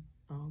from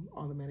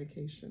all the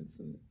medications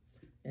and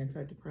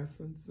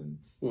antidepressants. And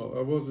well,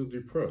 I wasn't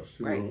depressed,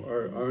 you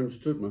know. I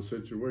understood my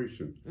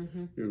situation.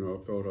 You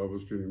know, I felt I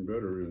was getting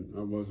better, and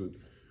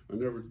I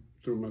never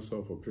threw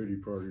myself a pity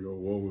party, oh,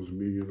 woe was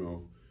me, you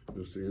know,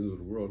 it's the end of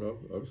the world.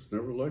 I was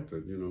never like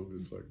that, you know.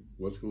 It's like,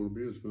 what's going to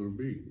be is going to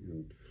be,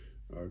 and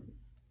I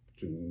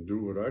can do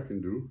what I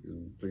can do,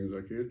 and things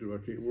I can't do,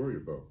 I can't worry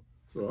about.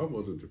 So I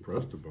wasn't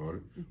depressed about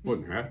it.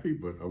 Wasn't happy,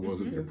 but I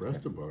wasn't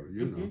depressed about it,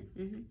 you know.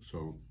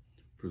 So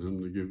for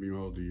them to give me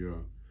all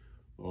the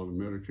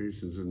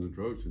medications and the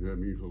drugs and had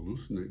me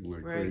hallucinating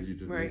like crazy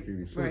didn't make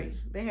any sense.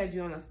 They had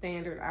you on a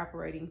standard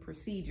operating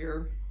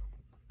procedure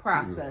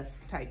process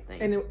type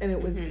thing. And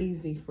it was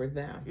easy for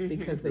them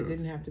because they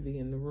didn't have to be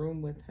in the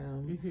room with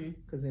him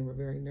because they were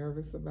very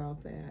nervous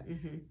about that.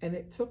 And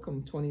it took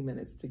them 20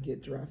 minutes to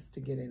get dressed to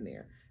get in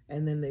there.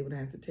 And then they would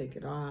have to take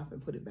it off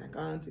and put it back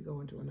on to go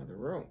into another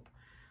room.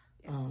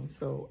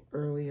 So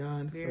early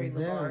on Very for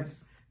them,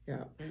 laborious.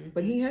 yeah.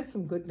 But he had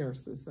some good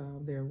nurses.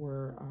 There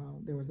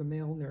was a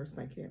male nurse,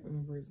 and I can't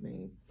remember his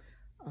name,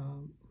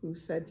 who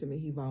said to me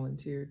he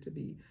volunteered to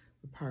be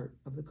a part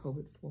of the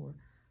COVID floor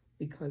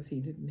because he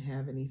didn't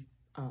have any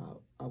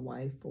a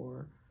wife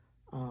or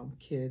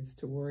kids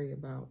to worry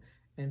about,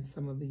 and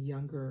some of the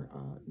younger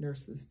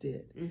nurses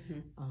did.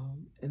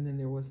 And then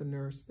there was a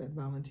nurse that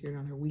volunteered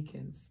on her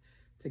weekends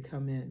to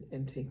come in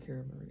and take care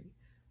of Ernie.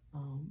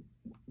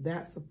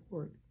 That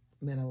support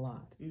meant a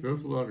lot. There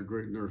was a lot of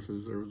great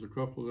nurses. There was a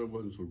couple that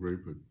wasn't so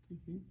great, but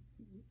you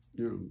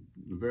know,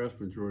 the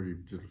vast majority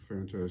did a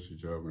fantastic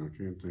job, and I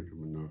can't thank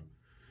them enough.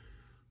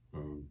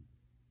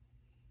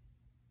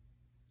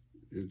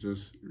 It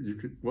just, you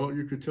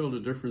could tell the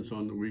difference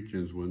on the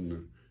weekends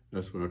when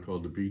that's when I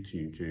called the B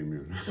team came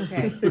in.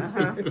 Okay.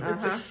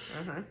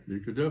 You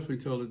could definitely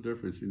tell the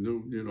difference. You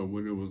knew, you know,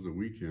 when it was the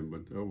weekend,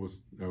 but that was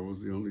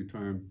the only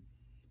time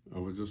I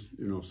was just,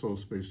 you know, so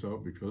spaced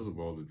out because of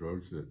all the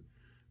drugs that,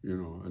 you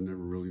know, I never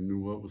really knew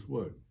what was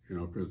what, you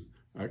know, because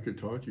I could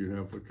talk to you,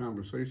 have a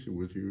conversation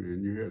with you,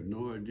 and you had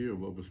no idea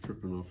what was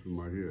tripping off in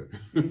my head,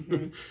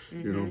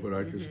 you know, but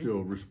I could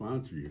still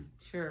respond to you.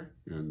 Sure.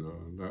 And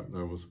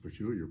that was the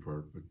peculiar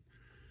part, but,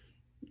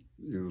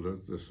 you know,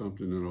 that's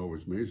something that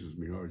always amazes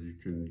me, how you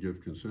can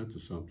give consent to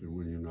something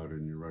when you're not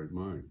in your right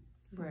mind.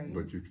 Right.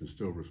 But you can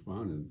still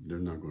respond, and they're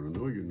not going to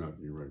know you're not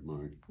in your right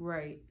mind.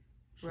 Right.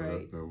 So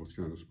that was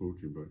kind of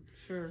spooky, but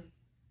sure.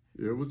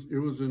 It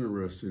was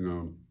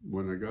interesting.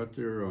 When I got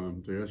there,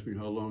 they asked me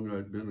how long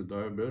I'd been a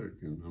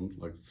diabetic, and I'm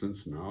like,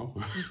 since now,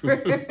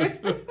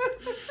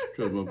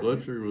 because my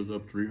blood sugar was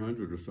up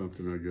 300 or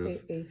something, I guess.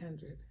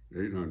 800.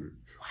 800.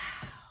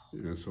 Wow.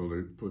 And so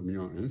they put me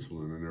on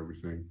insulin and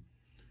everything,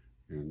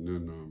 and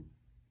then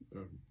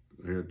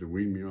they had to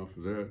wean me off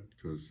of that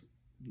because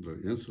the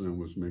insulin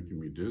was making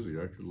me dizzy.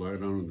 I could lie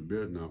down on the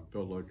bed and I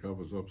felt like I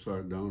was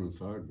upside down and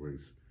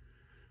sideways.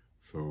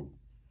 So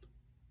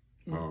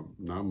now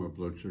my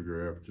blood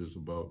sugar average is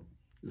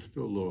it's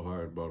still a little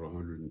high, about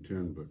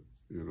 110, but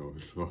you know,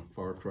 it's a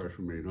far cry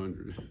from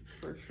 800.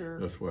 For sure.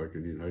 That's why I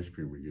can eat ice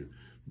cream again.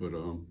 But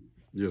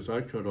yes, I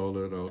cut all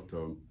that out.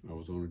 I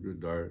was on a good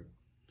diet,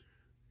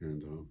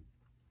 and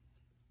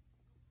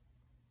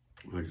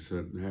like I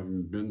said,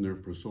 having been there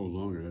for so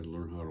long, I had to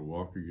learn how to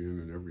walk again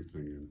and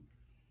everything,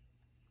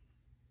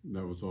 and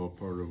that was all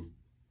part of,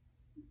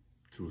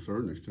 to a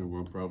certain extent,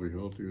 where I'm probably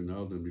healthier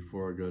now than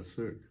before I got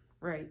sick.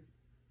 Right.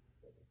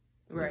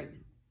 Right.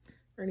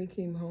 Ernie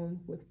came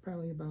home with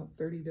probably about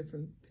 30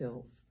 different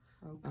pills.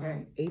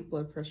 Okay. 8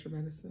 blood pressure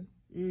medicine.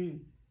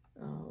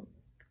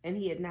 And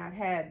he had not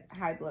had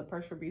high blood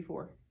pressure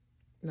before?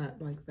 Not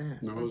like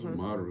that. No, it was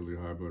moderately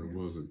high, but it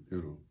wasn't,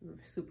 you know.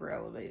 Super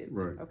elevated.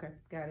 Right. Okay,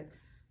 got it.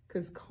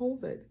 Because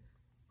COVID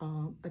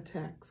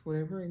attacks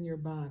whatever in your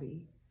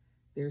body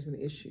there's an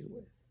issue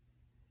with.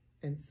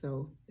 And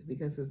so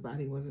because his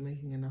body wasn't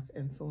making enough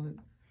insulin,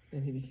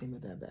 then he became a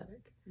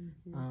diabetic.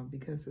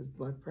 Because his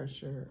blood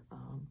pressure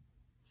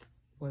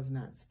was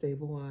not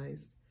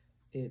stabilized,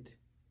 it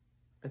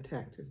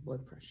attacked his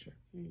blood pressure.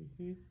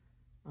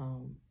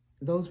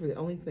 Those were the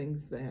only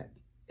things that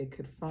it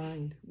could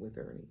find with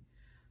Ernie.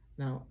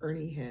 Now,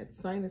 Ernie had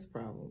sinus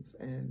problems,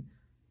 and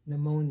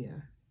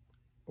pneumonia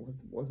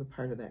was a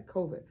part of that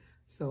COVID.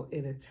 So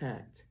it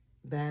attacked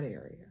that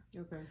area.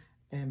 Okay.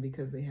 And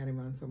because they had him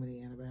on so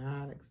many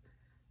antibiotics,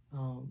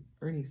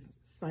 Ernie's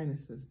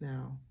sinuses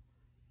now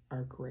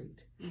are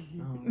great.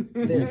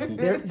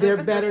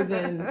 They're better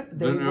than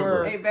they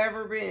were. They've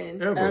ever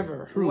been.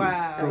 Ever. True.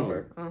 Wow.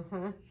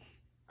 True.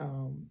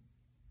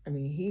 I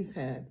mean, he's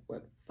had,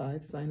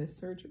 5 sinus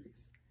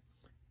surgeries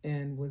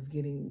and was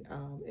getting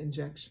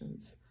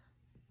injections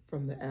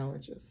from the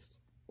allergist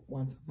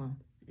once a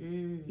month.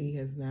 He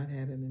has not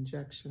had an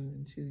injection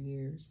in 2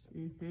 years.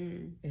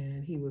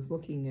 And he was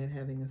looking at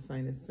having a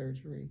sinus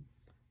surgery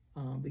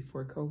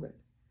before COVID.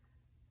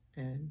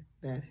 and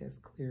that has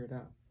cleared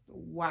up.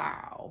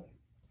 Wow.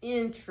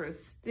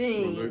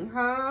 Interesting,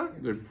 huh?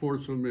 They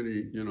poured so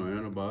many,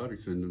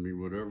 antibiotics into me,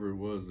 whatever it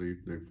was, they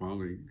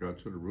finally got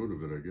to the root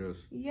of it, I guess.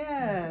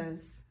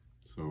 Yes.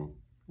 So,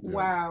 yeah.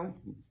 Wow.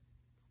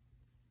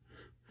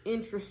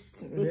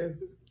 Interesting.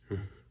 Yes.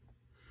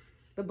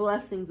 The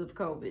blessings of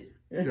COVID.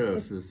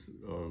 Yes, it's,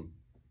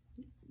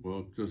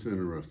 just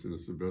interesting.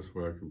 It's the best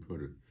way I can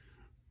put it.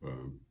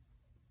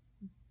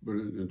 But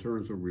in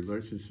terms of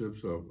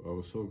relationships, I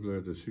was so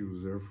glad that she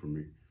was there for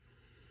me,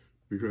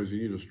 because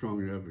you need a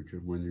strong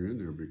advocate when you're in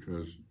there,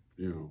 because,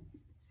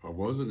 I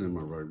wasn't in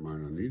my right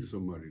mind. I needed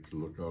somebody to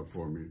look out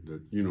for me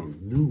that,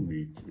 knew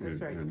me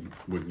and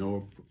would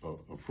know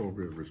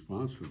appropriate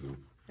response for them.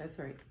 That's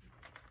right.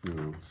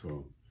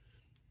 So.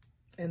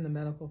 In the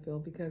medical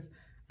field, because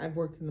I've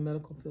worked in the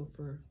medical field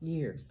for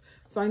years.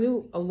 So I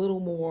knew a little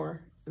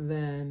more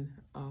than...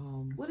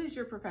 What is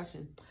your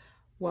profession?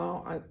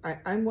 Well,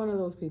 I'm one of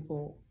those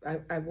people.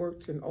 I've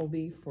worked in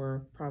OB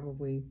for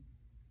probably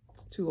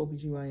 2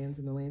 OBGYNs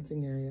in the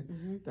Lansing area,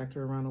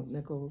 Dr. Ronald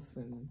Nichols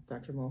and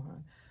Dr.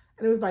 Mohan.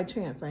 And it was by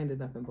chance I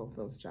ended up in both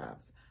those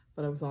jobs.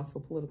 But I was also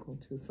political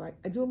too. So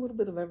I do a little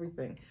bit of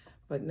everything.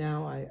 But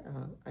now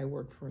I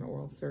work for an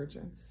oral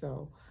surgeon.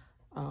 So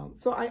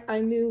I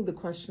knew the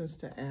questions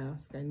to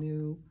ask. I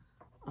knew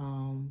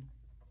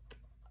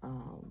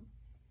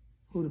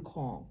who to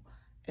call.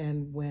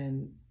 And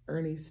when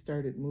Ernie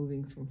started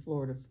moving from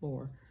floor to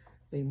floor,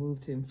 they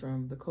moved him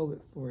from the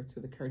COVID floor to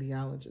the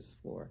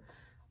cardiologist floor,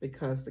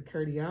 because the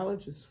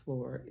cardiologist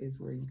floor is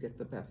where you get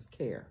the best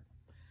care.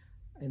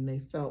 And they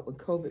felt with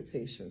COVID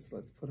patients,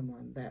 let's put them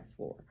on that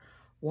floor.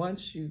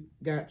 Once you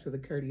got to the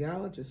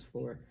cardiologist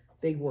floor,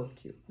 they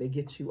work you. They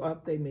get you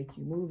up, they make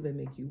you move, they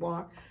make you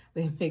walk,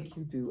 they make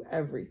you do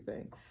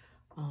everything.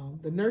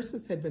 The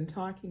nurses had been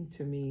talking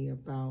to me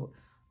about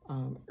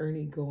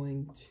Ernie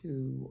going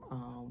to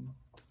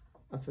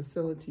a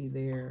facility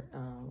there.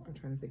 I'm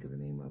trying to think of the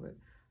name of it.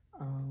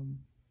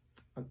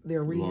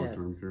 Their rehab.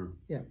 Long-term care.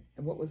 Yeah.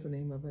 And what was the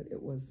name of it? It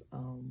was...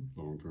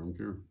 long-term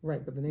care.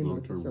 Right, but the name of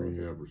the facility. Long-term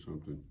rehab or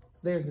something.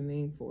 There's a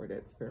name for it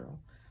at Sparrow.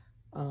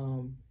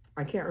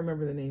 I can't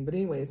remember the name, but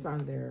anyway, it's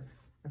on their,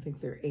 I think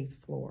their 8th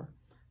floor.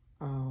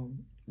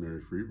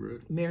 Mary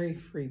Freebed? Mary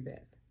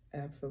Freebed,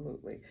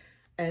 absolutely.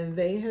 And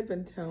they had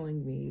been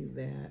telling me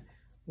that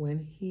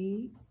when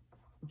he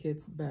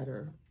gets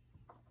better,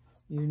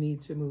 you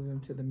need to move him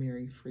to the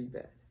Mary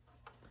Freebed.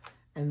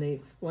 And they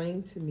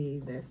explained to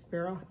me that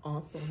Sparrow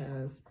also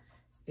has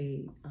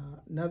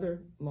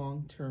another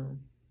long-term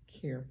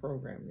care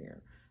program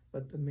there,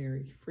 but the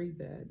Mary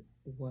Freebed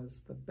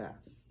was the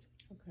best.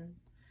 Okay.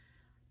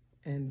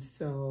 And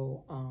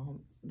so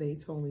they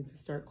told me to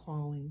start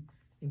calling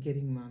and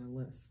getting him on a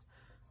list.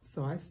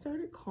 So I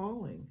started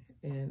calling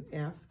and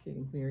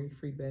asking Mary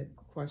Freebed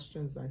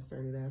questions. I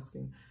started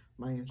asking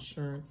my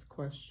insurance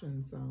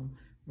questions.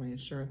 My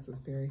insurance was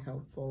very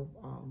helpful.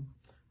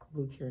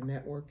 Blue Care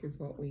Network is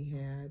what we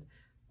had.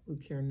 Blue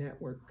Care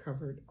Network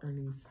covered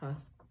Ernie's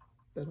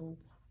hospital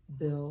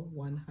bill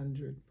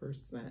 100%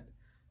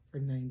 for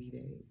 90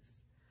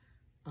 days.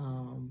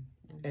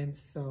 And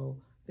so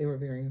they were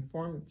very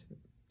informative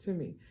to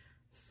me.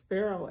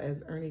 Sparrow,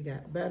 as Ernie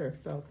got better,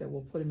 felt that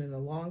we'll put him in the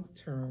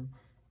long-term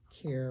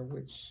care,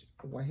 which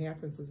what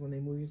happens is when they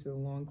move you to the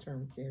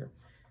long-term care,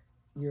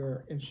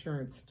 your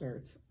insurance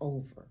starts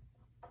over.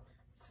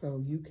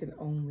 So you can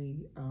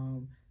only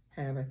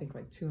have, I think,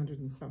 like 200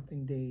 and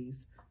something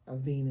days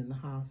of being in the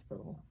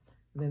hospital.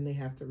 And then they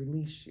have to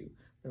release you.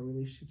 They'll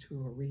release you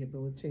to a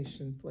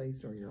rehabilitation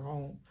place or your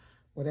home,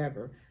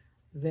 whatever.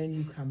 Then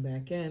you come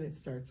back in, it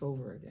starts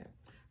over again.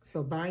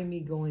 So by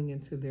me going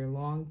into their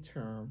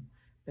long-term,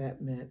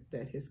 that meant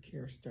that his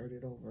care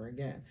started over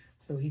again.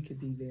 So he could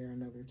be there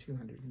another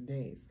 200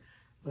 days.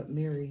 But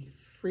Mary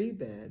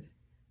Freebed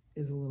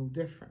is a little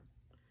different.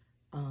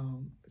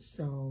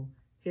 So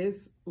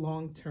his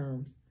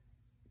long-term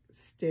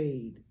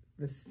stayed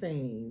the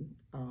same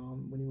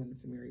when he went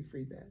into Mary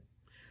Freebed.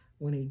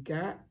 When he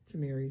got to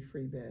Mary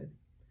Freebed,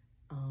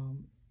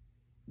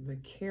 the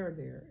care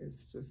there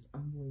is just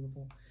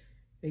unbelievable.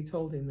 They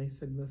told him, they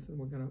said, listen,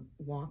 we're going to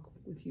walk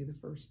with you the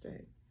first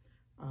day.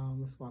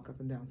 Let's walk up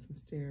and down some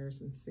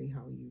stairs and see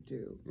how you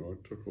do. Well,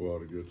 it took a while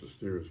to get the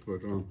stairs,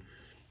 but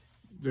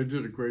they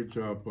did a great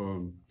job.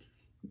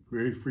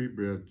 Mary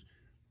Freebed,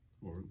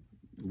 or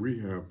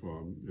rehab,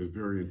 is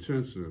very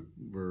intensive,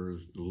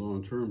 whereas the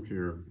long-term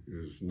care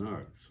is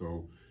not.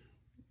 So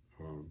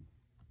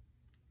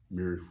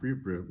Mary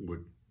Freebed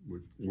would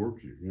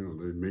work you.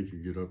 They'd make you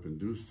get up and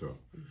do stuff.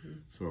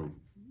 So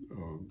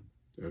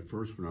at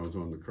first, when I was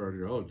on the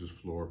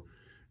cardiologist floor,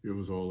 it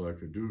was all I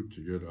could do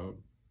to get out.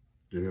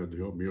 They had to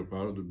help me up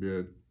out of the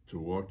bed to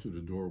walk to the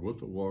door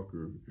with a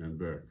walker and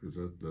back, because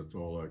that's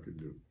all I could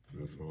do.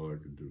 That's all I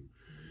could do.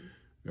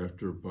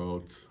 After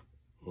about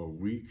a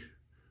week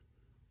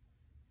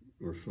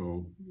or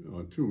so,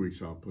 2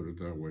 weeks, I'll put it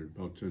that way,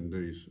 about 10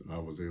 days, I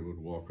was able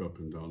to walk up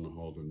and down the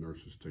hall to the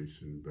nurse's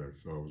station and back.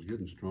 So I was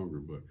getting stronger,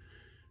 but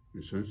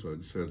essentially I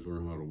just had to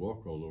learn how to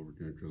walk all over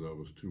again because I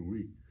was too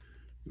weak.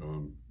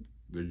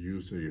 they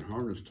used a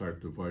harness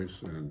type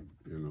device and,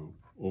 you know,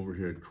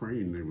 overhead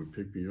crane. They would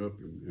pick me up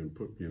and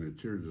put me in a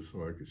chair just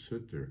so I could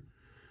sit there,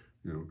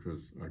 you know,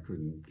 because I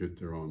couldn't get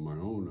there on my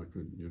own. I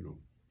couldn't, you know,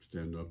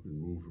 stand up and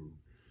move, or,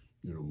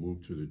 you know,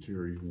 move to the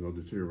chair, even though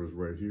the chair was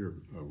right here.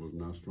 I was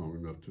not strong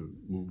enough to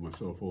move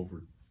myself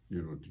over,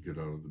 you know, to get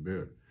out of the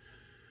bed.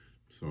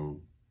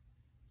 So.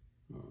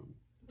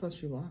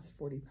 Plus you lost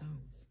 40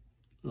 pounds.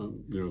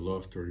 Yeah, I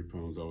lost 30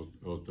 pounds. I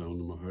was down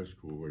to my high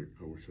school weight.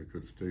 I wish I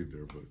could have stayed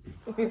there, but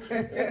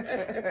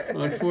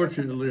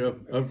unfortunately,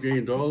 I've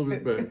gained all of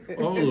it back,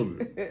 all of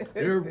it,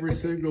 every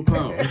single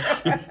pound.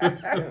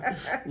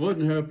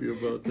 Wasn't happy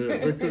about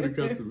that. I could have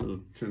got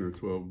to 10 or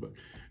 12, but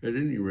at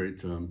any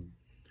rate,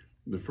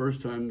 the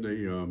first time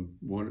they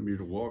wanted me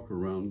to walk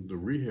around the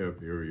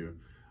rehab area,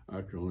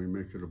 I could only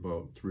make it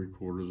about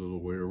 3/4 of the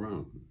way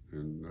around,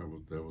 and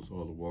that was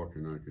all the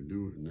walking I could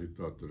do. And they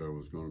thought that I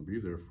was going to be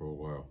there for a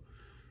while.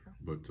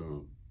 But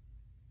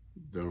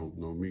they don't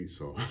know me,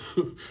 so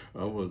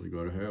I wasn't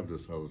going to have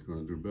this. I was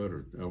going to do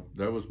better.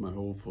 That was my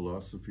whole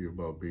philosophy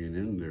about being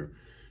in there,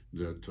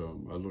 that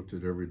I looked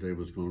at every day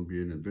was going to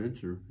be an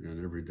adventure,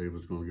 and every day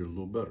was going to get a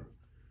little better.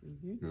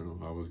 Mm-hmm. You know,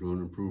 I was going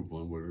to improve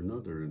one way or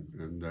another,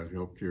 and that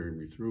helped carry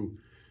me through.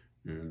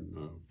 And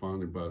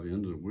finally, by the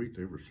end of the week,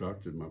 they were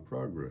shocked at my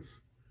progress.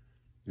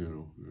 You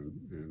know,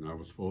 and I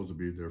was supposed to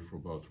be there for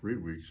about 3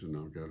 weeks, and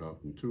I got out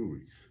in 2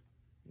 weeks.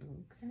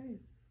 Okay.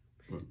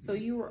 So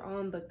you were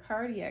on the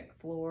cardiac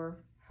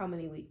floor how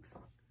many weeks?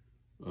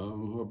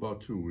 About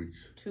 2 weeks.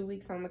 2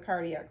 weeks on the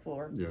cardiac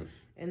floor? Yes.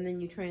 And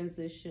then you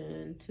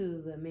transitioned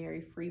to the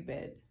Mary Free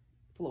Bed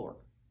floor?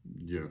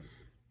 Yes.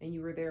 And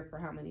you were there for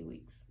how many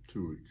weeks?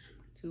 2 weeks.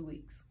 2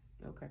 weeks.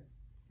 Okay.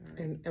 Right.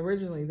 And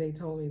originally they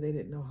told me they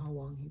didn't know how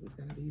long he was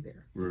going to be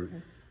there. Right.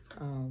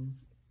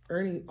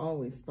 Ernie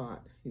always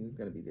thought he was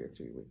going to be there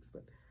 3 weeks,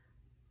 but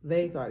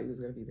they thought he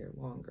was going to be there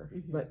longer.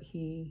 Mm-hmm. But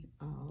he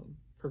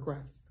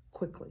progressed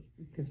quickly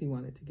because he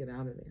wanted to get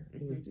out of there. Mm-hmm.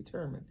 He was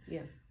determined.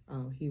 Yeah.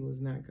 He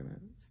was not going to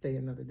stay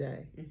another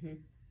day. Mm-hmm.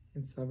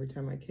 And so every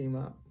time I came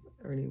up,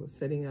 Ernie was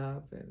sitting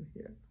up, and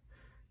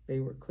they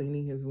were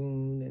cleaning his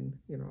wound and,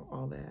 you know,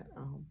 all that.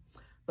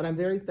 But I'm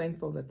very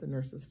thankful that the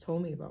nurses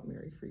told me about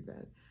Mary Free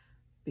Bed,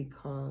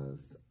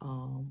 because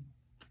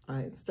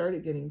I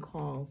started getting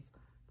calls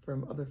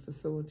from other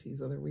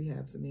facilities, other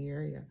rehabs in the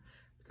area.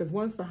 Because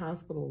once the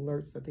hospital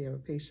alerts that they have a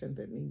patient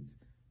that needs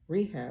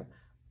rehab,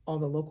 all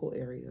the local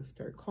areas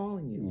start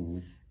calling you. Mm-hmm.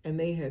 And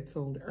they had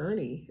told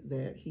Ernie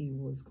that he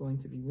was going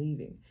to be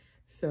leaving.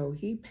 So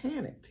he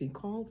panicked. He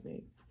called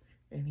me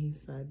and he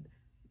said,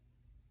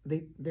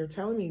 they're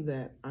telling me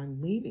that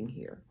I'm leaving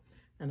here.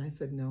 And I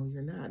said, no,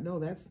 you're not. No,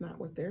 that's not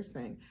what they're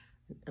saying.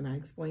 And I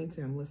explained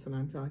to him, listen,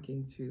 I'm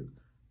talking to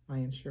my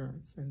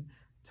insurance, and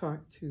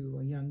talked to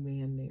a young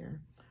man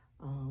there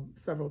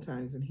several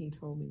times. And he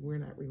told me, we're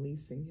not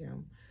releasing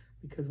him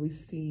because we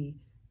see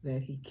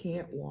that he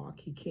can't walk.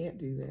 He can't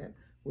do that.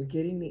 We're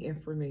getting the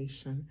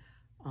information.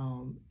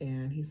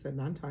 And he said,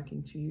 and I'm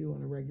talking to you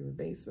on a regular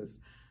basis,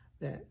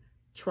 that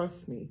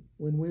trust me,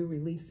 when we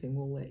release him,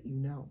 we'll let you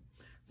know.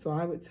 So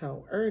I would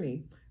tell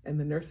Ernie, and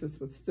the nurses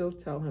would still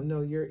tell him,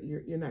 no, you're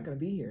not going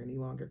to be here any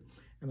longer.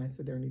 And I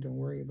said, Ernie, don't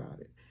worry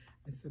about it.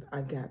 I said,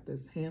 I've got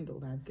this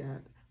handled. I've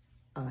got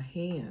a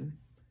hand,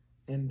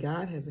 and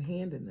God has a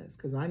hand in this,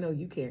 because I know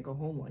you can't go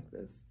home like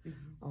this.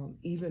 Mm-hmm.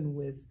 Even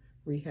with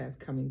rehab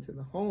coming to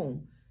the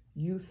home,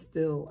 you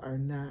still are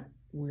not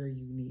where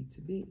you need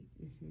to be.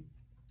 Mm-hmm.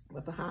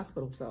 But the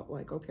hospital felt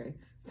like, okay,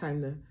 it's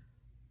time to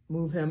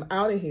move him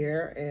out of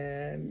here,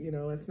 and, you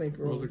know, let's make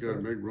room. Well, they got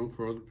to make room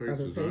for other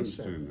patients. I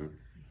understand that.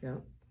 Yeah.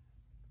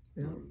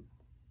 Yeah.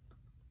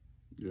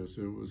 Yes,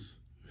 it was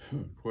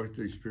quite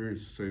the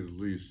experience, to say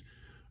the least.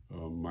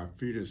 My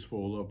feet had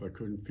swelled up. I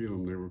couldn't feel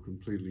them. They were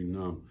completely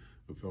numb.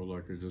 I felt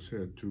like I just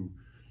had two,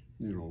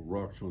 you know,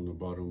 rocks on the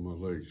bottom of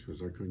my legs,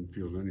 because I couldn't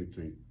feel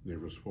anything. They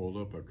were swelled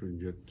up. I couldn't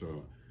get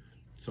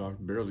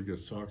barely get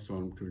socks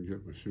on, couldn't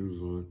get my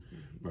shoes on.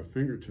 Mm-hmm. My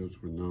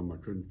fingertips were numb.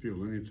 I couldn't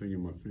feel anything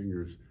in my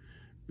fingers.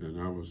 And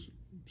I was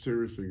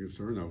seriously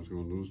concerned I was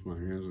going to lose my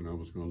hands and I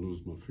was going to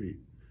lose my feet.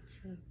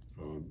 Sure.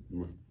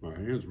 My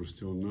hands were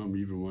still numb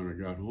even when I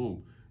got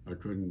home. I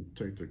couldn't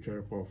take the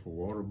cap off a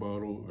water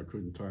bottle. I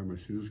couldn't tie my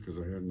shoes because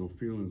I had no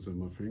feelings in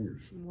my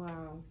fingers.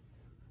 Wow.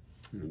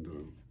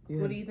 And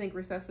what do you think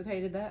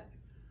resuscitated that?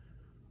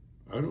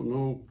 I don't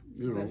know.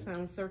 Does that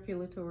sound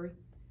circulatory?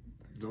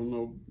 Don't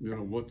know,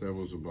 what that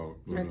was about.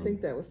 But, I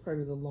think that was part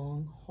of the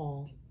long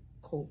haul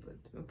COVID.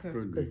 Okay.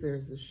 Because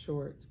there's the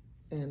short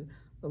and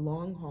the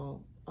long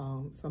haul.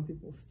 Some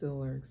people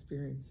still are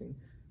experiencing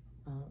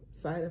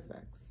side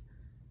effects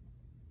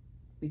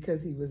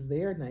because he was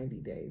there 90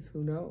 days.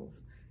 Who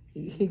knows?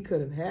 He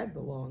could have had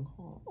the long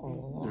haul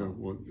all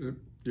along.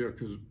 Yeah,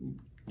 because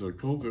the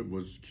COVID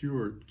was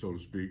cured, so to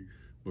speak,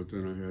 but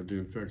then I had the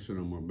infection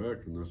on my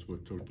back, and that's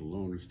what took the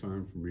longest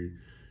time for me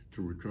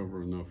to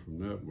recover enough from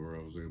that, where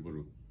I was able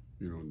to,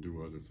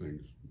 do other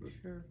things. But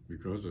sure.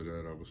 Because of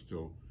that, I was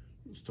still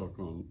stuck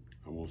on,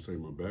 I won't say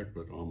my back,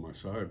 but on my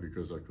side,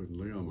 because I couldn't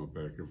lay on my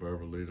back. If I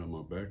ever laid on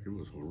my back, it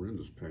was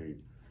horrendous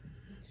pain.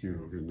 you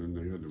know, and then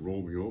they had to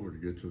roll me over to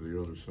get to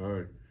the other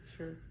side.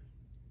 Sure.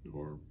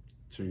 Or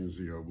change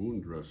the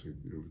wound dressing.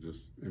 It was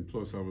just, and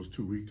plus I was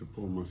too weak to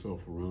pull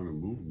myself around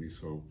and move me,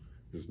 so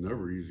it's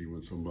never easy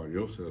when somebody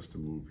else has to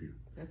move you.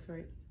 That's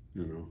right.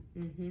 You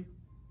know.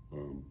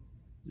 Mm-hmm.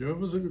 Yeah, it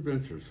was an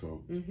adventure.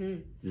 So Mm-hmm.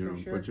 you know,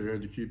 sure. but you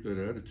had to keep that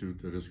attitude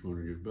that it's going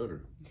to get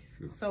better.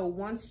 So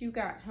once you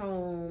got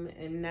home,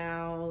 and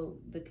now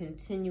the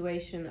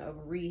continuation of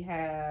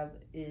rehab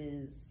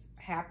is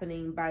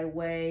happening by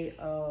way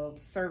of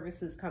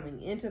services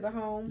coming into the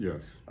home?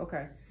 Yes.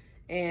 Okay.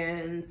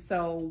 And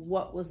so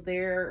what were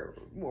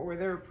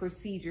their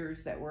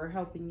procedures that were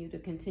helping you to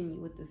continue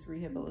with this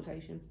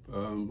rehabilitation?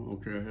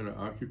 Okay, I had an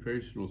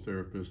occupational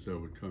therapist that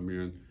would come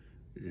in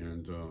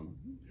and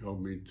help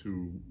me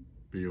to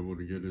be able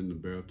to get in the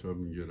bathtub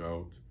and get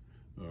out,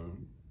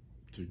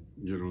 to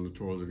get on the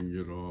toilet and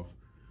get off,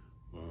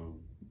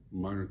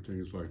 minor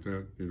things like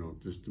that, you know,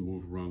 just to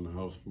move around the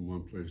house from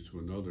one place to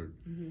another,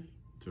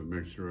 to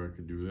make sure I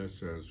could do that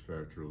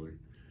satisfactorily.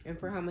 And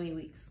for how many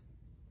weeks?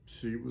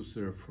 She was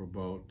there for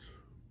about,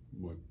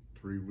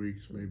 3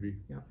 weeks maybe?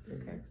 Yeah, 3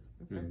 weeks.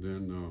 Okay. And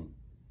then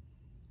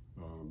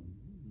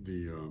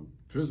the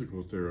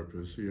physical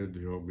therapist, he had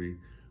to help me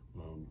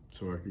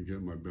so I could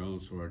get my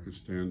balance, so I could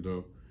stand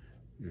up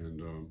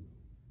and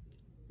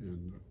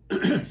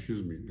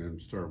excuse me,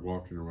 and start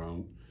walking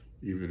around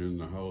even in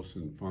the house.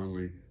 And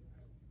finally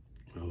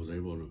I was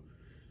able to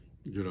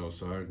get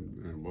outside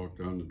and walk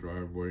down the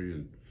driveway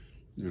and,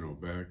 you know,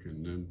 back,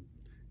 and then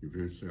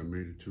eventually I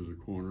made it to the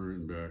corner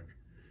and back,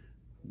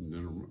 and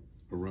then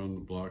around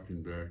the block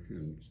and back,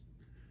 and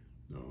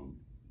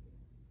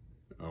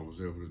I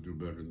was able to do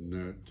better than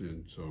that.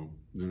 And so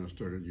then I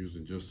started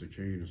using just a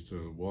cane instead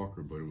of a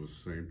walker, but it was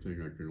the same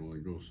thing. I could only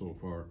go so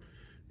far,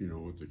 you know,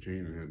 with the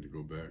cane. I had to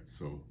go back.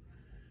 So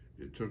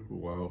it took a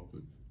while,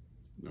 but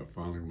I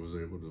finally was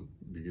able to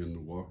begin to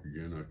walk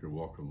again. I could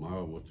walk a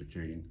mile with the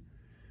cane,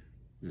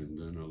 and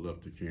then I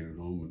left the cane at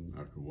home, and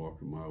I could walk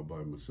a mile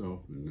by myself,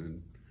 and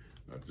then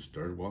I just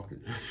started walking.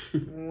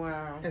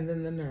 Wow. And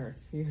then the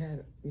nurse, you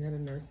had a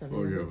nurse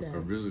every other day. A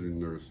visiting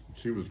nurse.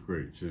 She was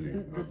great, Jenny.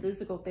 The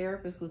physical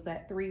therapist, was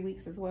that 3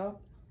 weeks as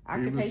well?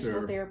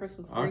 Occupational therapist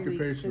was 3 weeks.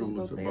 Occupational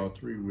was about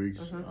 3 weeks.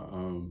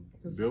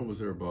 Bill was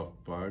there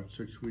about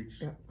 5-6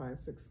 weeks. Yeah,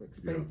 5-6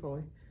 weeks, Yeah.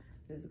 faithfully.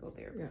 Physical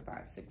therapist,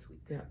 5-6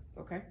 weeks. Yeah.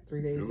 Okay.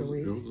 3 days a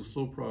week. It was a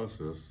slow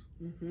process.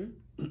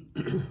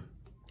 Mm-hmm.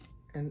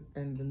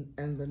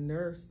 And the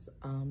nurse,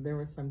 there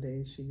were some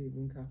days she'd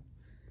even come.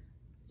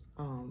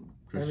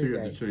 Because she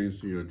had to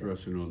change the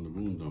dressing on the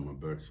wound on my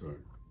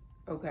backside.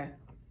 Okay.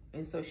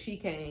 And so she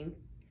came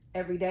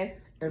every day?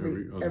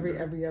 Every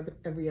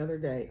other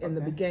day. In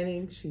the Okay.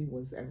 beginning, she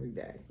was every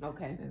day.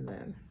 Okay. And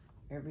then,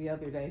 Every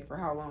other day for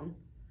how long?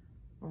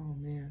 oh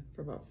man,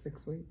 for about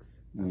 6 weeks.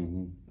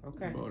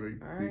 Okay. About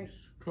 8 All right. weeks,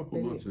 a couple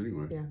Maybe- months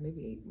anyway. Yeah,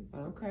 maybe 8 weeks.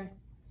 Okay.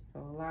 So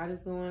a lot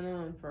is going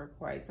on for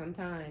quite some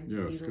time.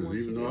 Yes, because once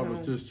even you though I get was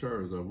home.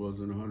 discharged, I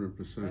wasn't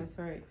 100%. That's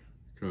right.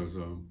 Because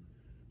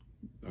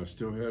I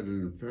still had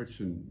an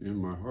infection in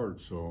my heart,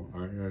 so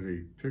I had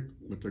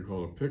what they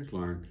call a PICC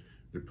line.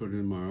 They put it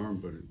in my arm,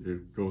 but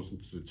it goes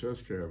into the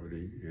chest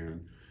cavity,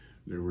 and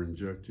they were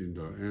injecting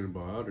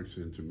antibiotics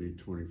into me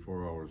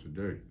 24 hours a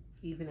day.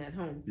 Even at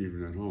home.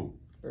 Even at home.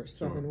 For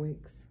 7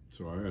 weeks.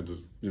 So I had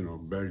this,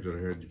 bag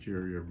that I had to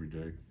carry every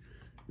day.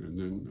 And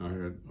then I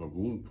had a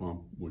wound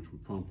pump, which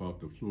would pump out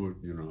the fluid,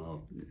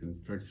 how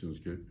infections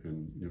get,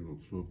 and,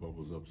 fluid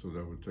bubbles up. So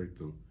that would take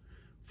the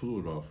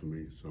fluid off of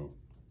me. So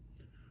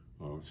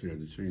she had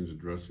to change the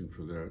dressing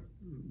for that,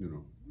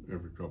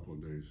 every couple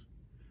of days.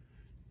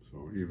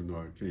 So even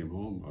though I came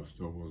home, I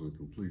still wasn't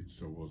complete,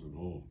 still wasn't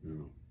whole,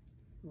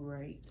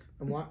 Right.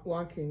 And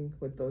walking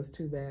with those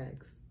 2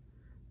 bags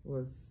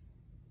was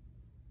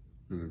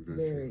an adventure.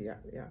 very,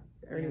 yeah.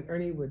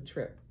 Ernie would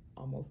trip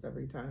almost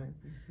every time,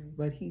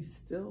 but he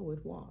still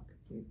would walk.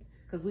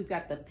 Because we've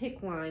got the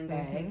PICC line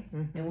bag,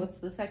 and what's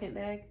the second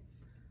bag?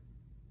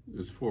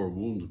 It's for a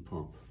wounded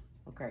pump.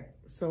 Okay.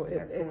 So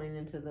that's going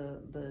into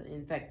the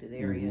infected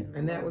area.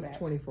 And that was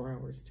 24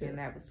 hours too. And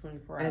that was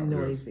 24 hours. And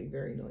noisy,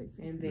 very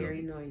noisy. And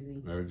very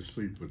noisy. I had to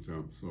sleep with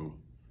them, so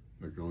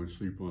I could only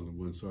sleep on the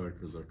one side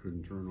because I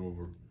couldn't turn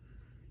over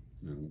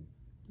and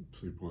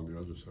sleep on the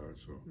other side.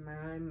 So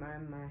my,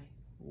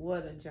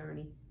 what a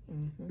journey!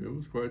 It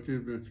was quite the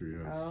adventure,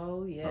 yes.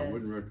 Oh yes. I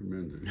wouldn't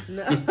recommend it.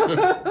 No.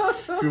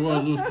 If you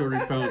want to lose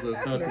 30 pounds,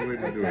 that's not the way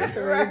to do it.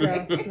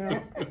 Right.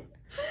 No.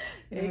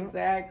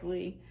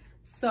 Exactly.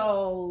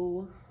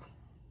 So,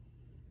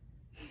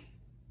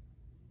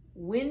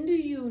 when do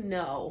you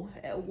know?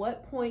 At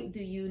what point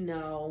do you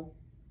know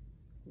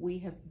we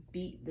have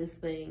beat this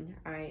thing?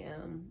 I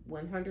am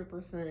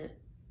 100%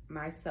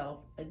 myself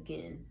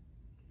again.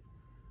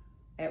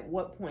 At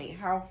what point?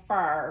 How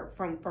far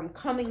from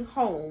coming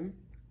home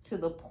to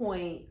the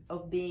point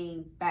of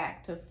being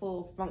back to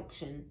full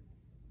function?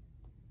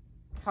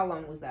 How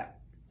long was that?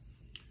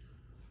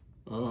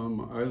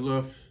 I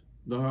left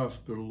the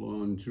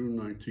hospital on June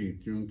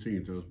 19th.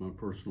 Juneteenth, that was my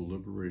personal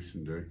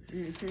liberation day.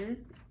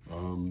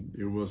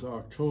 It was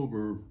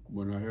October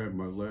when I had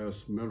my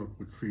last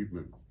medical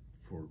treatment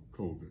for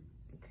COVID.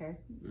 Okay.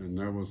 And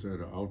that was at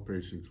an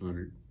outpatient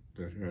clinic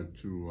that had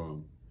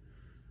to,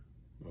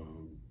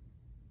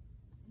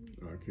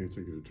 I can't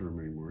think of the term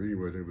anymore.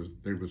 Anyway,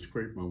 they would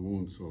scrape my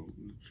wound,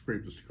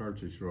 scrape the scar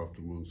tissue off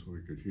the wound so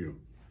it could heal.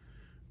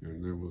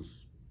 And it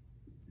was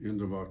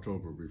end of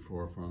October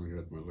before I finally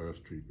had my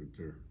last treatment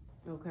there.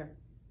 Okay.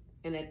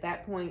 And at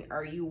that point,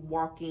 are you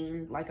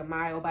walking like a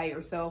mile by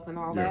yourself and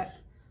all Yes.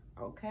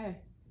 that? Okay.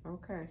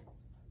 Okay.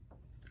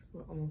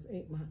 Well, almost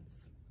 8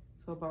 months.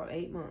 So about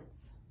 8 months.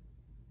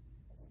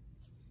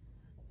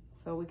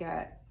 So we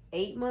got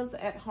 8 months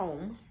at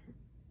home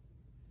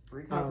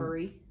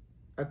recovery.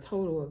 A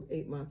total of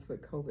 8 months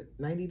with COVID,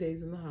 90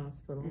 days in the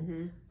hospital,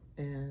 Mm-hmm.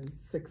 and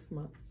 6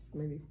 months,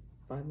 maybe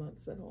 5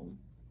 months at home.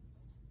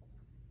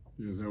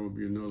 Yeah, that would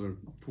be another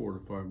 4 to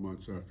 5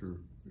 months after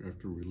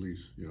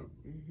release. Yeah.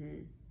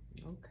 Mm-hmm.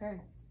 Okay.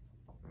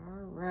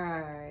 All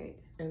right.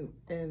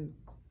 And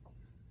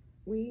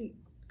we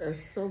are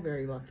so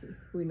very lucky.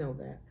 We know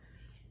that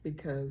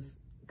because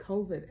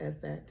COVID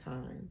at that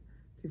time,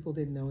 people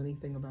didn't know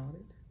anything about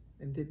it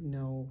and didn't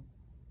know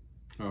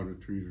How to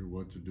treat it,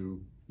 what to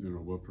do,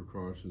 what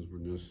precautions were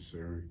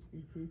necessary.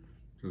 Mm-hmm.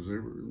 Because they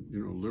were,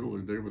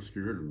 literally they were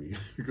scared of me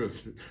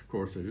because, of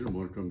course, they didn't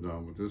want to come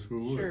down with this. Who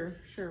would?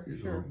 Sure.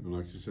 And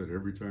like you said,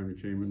 every time you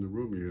came in the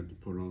room, you had to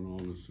put on all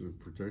this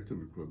protective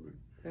equipment.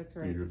 That's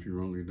right. Even if you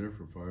were only there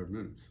for 5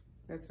 minutes.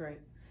 That's right.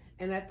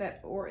 And at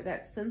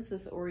that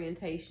census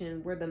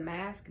orientation, were the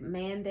mask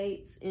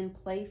mandates in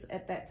place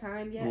at that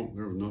time yet? Oh,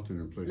 there was nothing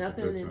in place at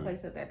that time. Nothing in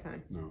place at that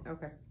time? No.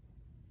 Okay.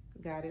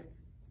 Got it.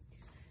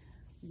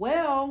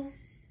 Well,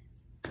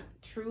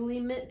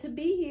 truly meant to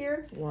be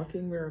here.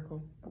 walking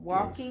miracle.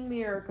 Walking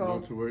miracle.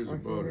 Lots of ways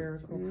Walking about it.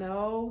 miracle.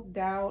 No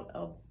doubt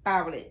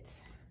about it.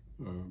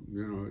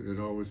 It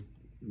always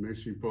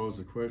makes me pose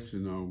the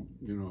question,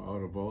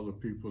 out of all the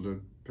people that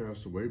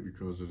passed away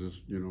because of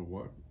this,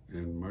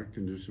 and my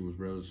condition was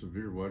rather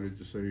severe, why did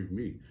you save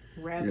me?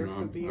 Rather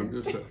severe. I'm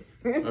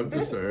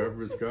just an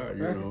average guy,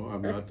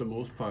 I'm not the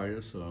most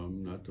pious,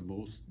 I'm not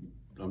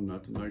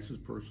the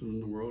nicest person in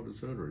the world,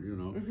 etc.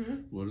 Mm-hmm.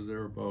 What is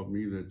there about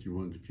me that you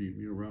wanted to keep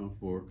me around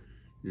for,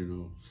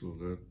 so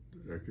that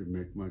I could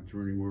make my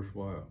journey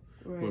worthwhile?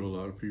 Right. But a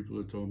lot of people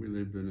have told me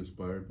they've been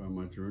inspired by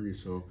my journey,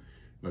 so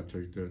I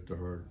take that to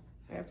heart.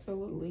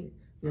 Absolutely.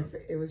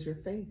 It was your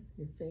faith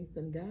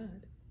in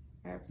God.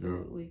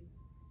 Absolutely. Yeah.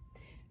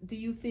 Do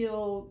you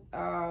feel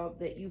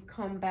that you've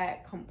come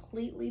back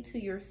completely to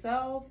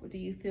yourself? Or do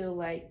you feel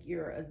like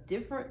you're a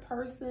different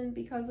person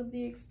because of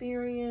the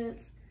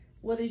experience?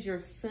 What is your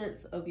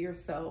sense of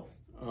yourself?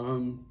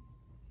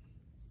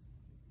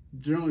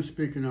 Generally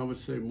speaking, I would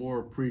say more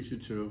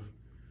appreciative.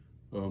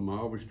 I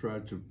always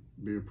tried to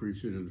be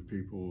appreciative of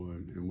people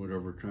and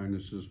whatever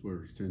kindnesses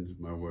were extended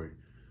my way.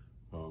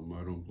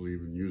 I don't believe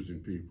in using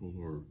people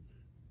or,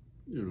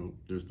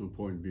 there's no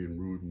point in being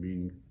rude,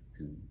 mean,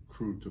 and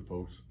crude to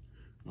folks.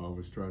 I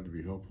always try to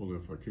be helpful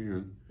if I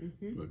can,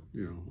 Mm-hmm. but,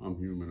 I'm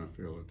human. I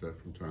fail at that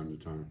from time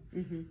to time.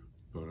 Mm-hmm.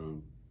 But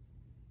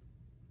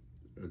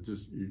I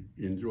just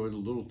enjoy the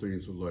little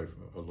things of life.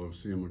 I love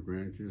seeing my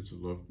grandkids. I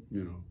love,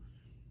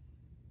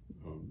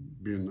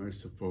 being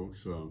nice to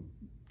folks.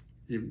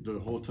 Even the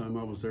whole time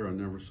I was there, I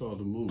never saw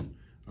the moon.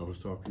 I was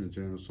talking to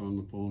Janice on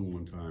the phone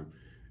one time,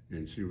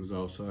 and she was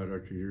outside. I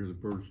could hear the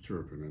birds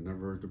chirping. I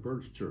never heard the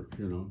birds chirp.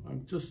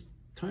 I'm just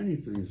tiny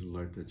things in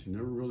life that you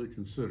never really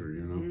consider.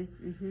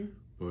 Mm-hmm.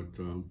 But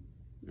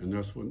and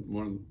that's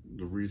one of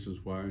the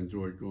reasons why I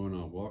enjoyed going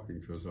out walking,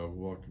 because I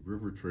walked the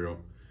river trail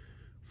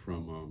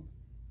from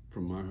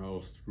my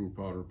house through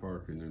Powder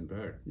Park and then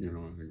back.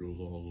 And it goes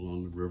all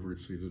along the river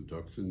to see the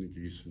ducks and the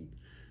geese and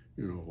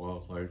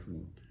wildlife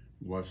and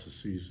watch the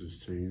seasons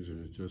change,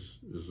 and it just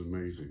is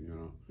amazing.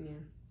 Yeah.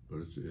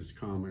 But it's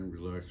calm and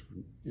relaxed,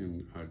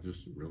 and I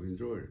just really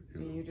enjoy it.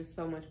 And you're just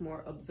so much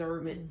more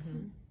observant.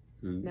 Mm-hmm.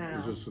 And now,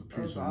 it's just a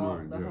peace of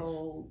mind. The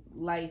whole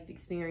life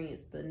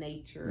experience, the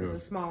nature, the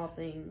small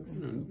things.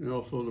 And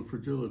also the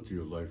fragility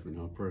of life and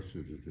how precious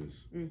it is.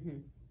 Mm-hmm.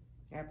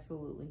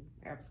 Absolutely.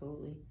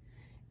 Absolutely.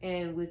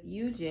 And with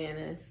you,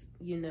 Janice,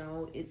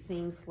 it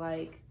seems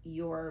like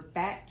your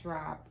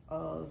backdrop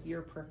of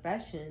your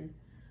profession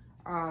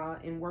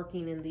in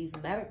working in these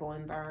medical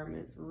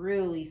environments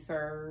really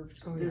served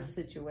this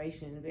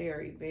situation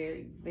very,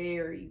 very,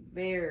 very,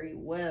 very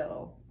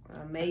well.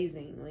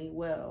 Amazingly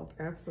well.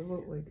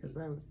 Absolutely, because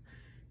I was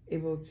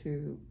able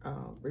to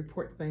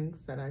report things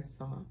that I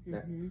saw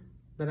Mm-hmm.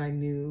 that I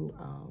knew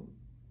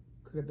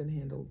could have been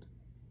handled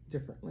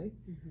differently,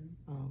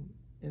 Mm-hmm.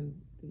 and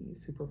the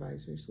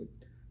supervisors would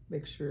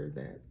make sure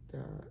that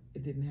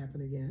it didn't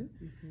happen again.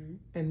 Mm-hmm.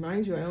 And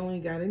mind you, I only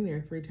got in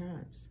there 3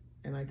 times,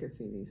 and I could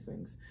see these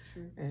things.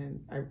 Sure. And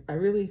I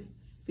really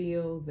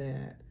feel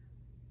that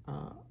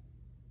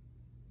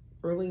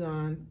early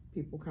on,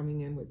 people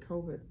coming in with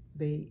COVID,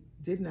 they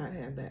did not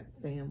have that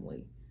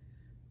family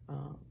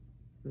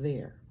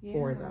there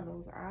for them.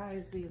 Those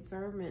eyes, the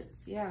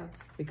observance,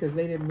 because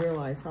they didn't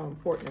realize how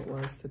important it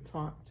was to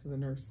talk to the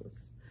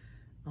nurses.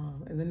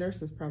 And the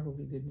nurses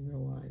probably didn't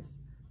realize,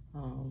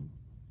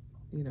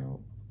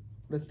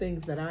 the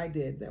things that I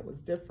did that was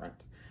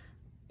different,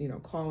 you know,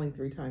 calling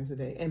 3 times a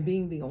day and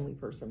being the only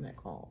person that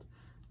called,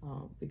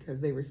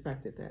 because they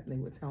respected that and they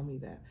would tell me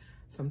that.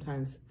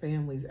 Sometimes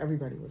families,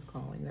 everybody was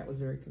calling. That was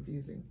very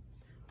confusing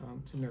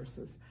to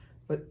nurses.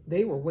 But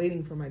they were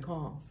waiting for my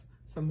calls.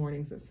 Some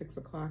mornings at 6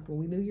 o'clock, well,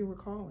 we knew you were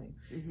calling.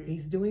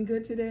 He's doing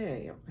good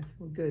today. I said,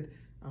 well, good.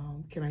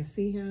 Can I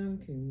see him?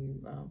 Can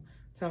you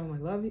tell him I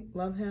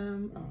love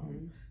him?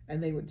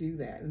 And they would do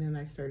that. And then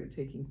I started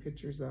taking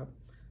pictures up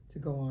to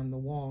go on the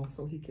wall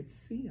so he could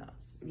see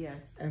us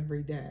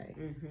every day,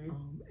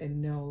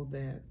 and know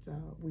that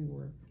we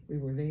were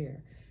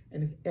there.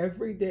 And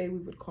every day we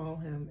would call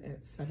him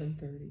at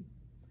 7:30.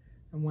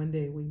 And one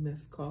day we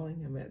missed calling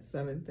him at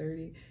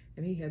 7:30,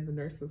 and he had the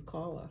nurses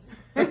call us.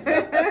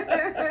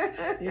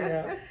 You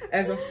know,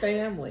 as a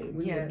family,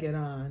 we would get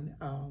on,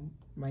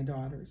 my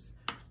daughters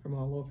from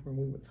all over, and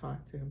we would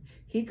talk to him.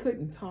 He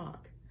couldn't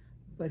talk,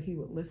 but he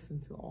would listen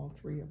to all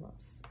 3 of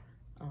us.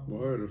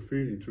 Well, I had a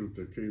feeding tube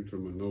that came through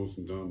my nose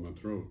and down my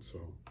throat,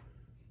 so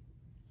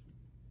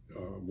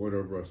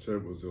whatever I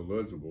said was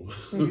illegible.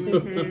 I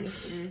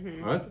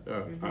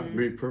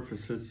made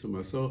perfect sense to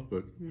myself,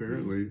 but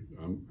apparently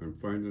I'm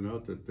finding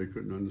out that they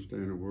couldn't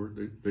understand a word.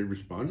 They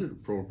responded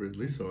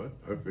appropriately, so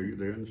I figured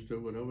they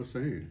understood what I was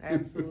saying.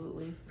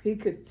 Absolutely. He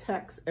could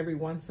text every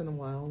once in a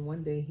while.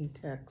 One day he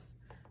texted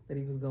that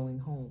he was going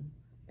home,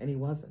 and he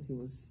wasn't. He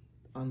was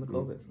on the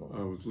COVID floor.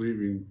 I was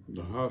leaving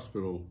the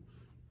hospital,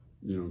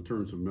 you know, in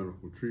terms of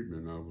medical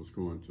treatment. I was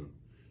going to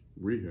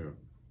rehab,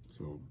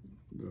 so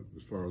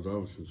as far as I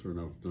was concerned,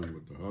 I was done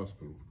with the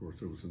hospital. Of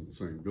course, it was in the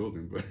same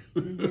building, but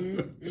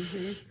you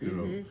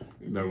know,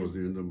 that was the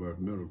end of my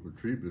medical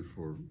treatment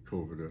for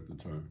COVID at the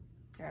time.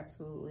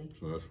 Absolutely.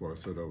 So that's why I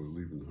said I was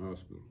leaving the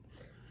hospital.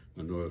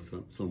 I know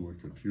that's somewhat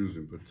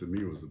confusing, but to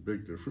me it was a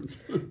big difference.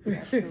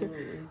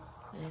 Absolutely.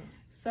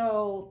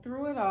 So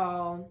through it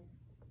all,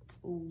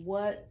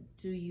 what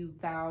do you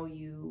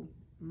value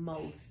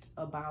most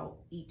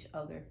about each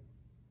other?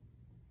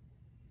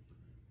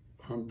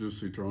 I'm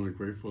just eternally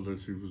grateful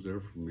that she was there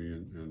for me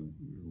and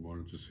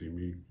wanted to see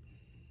me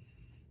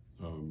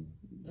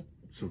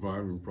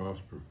survive and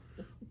prosper.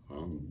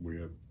 We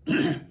had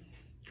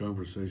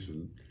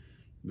conversation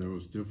that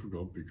was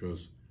difficult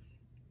because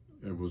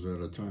it was at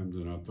a time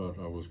that I thought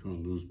I was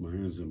going to lose my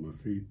hands and my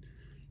feet,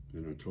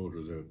 and I told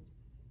her that,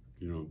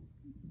 you know,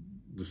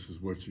 this is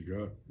what you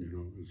got, you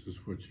know, is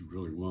this what you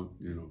really want,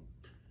 you know,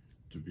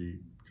 to be,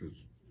 because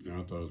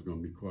I thought I was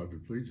going to be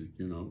quadriplegic,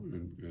 you know,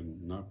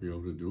 and not be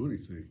able to do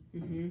anything.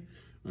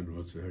 I know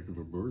it's a heck of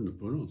a burden to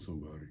put on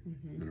somebody.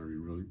 And are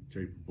you really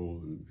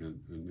capable and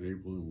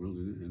able and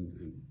willing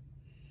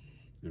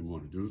and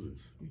want to do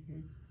this?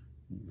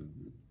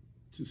 And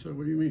she said,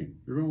 what do you mean?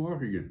 You're going to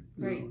walk again.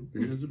 Right. You know,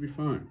 your hands will be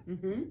fine.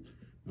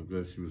 I'm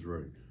glad she was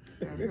right.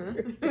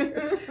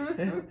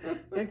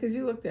 Because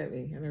you looked at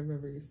me, and I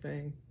remember you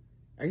saying,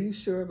 are you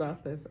sure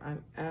about this?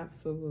 I'm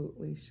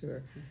absolutely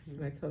sure.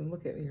 And I told him,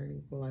 look at me,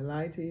 Ernie. Will I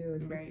lie to you?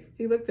 And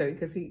he looked at me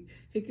because he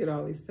could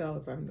always tell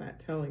if I'm not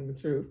telling the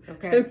truth.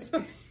 Okay.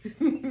 So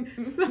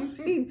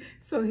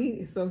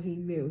he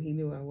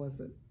knew I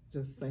wasn't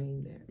just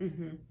saying that.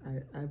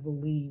 I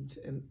believed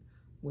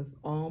with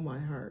all my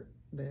heart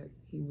that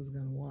he was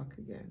going to walk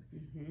again,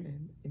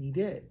 and he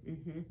did.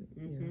 You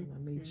know, I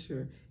made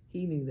sure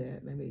he knew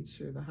that, and I made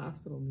sure the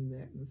hospital knew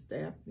that, and the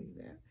staff knew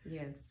that.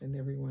 Yes. And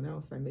everyone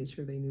else. I made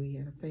sure they knew he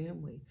had a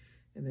family,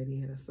 and that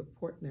he had a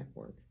support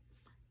network,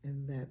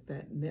 and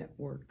that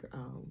network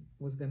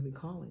was going to be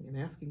calling and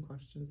asking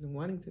questions and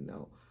wanting to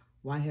know,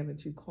 why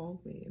haven't you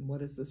called me, and what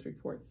does this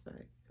report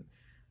say?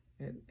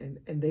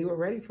 And they were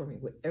ready for me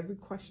with every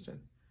question.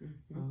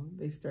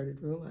 They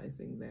started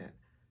realizing that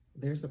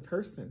there's a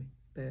person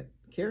that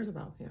cares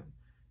about him,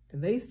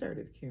 and they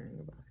started caring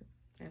about him.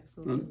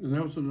 Absolutely. And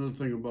that was another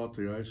thing about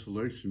the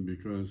isolation,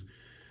 because,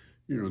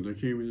 you know, they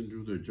came in to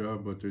do their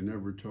job, but they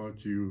never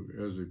taught you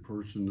as a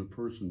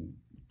person-to-person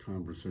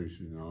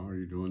conversation. You know, how are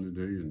you doing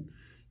today? And,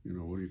 you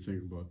know, what do you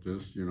think about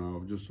this? You know, I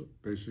was just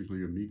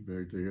basically a meat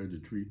bag they had to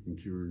treat and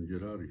cure and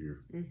get out of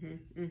here. You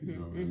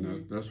know,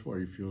 and that's why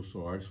you feel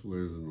so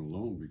isolated and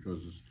alone,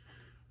 because it's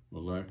a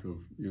lack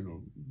of, you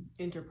know,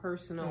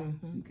 interpersonal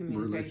communication.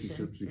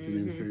 Relationships and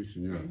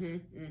communication, yes.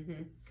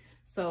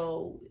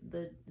 So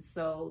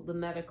the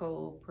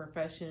medical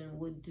profession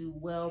would do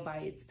well by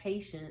its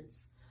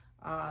patients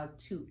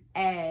to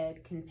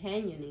add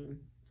companioning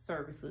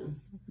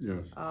services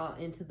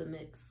into the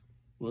mix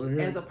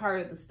as a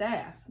part of the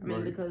staff. I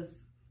mean,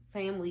 because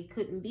family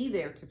couldn't be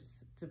there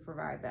to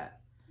provide that.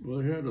 Well,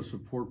 they had a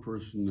support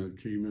person that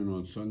came in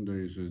on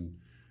Sundays and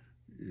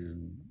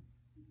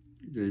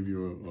gave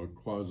you a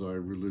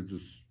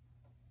quasi-religious,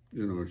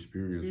 you know,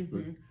 experience,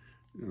 but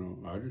you know,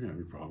 I didn't have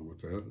any problem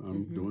with that.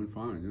 I'm doing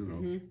fine, you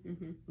know.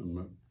 I'm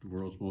not the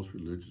world's most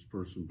religious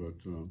person, but,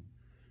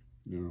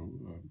 you know,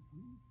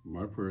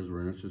 my prayers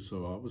were answered,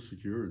 so I was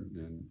secure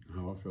in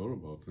how I felt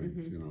about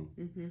things, you know.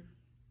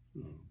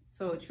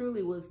 So it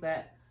truly was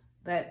that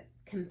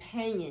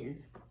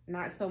companion,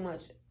 not so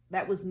much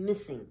that was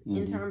missing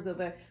in terms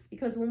of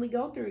because when we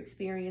go through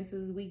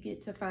experiences, we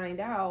get to find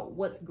out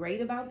what's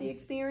great about the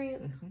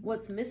experience,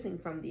 what's missing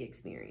from the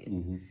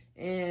experience.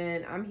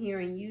 And I'm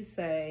hearing you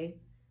say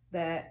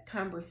that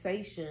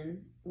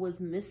conversation was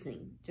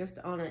missing just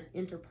on an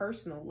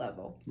interpersonal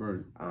level,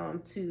 right?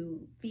 To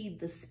feed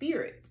the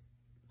spirit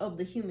of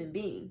the human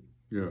being.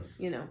 Yes,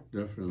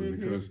 definitely,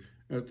 because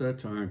at that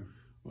time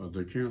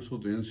they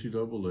canceled the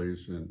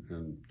NCAA's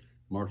and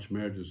March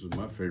Madness is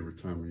my favorite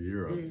time of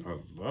year. I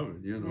love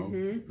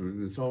it,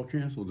 It's all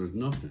canceled. There's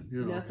nothing,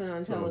 Nothing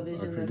on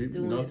television that's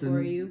doing nothing, it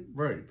for you.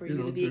 Right. For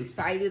you to be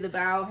excited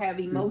about,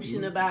 have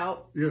emotion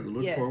about. Yeah, to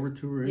look forward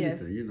to or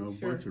anything, Yes.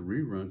 a bunch of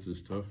reruns and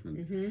stuff.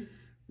 And,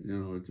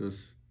 it just,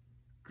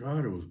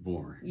 God, it was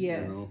boring.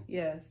 Yes,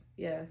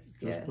 yes.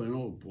 Just plain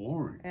old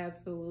boring.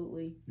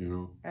 Absolutely.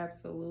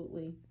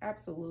 Absolutely.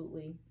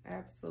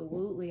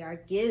 I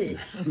get it.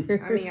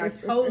 I mean, I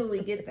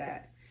totally get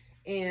that.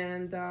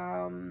 And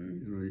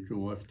you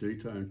can watch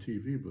daytime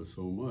TV, but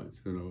so much,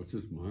 it's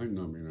just mind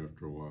numbing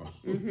after a while.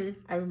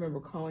 I remember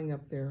calling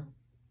up there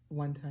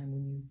one time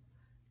when you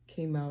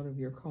came out of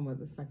your coma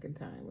the second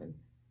time and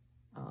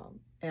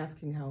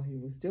asking how he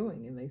was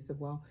doing, and they said,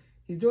 well,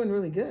 he's doing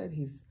really good.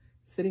 He's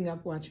sitting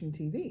up watching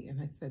TV.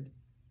 And I said,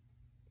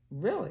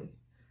 really?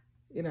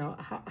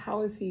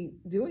 How is he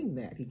doing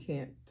that? He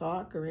can't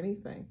talk or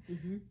anything.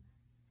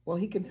 Well,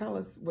 he can tell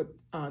us what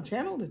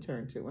channel to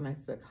turn to. And I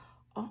said,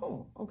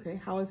 oh, okay.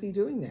 How is he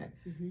doing that?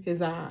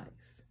 His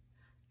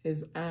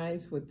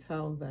eyes would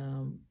tell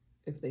them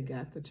if they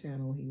got the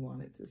channel he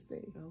wanted to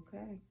see.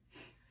 Okay.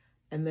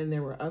 And then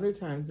there were other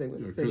times they would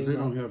because they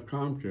don't have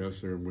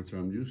Comcast there, which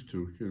I'm used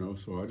to,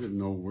 so I didn't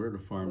know where to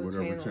find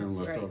whatever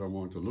channel I thought I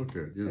wanted to look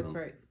at, That's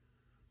right.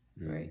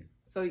 Right.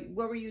 So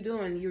what were you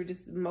doing? You were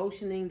just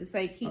motioning to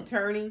say, keep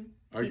turning?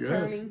 I guess.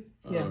 Turning?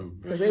 Yeah,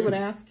 because they would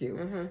ask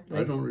you.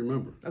 I don't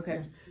remember.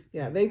 Okay.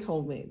 Yeah, they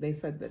told me. They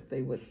said that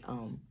they would,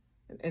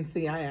 and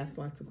see, I asked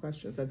lots of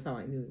questions. That's how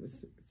I knew he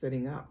was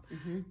sitting up.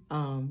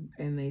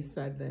 And they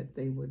said that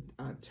they would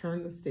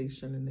turn the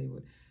station and they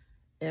would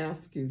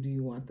ask you, do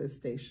you want this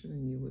station?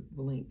 And you would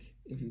blink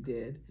if you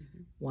did.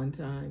 One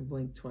time,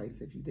 blink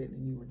twice if you didn't,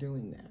 and you were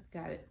doing that.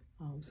 Got it.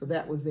 So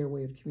that was their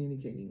way of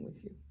communicating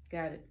with you.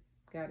 Got it.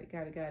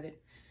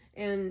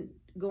 And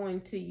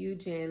going to you,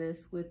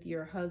 Janice, with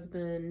your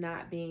husband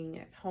not being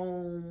at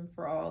home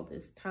for all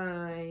this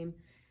time,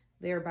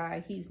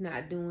 thereby he's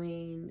not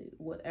doing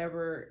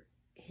whatever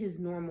his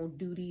normal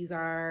duties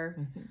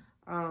are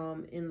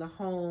in the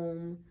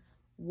home.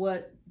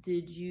 What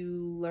did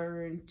you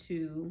learn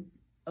to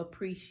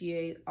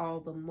appreciate all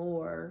the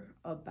more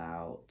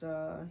about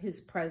his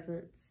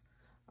presence,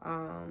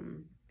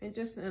 and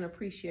just an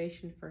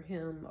appreciation for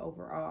him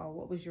overall?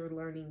 What was your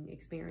learning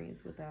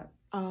experience with that?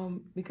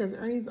 Because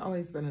Ernie's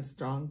always been a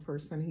strong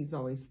person. He's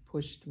always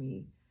pushed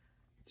me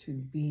to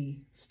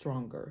be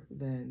stronger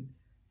than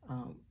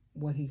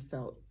what he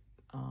felt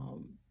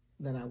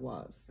that I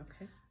was.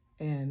 Okay.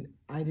 And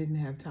I didn't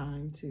have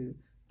time to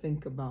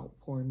think about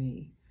poor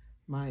me.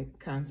 My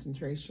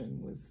concentration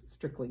was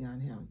strictly on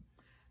him.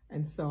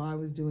 And so I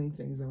was doing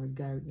things. I was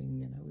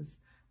gardening and I was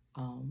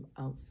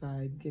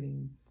outside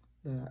getting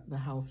the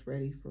house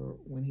ready for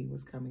when he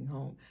was coming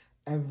home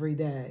every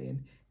day.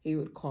 And he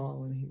would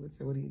call and he would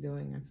say, what are you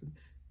doing? I said,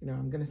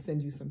 I'm going to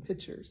send you some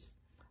pictures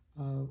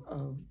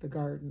of the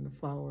garden, the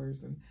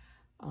flowers,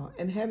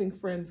 and having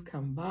friends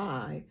come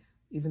by,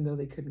 even though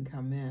they couldn't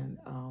come in.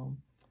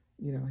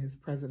 His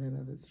president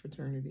of his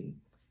fraternity,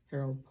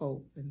 Harold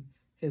Pope, and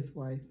his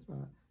wife,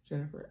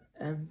 Jennifer,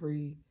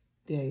 every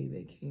day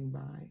they came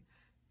by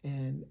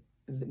and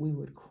we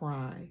would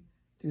cry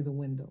through the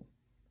window,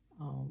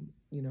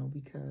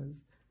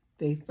 because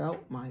they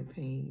felt my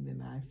pain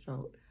and I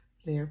felt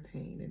their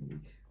pain.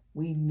 And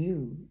we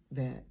knew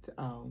that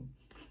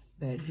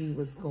that he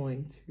was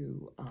going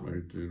to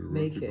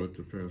make it. But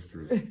the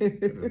pastor is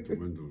at the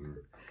window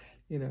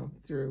there.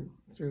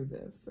 Through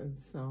this. And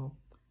so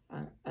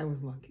I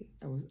was lucky.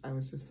 I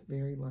was just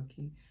very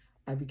lucky.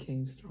 I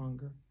became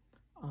stronger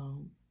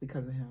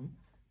because of him.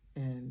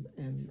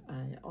 And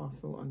I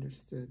also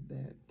understood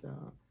that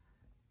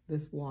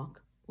this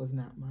walk was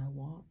not my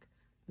walk.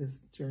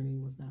 This journey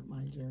was not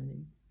my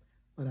journey,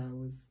 but I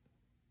was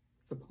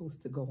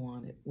supposed to go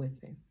on it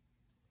with him.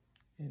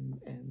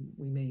 And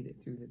we made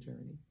it through the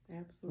journey.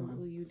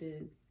 Absolutely, you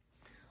did.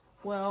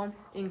 Well,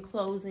 in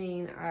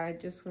closing, I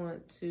just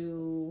want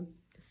to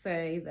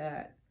say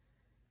that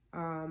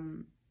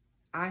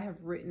I have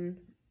written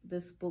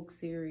this book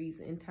series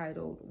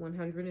entitled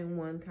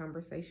 101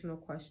 Conversational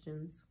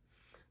Questions.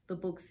 The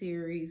book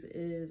series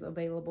is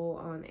available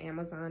on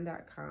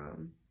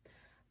Amazon.com.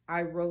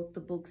 I wrote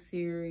the book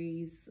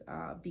series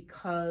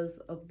because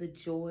of the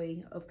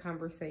joy of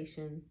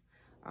conversation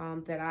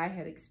that I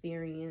had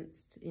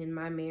experienced in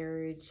my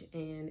marriage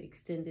and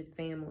extended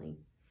family.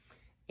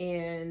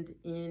 And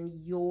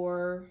in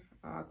your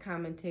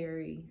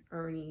commentary,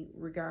 Ernie,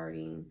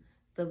 regarding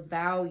the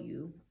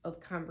value of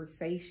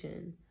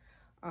conversation,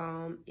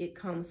 it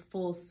comes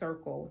full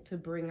circle to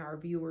bring our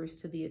viewers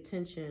to the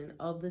attention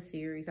of the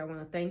series. I want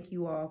to thank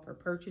you all for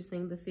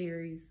purchasing the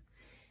series.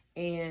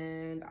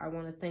 And I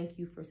want to thank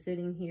you for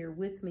sitting here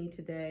with me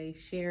today,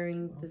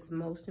 sharing this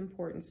most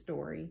important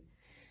story.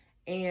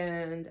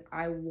 And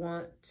I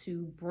want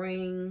to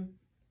bring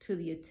to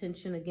the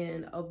attention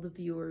again of the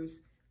viewers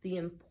the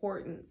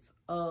importance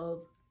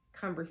of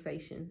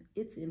conversation.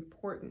 It's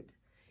important.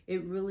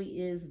 It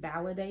really is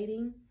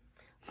validating.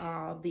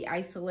 The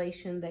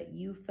isolation that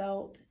you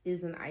felt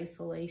is an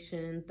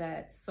isolation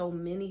that so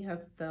many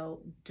have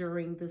felt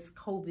during this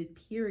COVID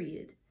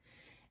period.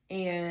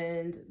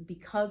 And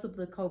because of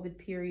the COVID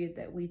period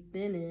that we've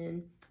been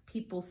in,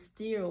 people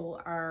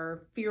still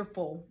are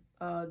fearful.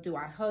 Do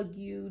I hug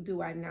you?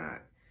 Do I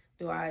not?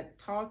 Do I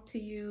talk to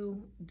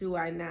you? Do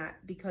I not?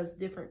 Because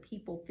different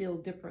people feel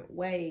different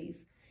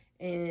ways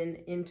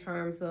in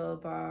terms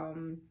of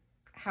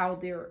how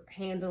they're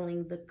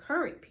handling the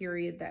current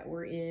period that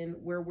we're in,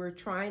 where we're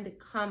trying to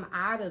come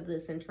out of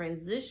this and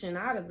transition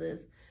out of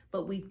this,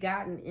 but we've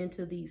gotten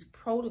into these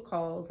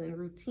protocols and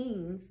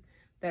routines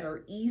that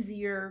are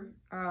easier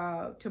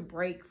to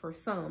break for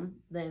some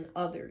than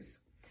others.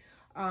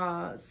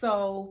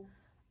 So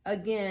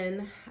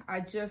again,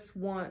 I just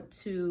want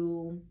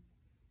to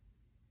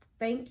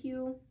thank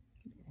you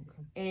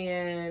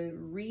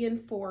and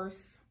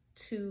reinforce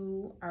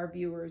to our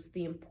viewers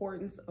the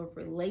importance of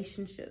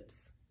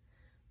relationships,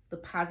 the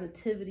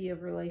positivity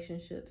of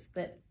relationships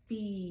that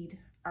feed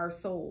our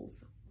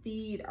souls,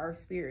 feed our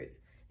spirits,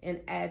 and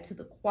add to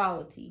the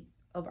quality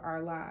of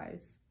our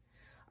lives.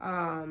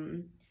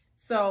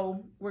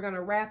 So we're going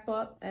to wrap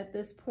up at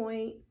this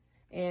point,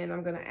 and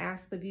I'm going to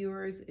ask the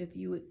viewers if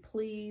you would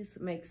please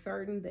make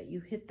certain that you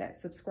hit that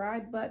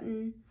subscribe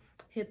button,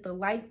 hit the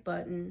like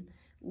button,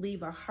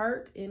 leave a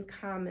heart in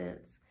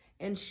comments,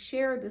 and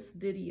share this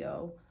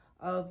video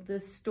of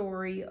this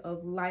story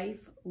of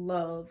life,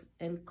 love,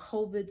 and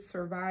COVID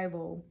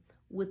survival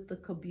with the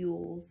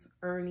Cabules,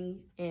 Ernie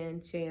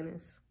and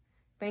Janice.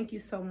 Thank you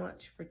so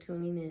much for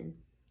tuning in.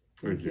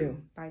 Thank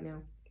you. Bye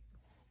now.